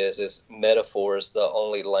he says is metaphor is the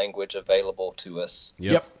only language available to us.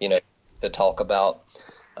 Yep. To talk about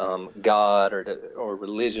God or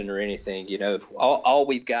religion or anything. All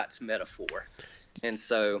we've got is metaphor, and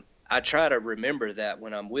so I try to remember that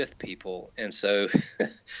when I'm with people. And so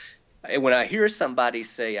when I hear somebody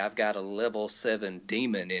say I've got a level 7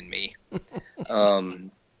 demon in me,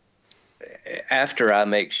 after I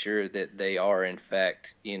make sure that they are in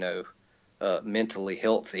fact, mentally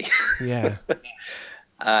healthy. Yeah.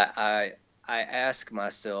 I ask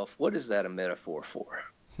myself, what is that a metaphor for?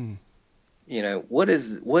 What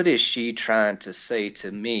is she trying to say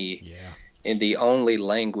to me in the only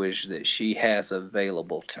language that she has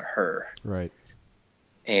available to her? Right.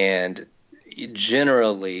 And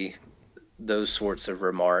generally, those sorts of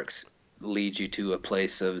remarks lead you to a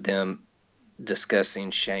place of them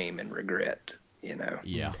discussing shame and regret,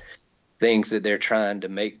 Yeah. things that they're trying to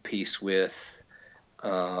make peace with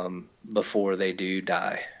before they do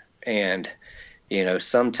die. And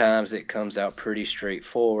sometimes it comes out pretty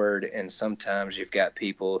straightforward, and sometimes you've got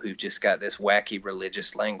people who've just got this wacky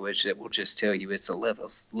religious language that will just tell you it's a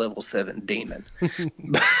level 7 demon.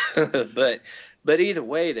 But either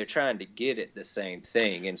way, they're trying to get at the same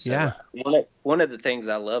thing. And so one of the things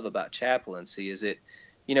I love about chaplaincy is that,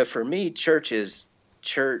 for me, church,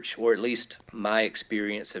 or at least my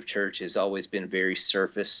experience of church, has always been very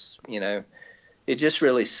surface. It just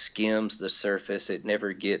really skims the surface. It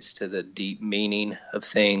never gets to the deep meaning of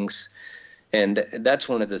things. And that's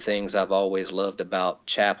one of the things I've always loved about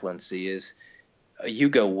chaplaincy is you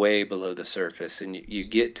go way below the surface, and you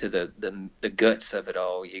get to the guts of it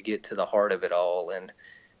all. You get to the heart of it all. And,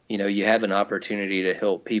 you have an opportunity to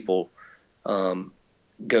help people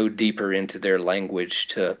go deeper into their language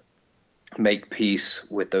to make peace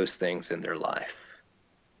with those things in their life.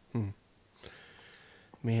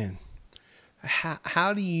 Man.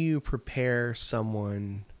 How do you prepare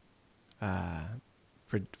someone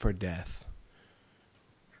for death?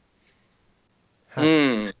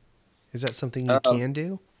 Is that something you can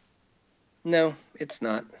do? No, it's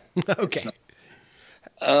not. Okay.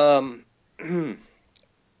 It's not.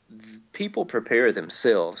 People prepare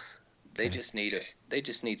themselves. They just need us. They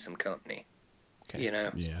just need some company. Okay.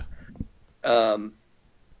 Yeah.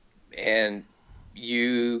 And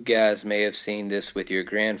you guys may have seen this with your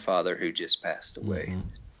grandfather who just passed away.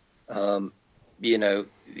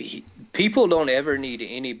 People don't ever need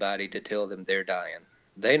anybody to tell them they're dying.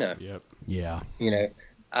 They know. Yep. Yeah.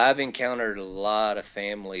 I've encountered a lot of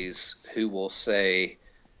families who will say,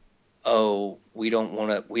 "Oh, we don't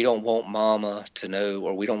want mama to know,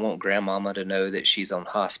 or we don't want grandmama to know that she's on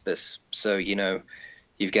hospice. So,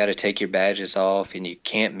 you've got to take your badges off and you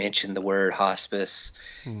can't mention the word hospice."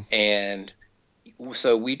 And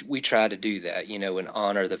so we try to do that, and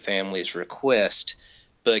honor the family's request.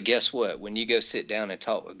 But guess what? When you go sit down and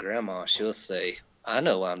talk with grandma, she'll say, "I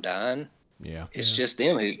know I'm dying. Yeah. It's just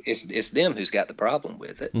them it's them who's got the problem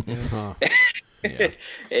with it." Yeah.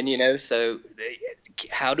 And so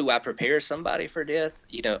how do I prepare somebody for death?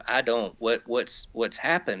 I don't. What's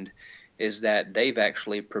happened is that they've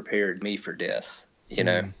actually prepared me for death.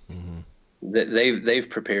 That they've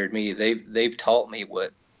prepared me. They've taught me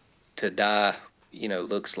what to die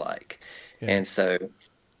looks like. And so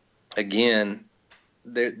again,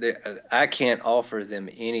 I can't offer them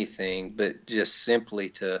anything but just simply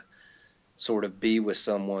to sort of be with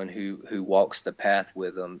someone who walks the path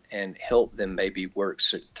with them and help them maybe work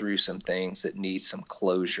through some things that need some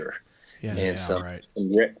closure and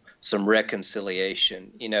some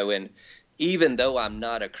reconciliation. And even though I'm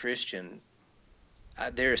not a Christian,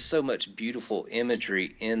 there is so much beautiful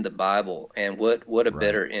imagery in the Bible, and what a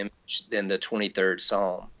better image than the 23rd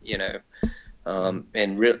Psalm,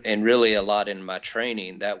 And really a lot in my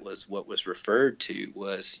training, that was what was referred to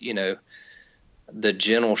was, the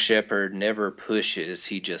gentle shepherd never pushes,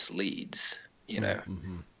 he just leads,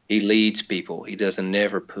 He leads people. He doesn't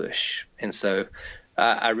never push. And so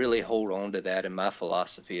I really hold on to that in my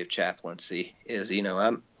philosophy of chaplaincy is,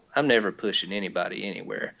 I'm never pushing anybody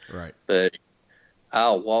anywhere. Right. But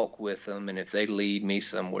I'll walk with them, and if they lead me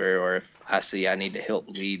somewhere, or if I see I need to help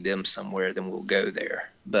lead them somewhere, then we'll go there.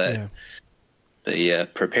 But yeah,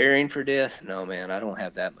 preparing for death, no, man, I don't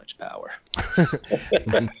have that much power.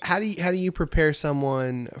 How do you prepare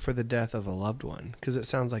someone for the death of a loved one? Because it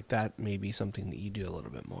sounds like that may be something that you do a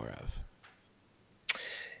little bit more of.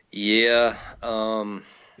 Yeah.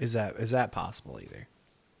 Is that possible either?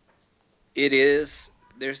 It is.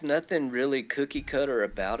 There's nothing really cookie cutter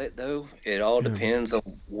about it, though. It all depends on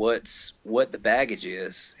what the baggage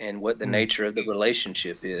is and what the nature of the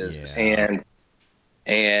relationship is,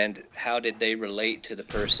 and how did they relate to the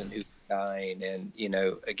person who's dying, and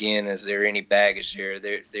again, is there any baggage there?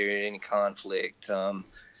 There any conflict? Even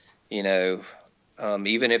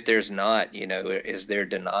if there's not, is there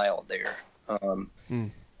denial there?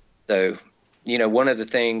 So. One of the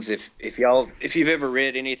things, if you've ever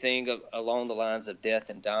read anything along the lines of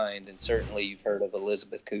death and dying, then certainly you've heard of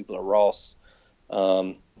Elizabeth Kubler-Ross.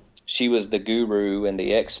 She was the guru and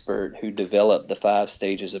the expert who developed the 5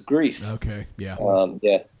 stages of grief. Okay, yeah.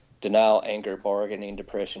 Denial, anger, bargaining,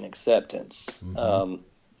 depression, acceptance.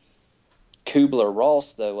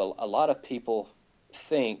 Kubler-Ross, though, a lot of people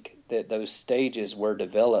think that those stages were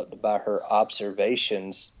developed by her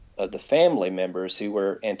observations of the family members who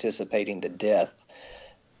were anticipating the death,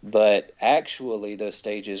 but actually those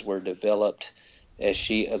stages were developed as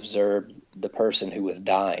she observed the person who was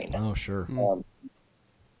dying. Oh, sure.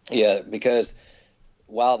 Because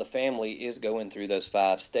while the family is going through those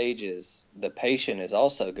 5 stages, the patient is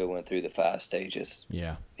also going through the 5 stages.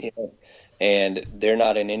 Yeah. And they're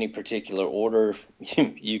not in any particular order.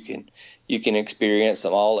 You can experience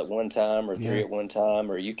them all at one time or 3 at one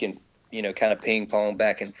time, or you can kind of ping pong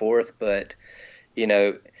back and forth, but,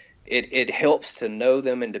 it helps to know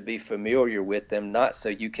them and to be familiar with them, not so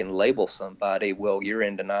you can label somebody, well, you're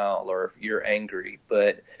in denial or you're angry.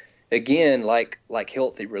 But again, like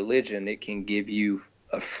healthy religion, it can give you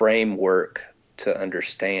a framework to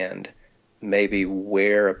understand maybe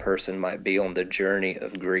where a person might be on the journey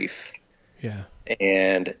of grief. Yeah.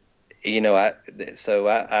 And, I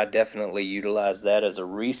definitely utilize that as a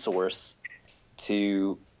resource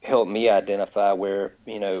to help me identify where,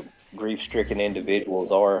 grief-stricken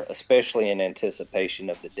individuals are, especially in anticipation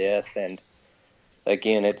of the death. And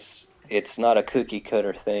again, it's not a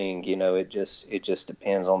cookie-cutter thing. It just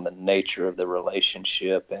depends on the nature of the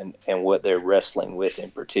relationship and what they're wrestling with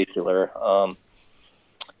in particular.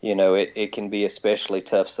 It can be especially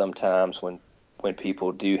tough sometimes when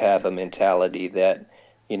people do have a mentality that,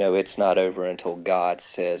 it's not over until God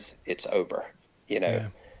says it's over.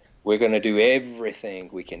 We're going to do everything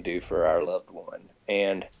we can do for our loved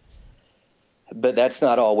one. But that's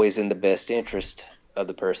not always in the best interest of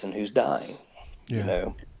the person who's dying,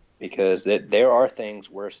 because there are things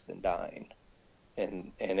worse than dying,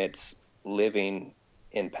 and it's living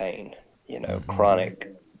in pain,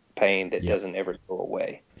 chronic pain that doesn't ever go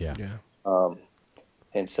away. Yeah.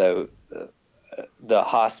 And so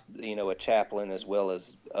a chaplain as well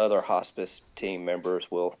as other hospice team members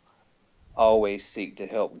will always seek to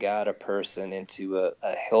help guide a person into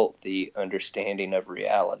a healthy understanding of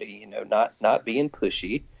reality, not being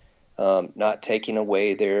pushy, not taking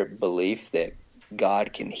away their belief that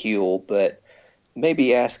God can heal, but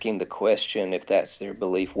maybe asking the question, if that's their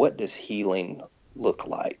belief, what does healing look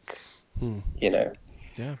like? And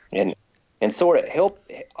sort of help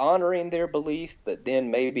honoring their belief, but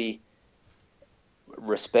then maybe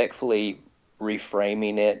respectfully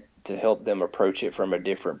reframing it to help them approach it from a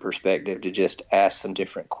different perspective, to just ask some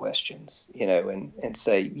different questions, and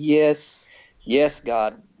say, yes,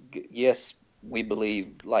 God, yes, we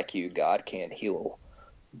believe like you, God can heal.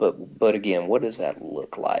 But again, what does that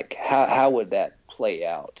look like? How would that play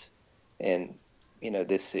out in,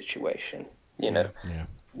 this situation?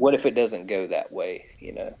 What if it doesn't go that way,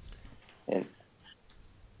 and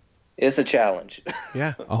it's a challenge.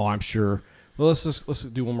 Yeah. Oh, I'm sure. Well, let's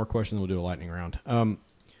do one more question, then we'll do a lightning round.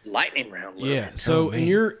 Lightning round. Yeah. So in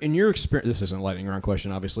your experience, this isn't a lightning round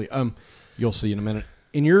question, obviously. You'll see in a minute.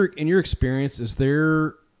 In your experience, is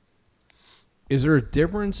there a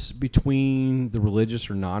difference between the religious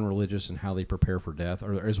or non-religious and how they prepare for death?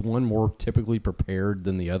 Or is one more typically prepared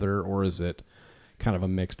than the other, or is it kind of a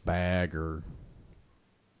mixed bag or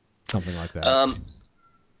something like that?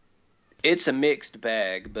 It's a mixed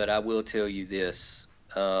bag, but I will tell you this.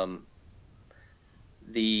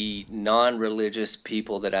 the non-religious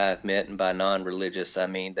people that I've met, and by non-religious I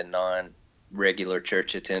mean the non-regular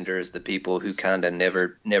church attenders, the people who kind of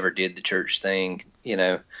never did the church thing,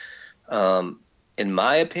 in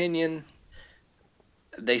my opinion,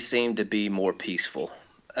 they seem to be more peaceful.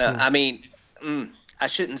 I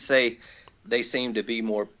shouldn't say they seem to be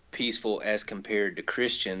more peaceful as compared to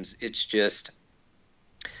Christians. It's just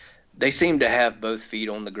they seem to have both feet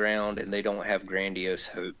on the ground, and they don't have grandiose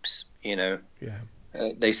hopes, Yeah.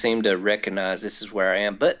 They seem to recognize this is where I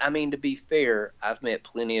am. But, to be fair, I've met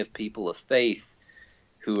plenty of people of faith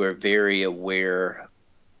who are very aware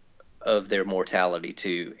of their mortality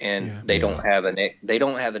too, and they don't have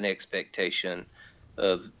an expectation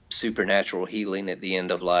of supernatural healing at the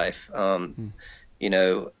end of life. And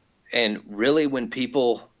really, when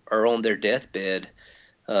people are on their deathbed,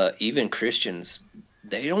 even Christians,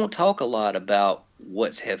 they don't talk a lot about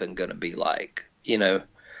what's heaven going to be like.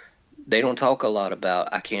 They don't talk a lot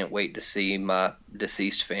about, I can't wait to see my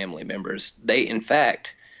deceased family members. They, in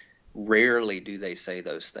fact, rarely do they say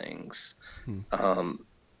those things.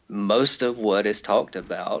 Most of what is talked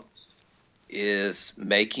about is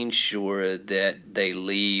making sure that they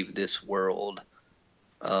leave this world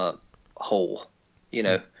whole,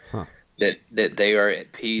 that they are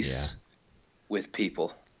at peace with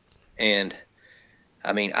people. And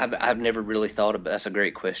I've never really thought about, that's a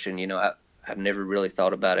great question. I've never really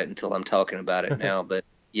thought about it until I'm talking about it now. But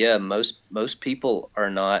yeah, most people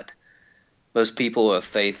of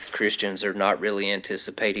faith, Christians, are not really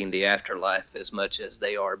anticipating the afterlife as much as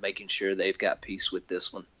they are making sure they've got peace with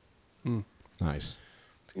this one. Nice.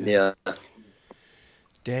 Yeah.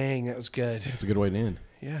 Dang, that was good. That's a good way to end.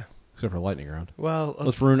 Yeah. Except for a lightning round. Well,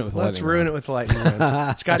 let's ruin it with a lightning round. it with a lightning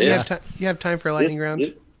round. Scott, you have time for a lightning round?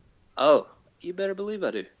 Oh, you better believe I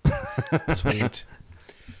do. Sweet.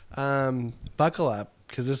 Buckle up,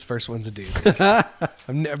 because this first one's a doozy.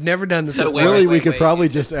 I've never done this before. Really, we could probably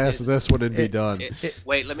just ask this when it'd be done.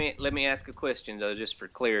 Wait, let me ask a question though, just for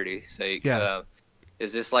clarity's sake. Yeah.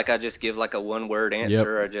 Is this like I just give like a one-word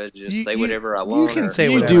answer, or just say whatever I want? You can say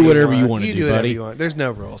whatever you want to do, whatever buddy. you want. There's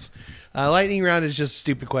no rules. Lightning round is just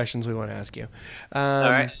stupid questions we want to ask you. All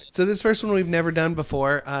right. So this first one we've never done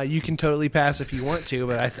before. You can totally pass if you want to,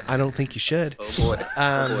 but I don't think you should. Oh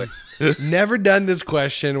boy. Never done this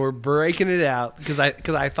question. We're breaking it out because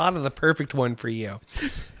I thought of the perfect one for you.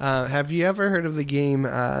 Have you ever heard of the game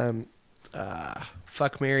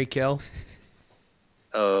Fuck, Marry, Kill?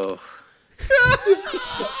 Oh.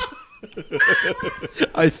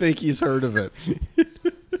 I think he's heard of it.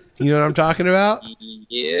 You know what I'm talking about?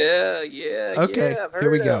 Yeah. Okay, Yeah, I've heard here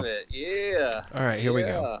we go. of it. Yeah. All right, here we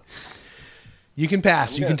go. You can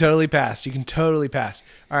pass. You can totally pass.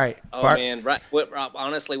 All right. Oh man, right.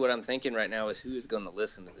 Honestly, what I'm thinking right now is who is going to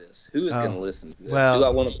listen to this? Who is going to listen to this? Well, do I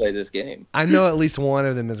want to play this game? I know at least one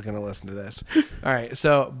of them is going to listen to this. All right.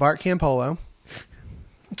 So Bart Campolo,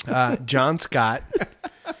 John Scott,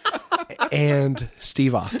 and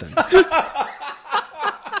Steve Austin.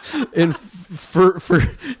 And for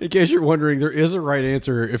in case you're wondering, there is a right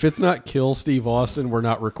answer. If it's not kill Steve Austin, we're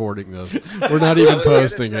not recording this. We're not even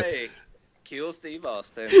posting it. Kill Steve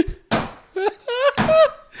Austin.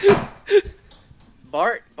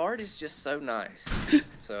 Bart is just so nice.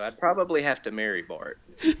 So I'd probably have to marry Bart.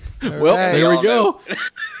 Well, right. there we go.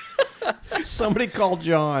 Somebody call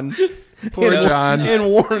John. Poor John. And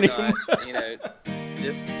warn him.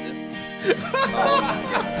 This. Oh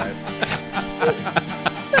my God.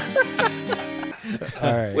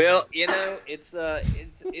 All right. Well, it's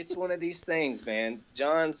one of these things, man.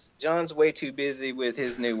 John's way too busy with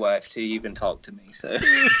his new wife to even talk to me. So.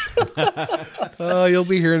 Oh, you'll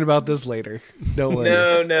be hearing about this later. Don't worry.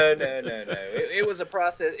 No. It was a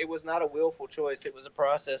process. It was not a willful choice. It was a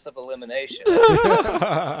process of elimination.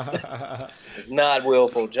 It's not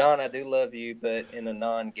willful. John, I do love you, but in a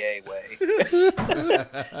non-gay way.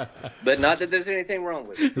 But not that there's anything wrong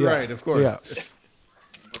with it. Right, of course. Yeah.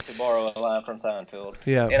 To borrow a line from Seinfeld.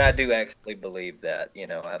 Yeah. And I do actually believe that,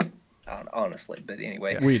 honestly. But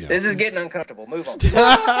anyway, We know. This is getting uncomfortable. Move on.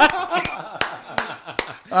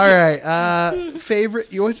 All right.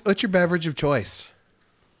 What's your beverage of choice?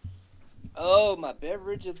 Oh, my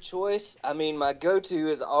beverage of choice? My go-to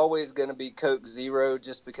is always going to be Coke Zero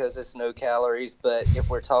just because it's no calories. But if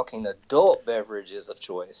we're talking adult beverages of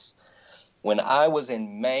choice, when I was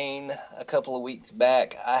in Maine a couple of weeks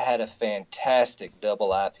back, I had a fantastic double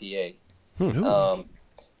IPA.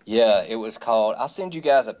 Yeah, it was called, I'll send you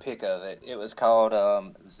guys a pic of it. It was called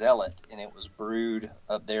Zealot, and it was brewed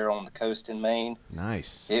up there on the coast in Maine.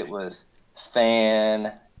 Nice. It was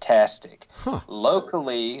fantastic. Huh.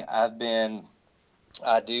 Locally, I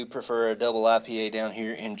do prefer a double IPA down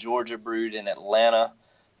here in Georgia, brewed in Atlanta.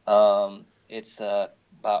 It's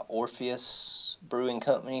by Orpheus Brewing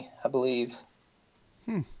Company, I believe.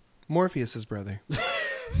 Morpheus's brother.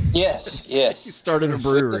 Yes. He started a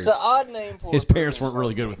brewery. It's an odd name for His a parents brewing weren't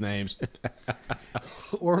really good company. with names. It's an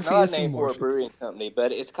odd Orpheus name and for a Morpheus. brewing company,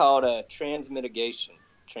 but it's called Transmitigation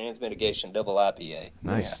Double IPA.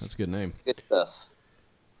 Nice. That's a good name. Good stuff.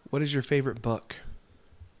 What is your favorite book?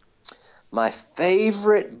 My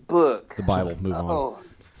favorite book. The Bible. Move on. Oh.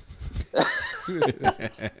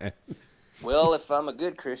 Well, if I'm a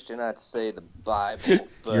good Christian, I'd say the Bible.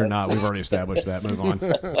 But, You're not. We've already established that. Move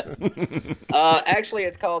on. Actually,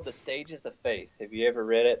 it's called The Stages of Faith. Have you ever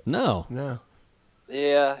read it? No.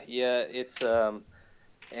 Yeah. It's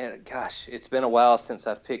and gosh, it's been a while since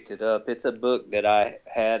I've picked it up. It's a book that I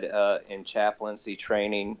had in chaplaincy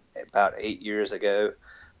training about 8 years ago.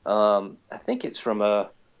 I think it's from a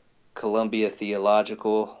Columbia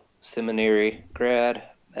Theological Seminary grad,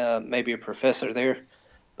 maybe a professor there.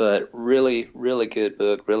 But really, really good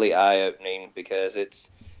book, really eye-opening, because it's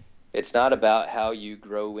not about how you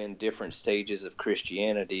grow in different stages of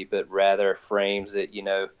Christianity, but rather frames it,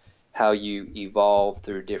 how you evolve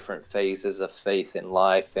through different phases of faith in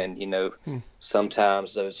life. And,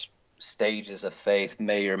 sometimes those stages of faith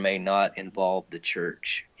may or may not involve the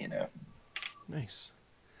church, Nice.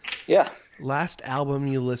 Yeah. Last album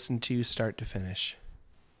you listened to start to finish?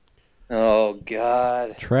 Oh,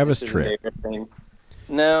 God. Travis This is Tritt. embarrassing.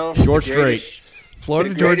 No. George The Greatest- Strait. Florida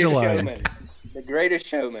The Georgia Greatest Line. Showman. The Greatest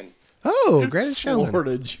Showman. Oh, Greatest Showman.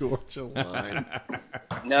 Florida Georgia Line.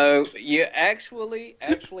 No, you actually,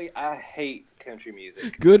 I hate country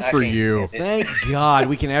music. Good I for can't you. stand it. Thank God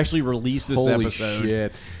we can actually release this Holy episode.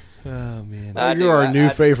 shit. Oh, man. I do. You're our I new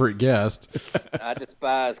just- favorite guest. I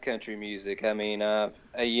despise country music. I mean,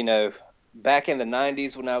 back in the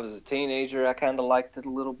 90s when I was a teenager, I kind of liked it a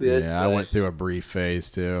little bit. Yeah, I but, went through a brief phase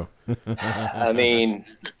too. I mean,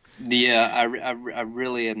 yeah, I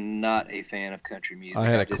really am not a fan of country music. I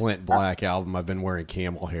had a just- Clint Black album. I've been wearing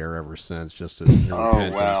camel hair ever since, just as repentance.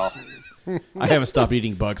 Oh, wow. I haven't stopped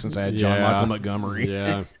eating bugs since I had John Yeah. Michael Montgomery.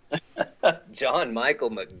 Yeah. John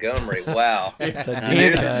Michael Montgomery. Wow.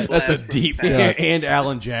 That's a deep. cut. And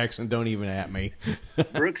Alan Jackson. Don't even at me.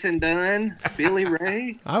 Brooks and Dunn, Billy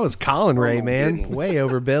Ray. I was Colin Ray, my man. goodness. Way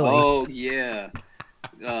over Billy. Oh yeah,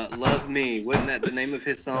 Love Me. Wasn't that the name of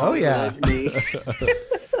his song? Oh, yeah. Love Me.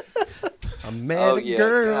 I met Oh, a yeah,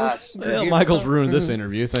 girl. gosh. Well, Michael's ruined this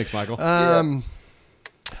interview. Thanks, Michael.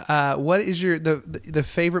 What is your the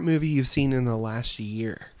favorite movie you've seen in the last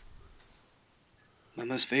year? My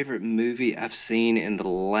most favorite movie I've seen in the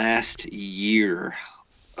last year.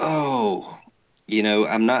 Oh,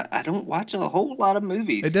 I don't watch a whole lot of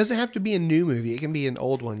movies. It doesn't have to be a new movie. It can be an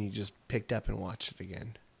old one you just picked up and watched it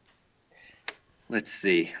again. Let's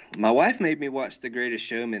see. My wife made me watch The Greatest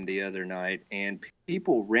Showman the other night, and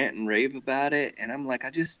people rant and rave about it, and I'm like,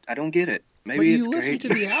 I don't get it. Maybe But it's you listened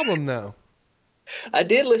great. to the album though. I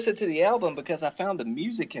did listen to the album because I found the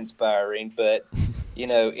music inspiring, but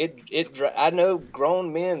I know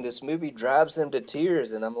grown men, this movie drives them to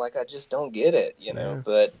tears, and I'm like, I just don't get it, Yeah.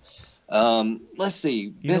 But let's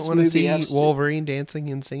see. You don't want to see Wolverine dancing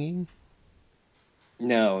and singing?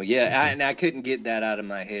 No, yeah, and I couldn't get that out of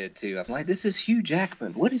my head too. I'm like, this is Hugh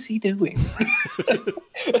Jackman. What is he doing?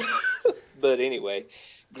 But anyway,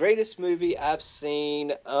 greatest movie I've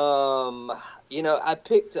seen. I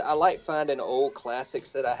like finding old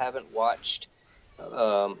classics that I haven't watched,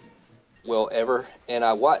 ever. And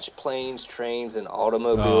I watched Planes, Trains, and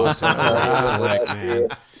Automobiles. Last year.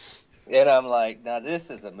 And I'm like, now this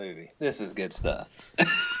is a movie. This is good stuff.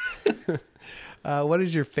 What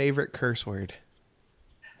is your favorite curse word?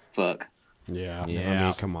 Fuck. Yeah. Yeah. I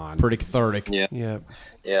mean, come on. Pretty cathartic. Yeah. Yeah.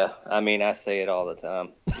 Yeah. I mean, I say it all the time,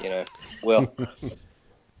 Well,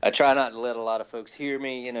 I try not to let a lot of folks hear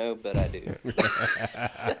me, but I do.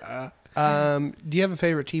 Do you have a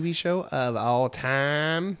favorite TV show of all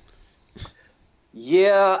time?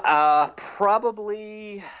 Yeah,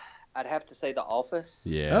 probably I'd have to say The Office.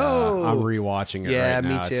 Yeah. Oh. I'm rewatching it Yeah, right me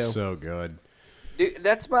now. too. It's so good. Dude,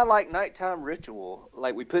 that's my nighttime ritual.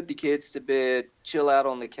 Like, we put the kids to bed, chill out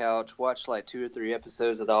on the couch, watch 2 or 3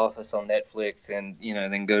 episodes of The Office on Netflix, and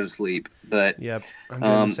then go to sleep. But Yep. I'm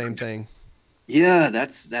doing the same thing. yeah,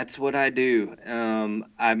 that's what I do.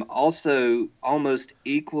 I'm also almost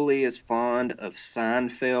equally as fond of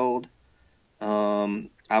Seinfeld.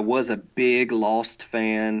 I was a big Lost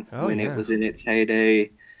fan when it was in its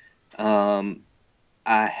heyday. I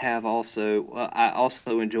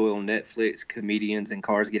also enjoy on Netflix Comedians in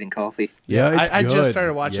Cars Getting Coffee. Yeah, it's I good. just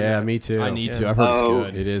started watching Yeah, that. me too. I need Yeah. to. I've heard Oh.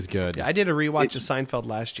 it's good. It is good. I did a rewatch of Seinfeld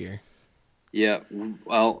last year. Yeah,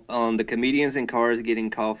 well, on the Comedians in Cars Getting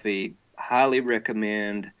Coffee, highly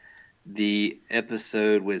recommend. the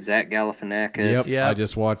episode with Zach Galifianakis. Yep. I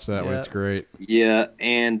just watched that one. It's great. Yeah,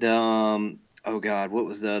 and oh God, what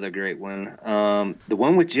was the other great one? The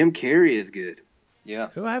one with Jim Carrey is good. Yeah.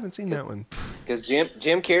 Oh, I haven't seen that one. Because Jim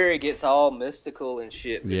Carrey gets all mystical and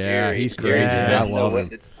shit. With Jerry. He's Jerry crazy. just I doesn't know love what him.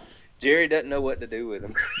 to- Jerry doesn't know what to do with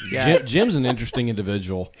him. Yeah. Jim's an interesting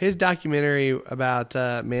individual. His documentary about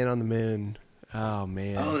Man on the Moon. Oh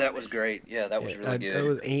man. Oh, that was great. Yeah, that was really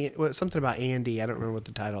good. It was something about Andy. I don't remember what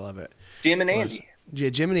the title of it. Jim and Andy. Yeah,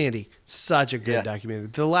 Jim and Andy. Such a good documentary.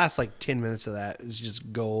 The last 10 minutes of that is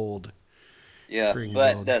just gold. Yeah, Freaking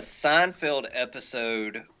but gold. the Seinfeld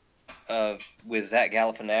episode with Zach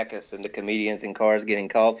Galifianakis and the comedians in cars getting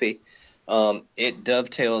coffee, it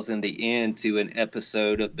dovetails in the end to an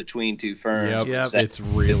episode of Between Two Ferns. Yep. It's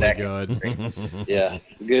really good. Yeah,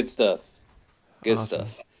 it's good stuff. Good Awesome.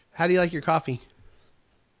 stuff. How do you like your coffee?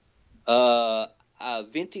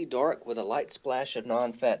 Venti dark with a light splash of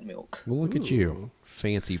non-fat milk. Well, look at you.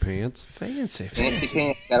 Fancy pants. Fancy. Fancy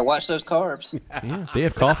pants. Gotta watch those carbs. Yeah. They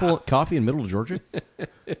have coffee in Middle Georgia?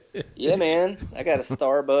 Yeah, man. I got a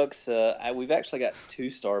Starbucks. We've actually got 2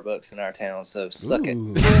 Starbucks in our town, so suck it.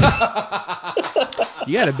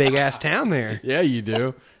 You got a big ass town there. Yeah, you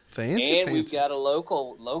do. Fancy. And we've got a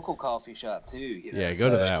local coffee shop too. You know? Yeah, go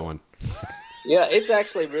to that one. Yeah, it's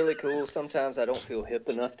actually really cool. Sometimes I don't feel hip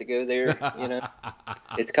enough to go there. You know,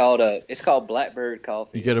 it's called Blackbird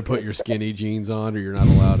Coffee. You got to It's put good your stuff. skinny jeans on, or you're not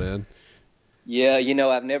allowed in. Yeah, you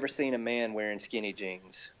know, I've never seen a man wearing skinny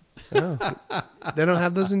jeans. Oh. They don't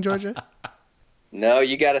have those in Georgia? No,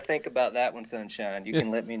 you got to think about that one, Sunshine. You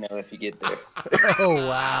can let me know if you get there. Oh,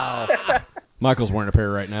 wow. Michael's wearing a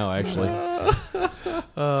pair right now, actually.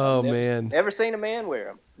 Oh, man. Never seen a man wear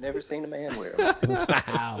them. Never seen a man wear them.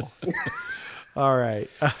 Wow. All right.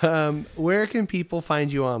 Where can people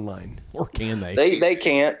find you online? Or can they? They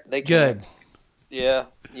can't. They can't. Good.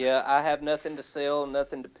 Yeah. I have nothing to sell,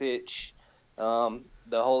 nothing to pitch.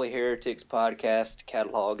 The Holy Heretics podcast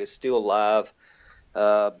catalog is still live,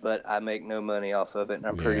 but I make no money off of it, and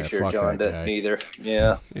I'm pretty sure fuck John that doesn't guy. either.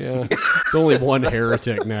 Yeah. It's only one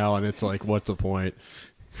heretic now, and it's like, what's the point?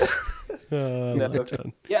 No.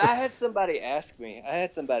 Yeah, I had somebody ask me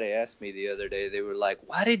the other day. They were like,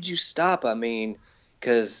 "Why did you stop?" I mean,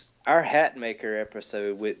 because our hat maker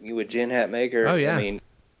episode with Jen Hatmaker. Oh, yeah. I mean,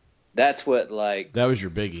 that's what That was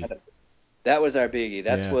your biggie. that was our biggie.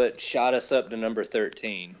 That's Yeah. what shot us up to number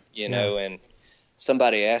 13. You know, and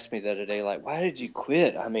somebody asked me the other day, like, "Why did you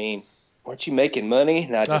quit?" I mean, weren't you making money?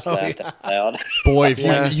 And I just laughed out loud. Boy, if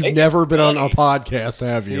you've never been on a podcast,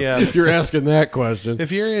 have you? Yeah. If you're asking that question.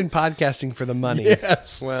 If you're in podcasting for the money,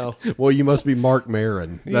 Yes. well, Well, you must be Mark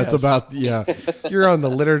Maron. That's Yes. about, yeah. you're on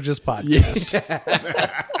the Liturgist podcast.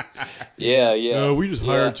 Yeah. we just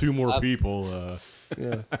hired 2 more people.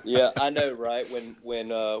 Yeah, I know, right?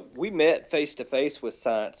 When we met face to face with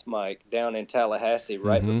Science Mike down in Tallahassee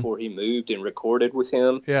right before he moved and recorded with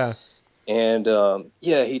him, Yeah. and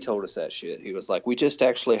he told us that shit. He was like, "We just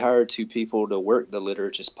actually hired 2 people to work the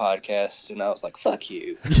Liturgist podcast," and I was like, "Fuck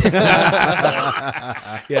you." Yeah.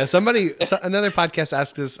 Another podcast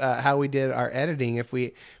asked us how we did our editing if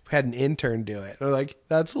we had an intern do it. We're like,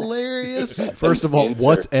 that's hilarious. First of all, Intern.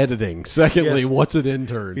 what's editing? Secondly, Yes. what's an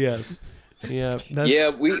intern? Yes. Yeah. Yeah,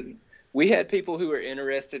 we had people who were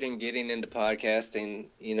interested in getting into podcasting.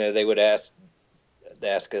 You know, they would ask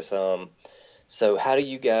us, so how do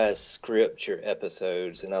you guys script your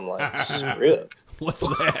episodes? And I'm like, script? What's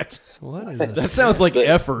that? What is this? That sounds like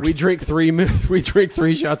effort. We drink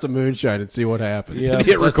 3 shots of moonshine and see what happens. Yeah. And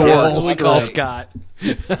hit That's record. all we call Scott.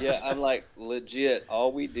 Yeah, I'm like, legit,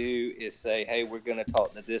 all we do is say, hey, we're going to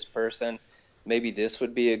talk to this person. Maybe this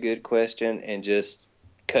would be a good question, and just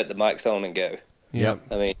cut the mics on and go. Yep.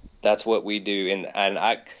 I mean, that's what we do, and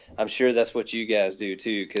I'm sure that's what you guys do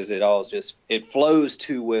too, because it flows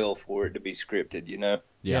too well for it to be scripted, you know?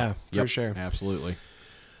 Yeah, for sure. Absolutely.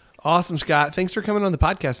 Awesome, Scott. Thanks for coming on the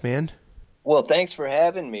podcast, man. Well, thanks for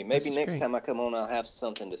having me. This Maybe is next great. time I come on, I'll have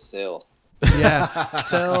something to sell. Yeah.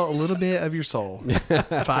 Sell a little bit of your soul.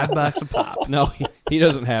 $5 a pop. No, he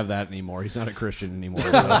doesn't have that anymore. He's not a Christian anymore.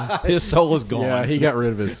 So his soul is gone. Yeah, he got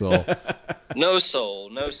rid of his soul. No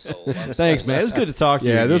soul. I'm Thanks, sorry. man. It was good to talk to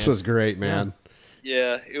you. Yeah, this again. was great, man.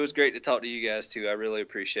 Yeah, it was great to talk to you guys too. I really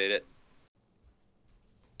appreciate it.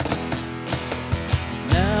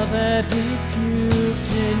 Now that we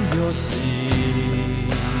puked in your sea,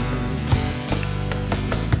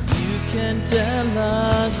 you can tell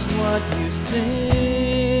us what you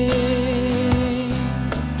think.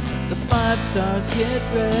 The 5 stars get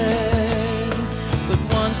red, but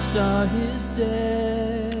 1 star is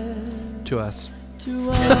dead. To us. To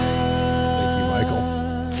us. Thank you,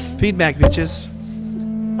 Michael. Feedback, bitches.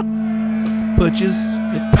 butches.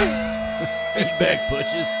 Feedback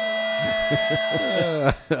butches.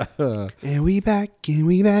 And we back.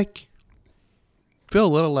 Feel a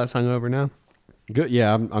little less hungover now. Good.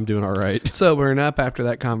 Yeah, I'm doing all right. Sobering up after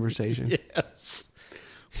that conversation. Yes.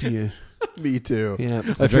 Yeah. Me too. Yeah.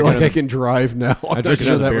 I feel like I can drive now. I drank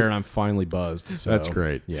another beer and I'm finally buzzed. So. That's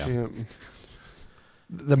great. Yeah. Yeah.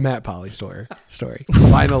 The Matt Polly story.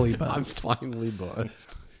 Finally buzzed. I'm finally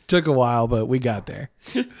buzzed. Took a while, but we got there.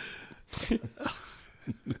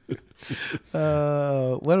 What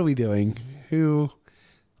are we doing? Who?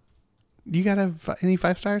 You got any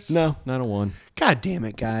 5 stars? No, not a 1. God damn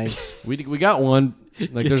it, guys. We got one.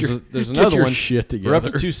 Like there's Get another your one. shit We're up to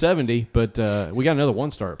together. 270, but we got another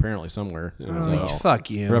 1-star apparently somewhere. as well. Fuck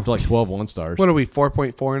you. We're up to like 12 1-stars. What are we,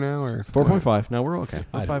 4.4 now? Or 4.5. No, we're okay.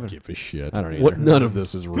 I We're don't give a shit. I don't either. What? None of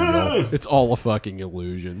this is real. It's all a fucking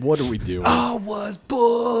illusion. What are we doing? Oh, was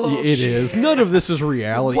bullshit. It is. None of this is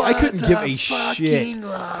reality. I couldn't give a shit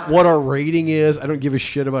what our rating is. I don't give a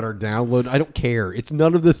shit about our download. I don't care. It's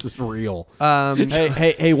none of this is real.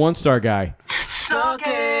 Hey, 1-star guy.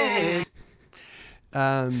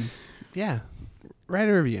 Yeah. Write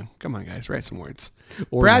a review. Come on, guys. Write some words.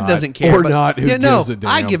 Or Brad not. doesn't care. Or but- not. Who yeah, no, gives a damn?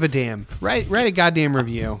 I give a damn. Write a goddamn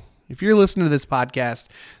review. If you're listening to this podcast,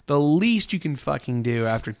 the least you can fucking do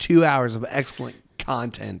after 2 hours of excellent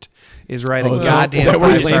content is write a goddamn Is that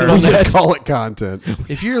where you 5-star landed on review. that? Just call it content.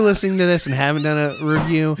 If you're listening to this and haven't done a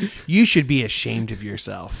review, you should be ashamed of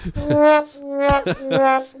yourself.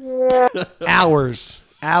 Hours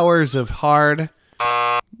of hard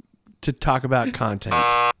to talk about content.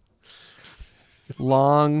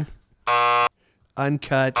 Long,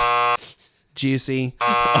 uncut, juicy,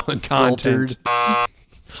 content.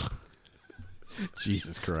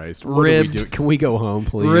 Jesus Christ. Ribbed. What do we do? Can we go home,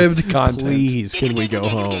 please? Ribbed content. Please, can we go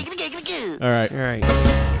home? All right. All right.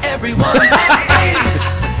 Everyone.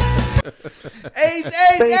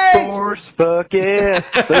 Space Force, fuck yeah.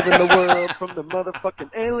 Saving the world from the motherfucking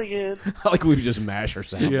alien. Like we just mash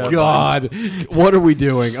ourselves. God, what are we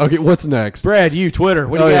doing? Okay, what's next? Brad, you Twitter.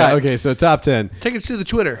 What do you yeah, got? okay, so top 10. Take us to the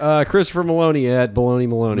Twitter. Christopher Maloney at Baloney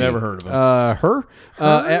Maloney. Never heard of him. Her?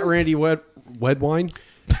 At Randy Wedwine.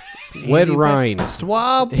 Wed Rhine.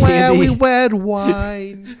 Swab where we wed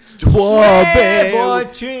wine. Strawberry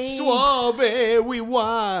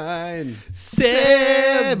wine.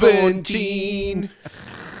 17.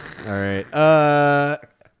 All right. At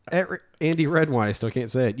Andy Redwine. I still can't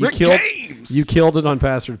say it. James. You killed it on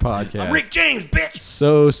Bastard Podcast. I'm Rick James, bitch.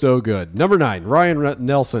 So good. Number 9. Ryan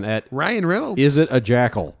Nelson at Ryan Reynolds. Is It a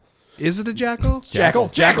Jackal? Is it a jackal? Jackal.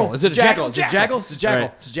 Is it a jackal? Is it a jackal? Is it a jackal?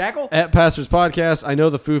 Right. Is it a jackal? At Pastors Podcast, I know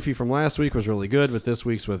the foofy from last week was really good, but this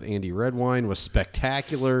week's with Andy Redwine was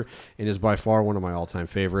spectacular and is by far one of my all-time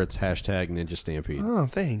favorites. Hashtag Ninja Stampede. Oh,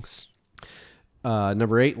 thanks.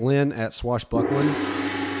 Number 8, Lynn at Swashbuckling.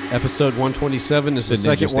 Episode 127 is the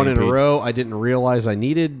Said Ninja second one in a Stampede. row I didn't realize I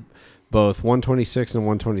needed. Both 126 and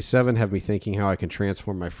 127 have me thinking how I can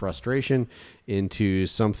transform my frustration into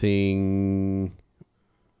something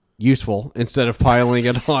useful instead of piling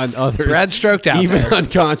it on others. Brad stroked out even there.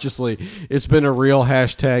 unconsciously. It's been a real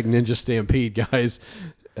hashtag Ninja Stampede, guys.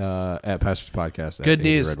 At Pastors Podcast. at Good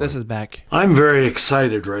Andy news. Redwine. This is back. I'm very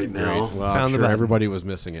excited right now. Great. Well, I'm Found the sure button. everybody was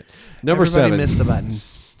missing it. Number Everybody 7. missed the button.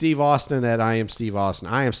 Steve Austin at I am Steve Austin.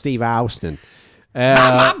 I am Steve Austin.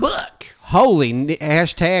 Not my book. Holy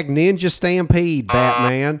hashtag Ninja Stampede,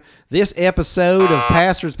 Batman. This episode of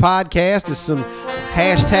Pastors Podcast is some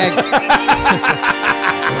hashtag.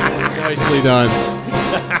 Nicely done.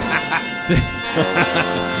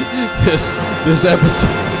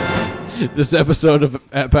 This episode of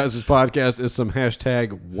At Pastors Podcast is some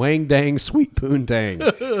hashtag Wang Dang Sweet Poon Dang.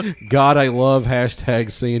 God, I love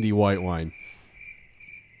hashtag Sandy White Wine.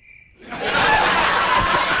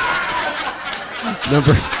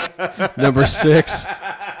 Number 6,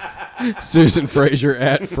 Susan Frazier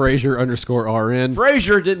at Frazier_RN.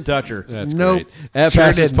 Frazier didn't touch her. That's Nope. great. At Sure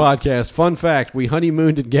Pastors didn't. Podcast, fun fact, we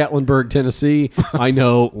honeymooned in Gatlinburg, Tennessee. I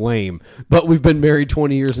know, lame. But we've been married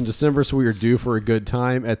 20 years in December, so we are due for a good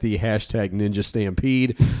time at the hashtag Ninja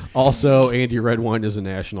Stampede. Also, Andy Redwine is a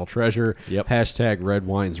national treasure. Yep. Hashtag Red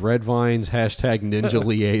Wines, Red Vines. Hashtag Ninja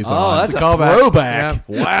Liaison. Oh, that's a callback. throwback.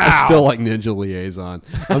 Yep. I still like Ninja Liaison.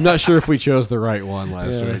 I'm not sure if we chose the right one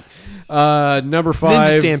last week. Number 5.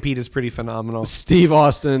 Ninja Stampede is pretty phenomenal. Steve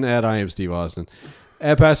Austin at I am Steve Austin.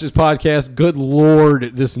 At Pastors Podcast, good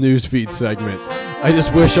Lord, this newsfeed segment. I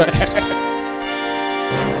just wish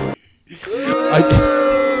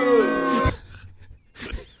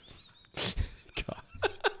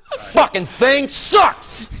Fucking thing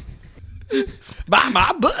sucks! Buy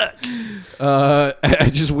my book. I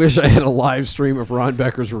just wish I had a live stream of Ron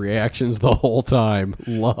Becker's reactions the whole time.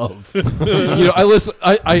 Love.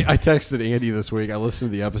 I texted Andy this week. I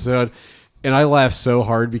listened to the episode, and I laughed so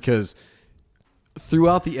hard because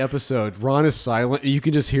throughout the episode, Ron is silent, and you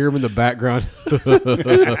can just hear him in the background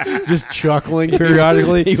just chuckling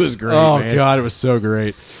periodically. He was great, Oh, man. God, it was so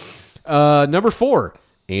great. Number 4,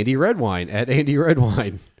 Andy Redwine, at Andy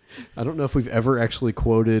Redwine. I don't know if we've ever actually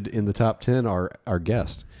quoted in the top 10 our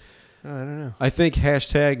guest. I don't know. I think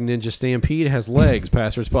hashtag Ninja Stampede has legs,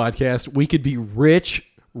 Pastors Podcast. We could be rich,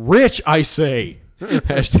 I say.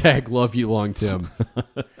 Hashtag love you long, Tim.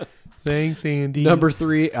 Thanks, Andy. Number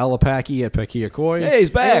 3, Alapaki at Pakia Koi. Hey, he's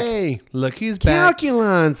back. Hey, look who's back.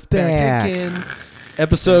 Calculon's Back back. again.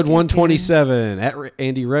 Episode 127 at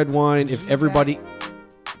Andy Redwine. If everybody...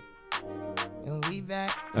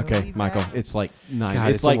 Okay, Michael, it's like 9.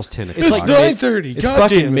 God, it's like, almost 10 It's o'clock. like It's 9:30. It's God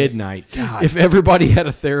fucking damn it. midnight. God. If everybody had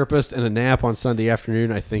a therapist and a nap on Sunday afternoon,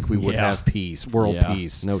 I think we would Yeah. have peace, world Yeah,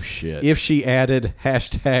 peace. no shit. If she added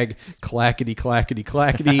hashtag clackety clackety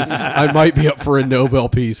clackety, I might be up for a Nobel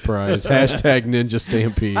Peace Prize. Hashtag Ninja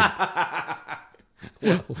Stampede.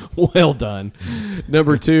 Well done.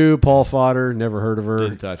 Number 2, Paul Fodder. Never heard of her.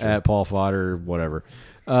 Didn't touch her. At Paul Fodder, whatever.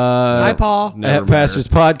 Hi, Paul. Never At Pastors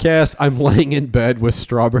Podcast, I'm laying in bed with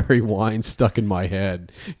strawberry wine stuck in my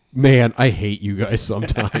head. Man, I hate you guys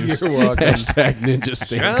sometimes. You're welcome. Hashtag Ninja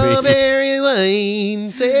Stampede. Strawberry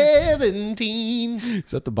wine 17.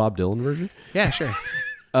 Is that the Bob Dylan version? Yeah, sure.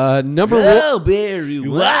 Number Strawberry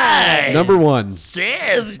wine. Number 1.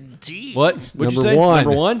 17. What? What'd you Number say? 1.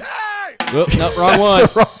 Number 1? Oh, no, wrong one.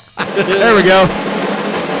 There we go.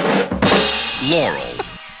 Laurel.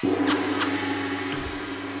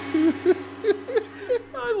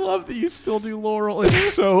 I love that you still do Laurel.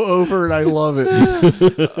 It's so over, and I love it.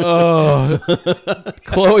 Oh,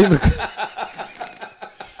 Chloe.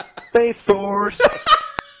 Space Force.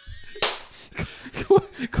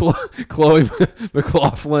 Chloe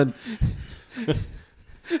McLaughlin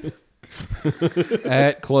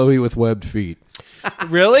at Chloe with webbed feet.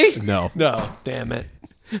 Really? No, No. Damn it.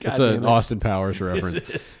 it's damn an it. Austin Powers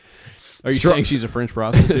reference. Are you saying she's a French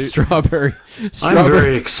prostitute? Strawberry. I'm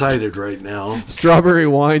very excited right now. Strawberry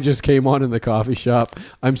wine just came on in the coffee shop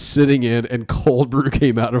I'm sitting in, and cold brew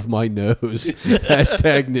came out of my nose.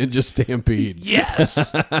 Hashtag Ninja Stampede.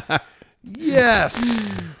 Yes. Yes.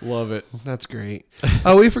 Love it. That's great.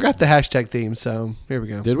 Oh, we forgot the hashtag theme, so here we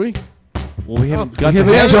go. Did we? Well, we haven't We haven't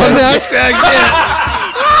got done the hashtag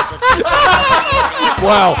yet.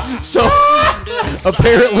 Wow. So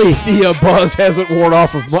apparently the buzz hasn't worn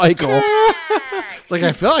off of Michael. It's like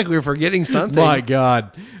I feel like we were forgetting something. My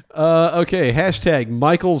God. Okay. Hashtag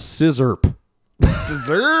Michael's Scissorp.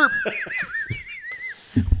 Scissorp.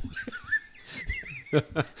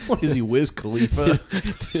 What is he, Wiz Khalifa?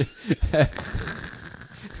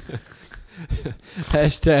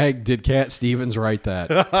 Hashtag Did Cat Stevens write that?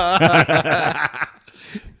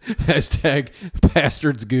 Hashtag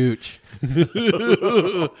Bastard's Gooch.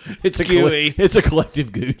 It's a gooey. It's a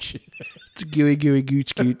collective gooch. It's a gooey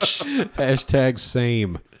gooch gooch. Hashtag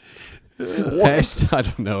Same. Hashtag, I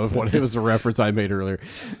don't know what it was a reference I made earlier.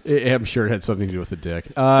 I'm sure it had something to do with the dick.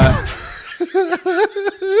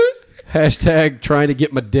 Hashtag Trying to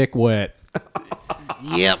get my dick wet.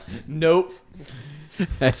 Yep. Nope.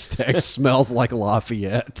 Hashtag Smells like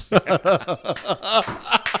Lafayette.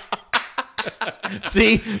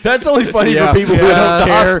 See, that's only funny Yeah. for people who Yeah. don't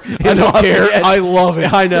care. I don't care. I love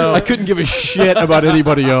it. I know. I couldn't give a shit about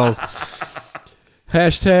anybody else.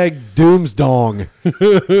 Hashtag Doomsdong.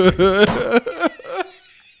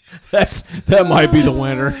 That might be the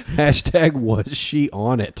winner. Hashtag Was she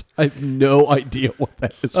on it? I have no idea what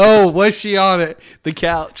that is. Oh, was she on it? The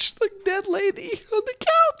couch. The dead lady on the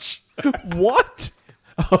couch. What?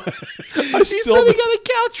 He said he got a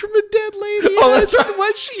couch from a dead lady. Oh, that's right.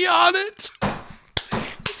 Was she on it?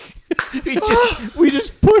 We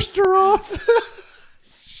just pushed her off.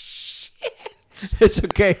 It's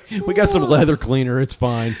okay. We got some leather cleaner. It's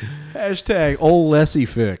fine. Hashtag Old Lessie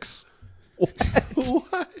Fix.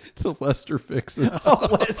 What? The Lester Fixes. Oh,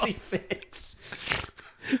 Leslie Fix.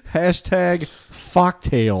 Hashtag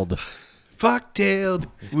Focktailed. Fuck-tailed.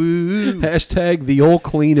 Woo. Hashtag The Old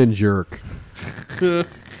Clean and Jerk.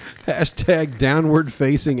 Hashtag Downward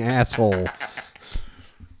Facing Asshole.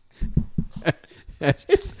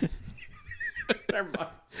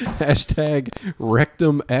 Hashtag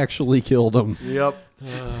Rectum Actually Killed Him. Yep.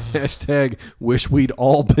 Hashtag Wish We'd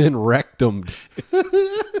All Been Rectumed.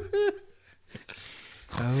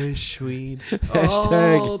 I wish we'd.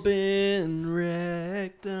 Hashtag been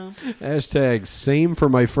rectum. Hashtag Same for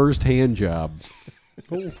my first hand job.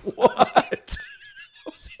 What?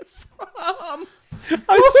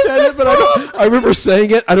 I said it, but I remember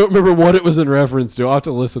saying it. I don't remember what it was in reference to. I'll have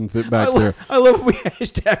to listen to it back there. I love when we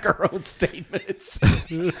hashtag our own statements.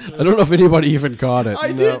 I don't know if anybody even caught it.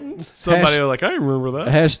 I didn't. Somebody was like, I remember that.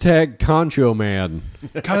 Hashtag Concho Man.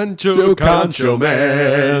 Concho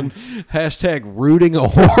Man. Hashtag rooting a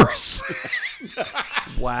horse.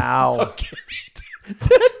 Wow.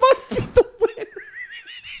 That might be the winner.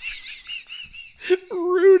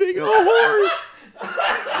 Rooting a horse.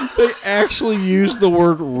 They actually use the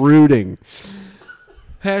word rooting.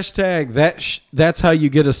 Hashtag that's how you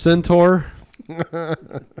get a centaur.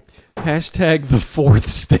 Hashtag the fourth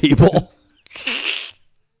stable.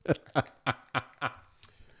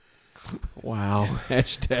 Wow.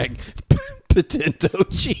 Hashtag Potento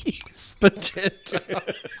cheese.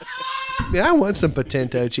 Potento. Man, I want some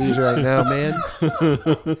potento cheese right now, man.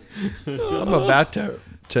 I'm about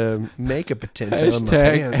to make a potento in my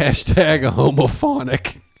pants. Hashtag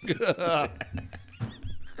homophonic.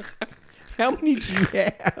 How many do you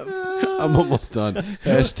have? I'm almost done.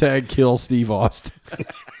 Hashtag kill Steve Austin.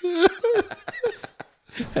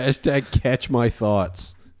 Hashtag catch my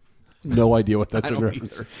thoughts. No idea what that's in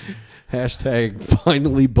reference to. Hashtag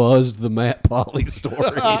finally buzzed the Matt Polly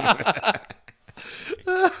story. Are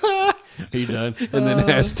you done? And then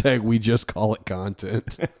hashtag we just call it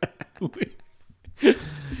content.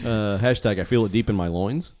 Hashtag I feel it deep in my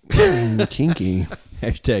loins. Kinky.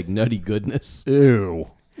 Hashtag nutty goodness. Ew.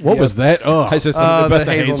 What was that? Oh, I said something about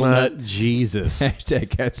the hazelnut. hazelnut. Jesus. Hashtag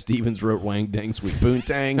Cat Stevens wrote Wang Dang Sweet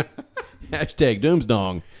Boontang. Hashtag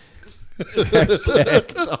Doomsdong.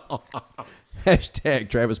 Hashtag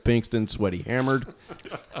Travis Pinkston Sweaty Hammered.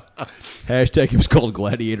 Hashtag he was called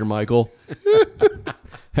Gladiator Michael.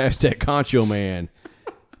 Hashtag Concho Man.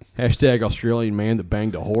 Hashtag Australian man that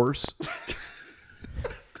banged a horse.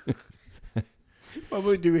 Why would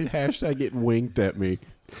we do it? Hashtag getting winked at me.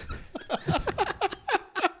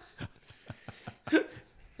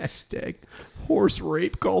 Hashtag horse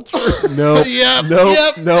rape culture. No, Yep, no,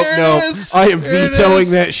 yep, no, there it no. is. I am There it vetoing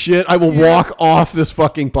is. that shit. I will walk off this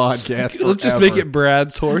fucking podcast. Let's just make it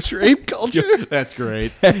Brad's horse rape culture. That's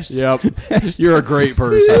great. Yep. You're a great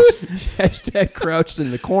person. Hashtag crouched in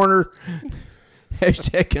the corner.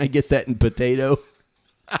 Hashtag can I get that in potato?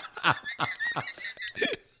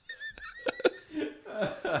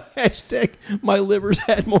 Hashtag my liver's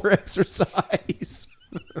had more exercise.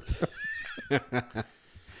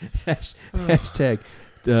 Hashtag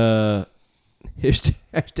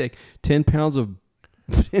hashtag 10 pounds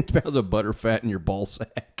of butter fat in your ball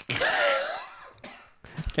sack.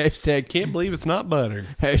 Hashtag Can't believe it's not butter.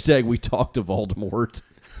 hashtag we talked to Voldemort.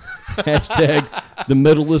 Hashtag the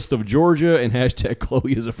medalist of Georgia, and hashtag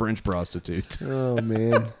Chloe is a French prostitute. Oh,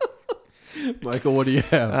 man. Michael, what do you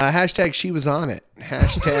have? Hashtag she was on it.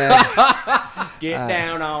 Hashtag Get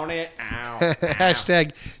down on it. Ow.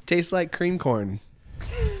 hashtag tastes like cream corn.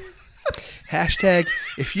 Hashtag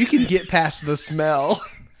if you can get past the smell.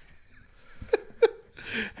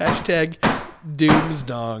 Hashtag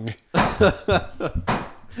doomsdong.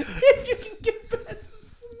 If you can get past the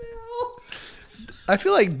smell. I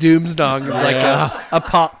feel like Doomsdong is like a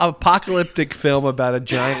apocalyptic film about a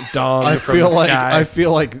giant dong I from feel the like sky.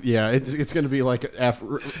 it's going to be like after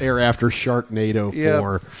Sharknado Yep.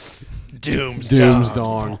 4.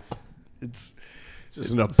 Doomsdong. It's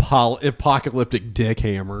just an apocalyptic dick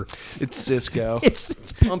hammer. It's Cisco. It's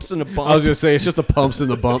pumps in a bump. I was going to say it's just the pumps in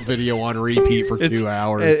the bump video on repeat for 2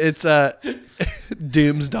 hours. It's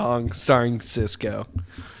Doomsdong starring Cisco,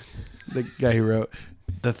 the guy who wrote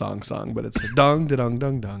the thong song, but it's a dong da dong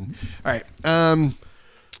dong dong. All right,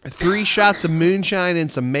 3 shots of moonshine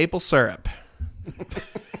and some maple syrup.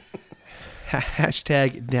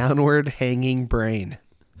 Hashtag downward hanging brain.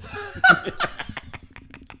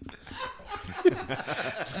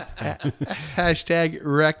 Hashtag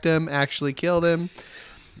rectum actually killed him.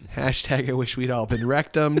 Hashtag I wish we'd all been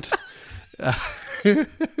rectumed.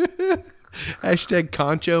 Hashtag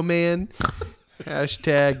Concho Man.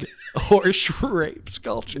 Hashtag horse rape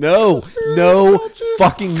sculpture. No,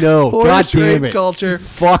 fucking no. Horse God damn rape it. culture.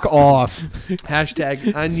 Fuck off.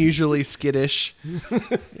 Hashtag unusually skittish.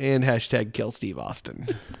 And hashtag kill Steve Austin.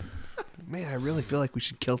 Man, I really feel like we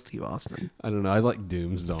should kill Steve Austin. I don't know. I like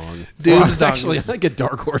Doomsdong. Doomsdong Actually, I is- think a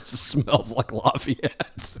dark horse smells like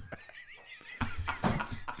Lafayette.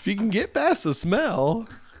 If you can get past the smell.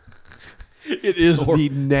 It is the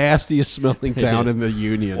nastiest smelling town in the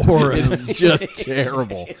Union. It's just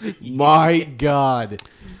terrible. My God.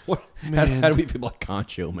 How do we feel like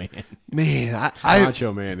Concho Man? Man,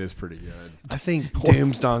 Concho Man is pretty good. I think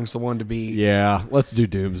Doomsdong's the one to be. Yeah, let's do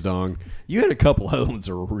Doomsdong. You had a couple of ones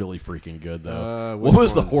that were really freaking good, though. Which What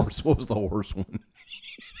was the ones? horse? What was the horse one?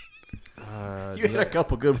 You had a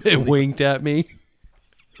couple good ones. It winked at me.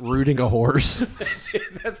 Rooting a horse. That's it.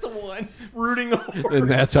 That's the one. Rooting a horse. And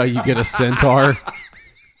that's how you get a centaur.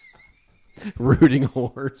 Rooting a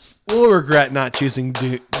horse. We'll regret not choosing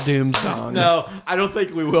Doomsdong. No, I don't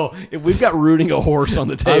think we will. If we've got rooting a horse on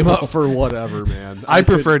the table. I'm up for whatever, man. I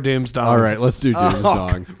prefer Doomsdong. All right, let's do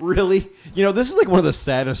Doomsdong. Really? You know, this is like one of the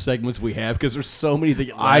saddest segments we have because there's so many that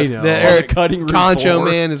get left. I know. The On Eric the cutting room Concho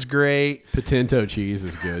floor. Man is great. Potato cheese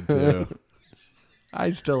is good, too.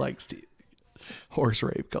 I still like horse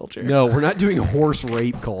rape culture. No, we're not doing horse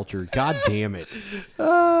rape culture. God damn it.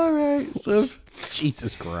 All right. So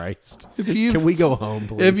Jesus Christ. Can we go home,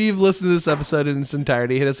 please? If you've listened to this episode in its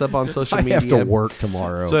entirety, hit us up on social media. I have to work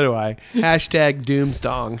tomorrow. So do I. Hashtag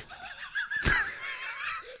Doomsdong.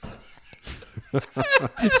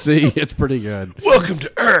 See, it's pretty good. Welcome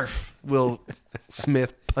to Earth. Will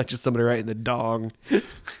Smith punches somebody right in the dong.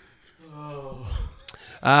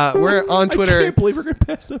 We're on Twitter. I can't believe we're going to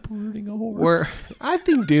pass up rooting a horse. I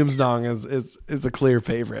think Doomsdong is a clear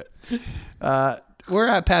favorite. We're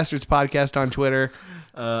at Pastors Podcast on Twitter.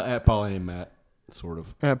 At Pauline and Matt, sort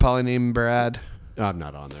of. At Pauline and Brad. I'm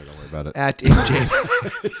not on there. Don't worry about it. At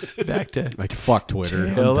MJ. Back to fuck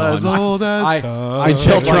Twitter. Till as old as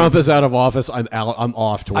until Trump is out of office, I'm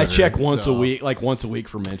off Twitter. I check once a week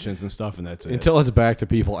for mentions and stuff, and that's it. Until it's back to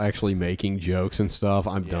people actually making jokes and stuff,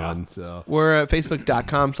 I'm done. So we're at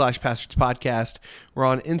facebook.com/Pastors Podcast. We're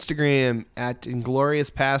on Instagram at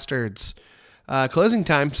Inglorious Pastards. Closing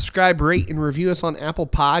time. Subscribe, rate, and review us on Apple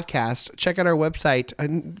Podcasts. Check out our website.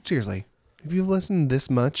 Seriously, if you've listened this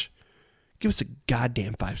much, give us a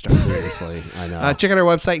goddamn 5-star. Seriously, I know. Check out our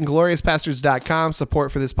website, ingloriouspastors.com.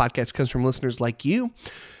 Support for this podcast comes from listeners like you.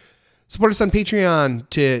 Support us on Patreon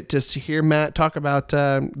to hear Matt talk about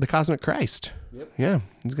the Cosmic Christ. Yep. Yeah,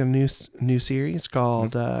 he's got a new series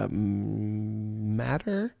called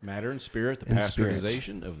Matter and Spirit, the and Spirit.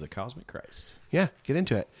 pasteurization of the Cosmic Christ. Yeah, get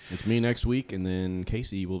into it. It's me next week, and then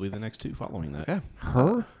Casey will be the next two following that. Yeah,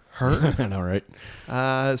 her. I know, right?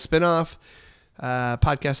 Spinoff.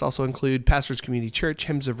 Podcasts also include Pastors Community Church,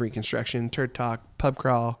 Hymns of Reconstruction, Turd Talk, Pub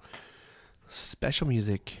Crawl, special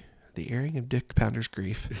music, The Airing of Dick Pounder's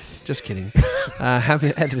Grief. Just kidding.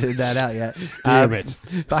 Haven't edited that out yet. Damn it.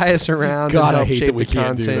 Buy us around God, and help I hate shape that we the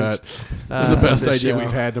can't content. do that. It's the best idea show.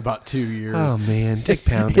 we've had in about 2 years. Oh, man. Dick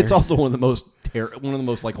Pounder. It's also one of the most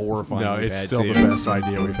like horrifying. No, we've it's had still too. the best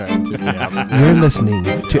idea we've had in 2 years. You're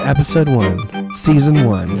listening to episode 1, season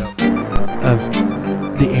 1 of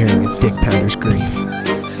The Airing of Dick Pounder's Grief.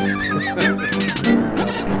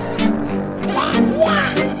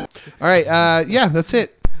 All right, yeah, that's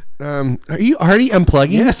it. Are you already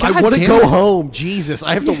unplugging? Yes, God I want to damn go it. home. Jesus,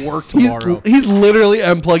 I have to work tomorrow. He's literally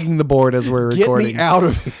unplugging the board as we're Get recording. me out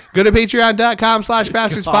of here. Go to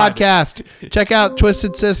patreon.com/Pastors Podcast. Check out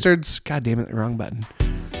Twisted Sisters. God damn it, the wrong button.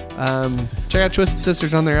 Check out Twisted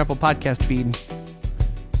Sisters on their Apple Podcast feed.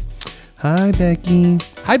 Hi, Becky.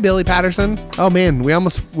 Hi, Billy Patterson. Oh man, we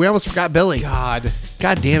almost forgot Billy. God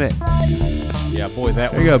damn it. Yeah, boy,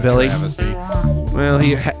 that There you go, Billy. Travesty. Well,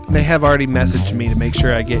 they have already messaged me to make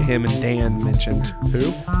sure I get him and Dan mentioned. Who?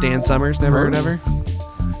 Dan Summers. Never heard of her?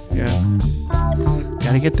 Yeah.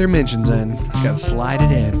 Gotta get their mentions in. Gotta slide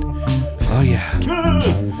it in. Oh, yeah.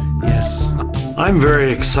 Yes. I'm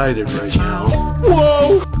very excited right now.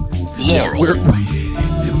 Whoa! Yeah, we're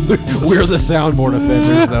the soundboard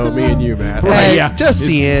offenders, though. Me and you, Matt. Hey, just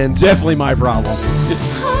the end. Definitely my problem.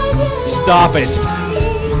 Stop it.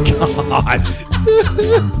 God.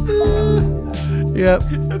 Yep.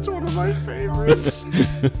 That's one of my favorites.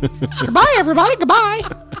 Goodbye, everybody. Goodbye.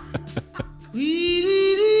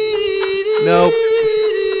 Nope.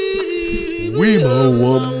 Are we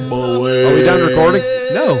done recording?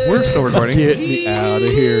 No, we're still recording. Get me out of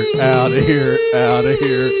here, out of here, out of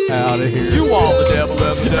here, out of here. You all the devil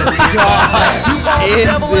and the devil is bad. You all the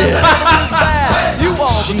devil and the devil is bad. You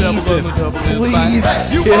all the devil and the devil is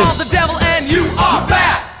bad. You all the devil and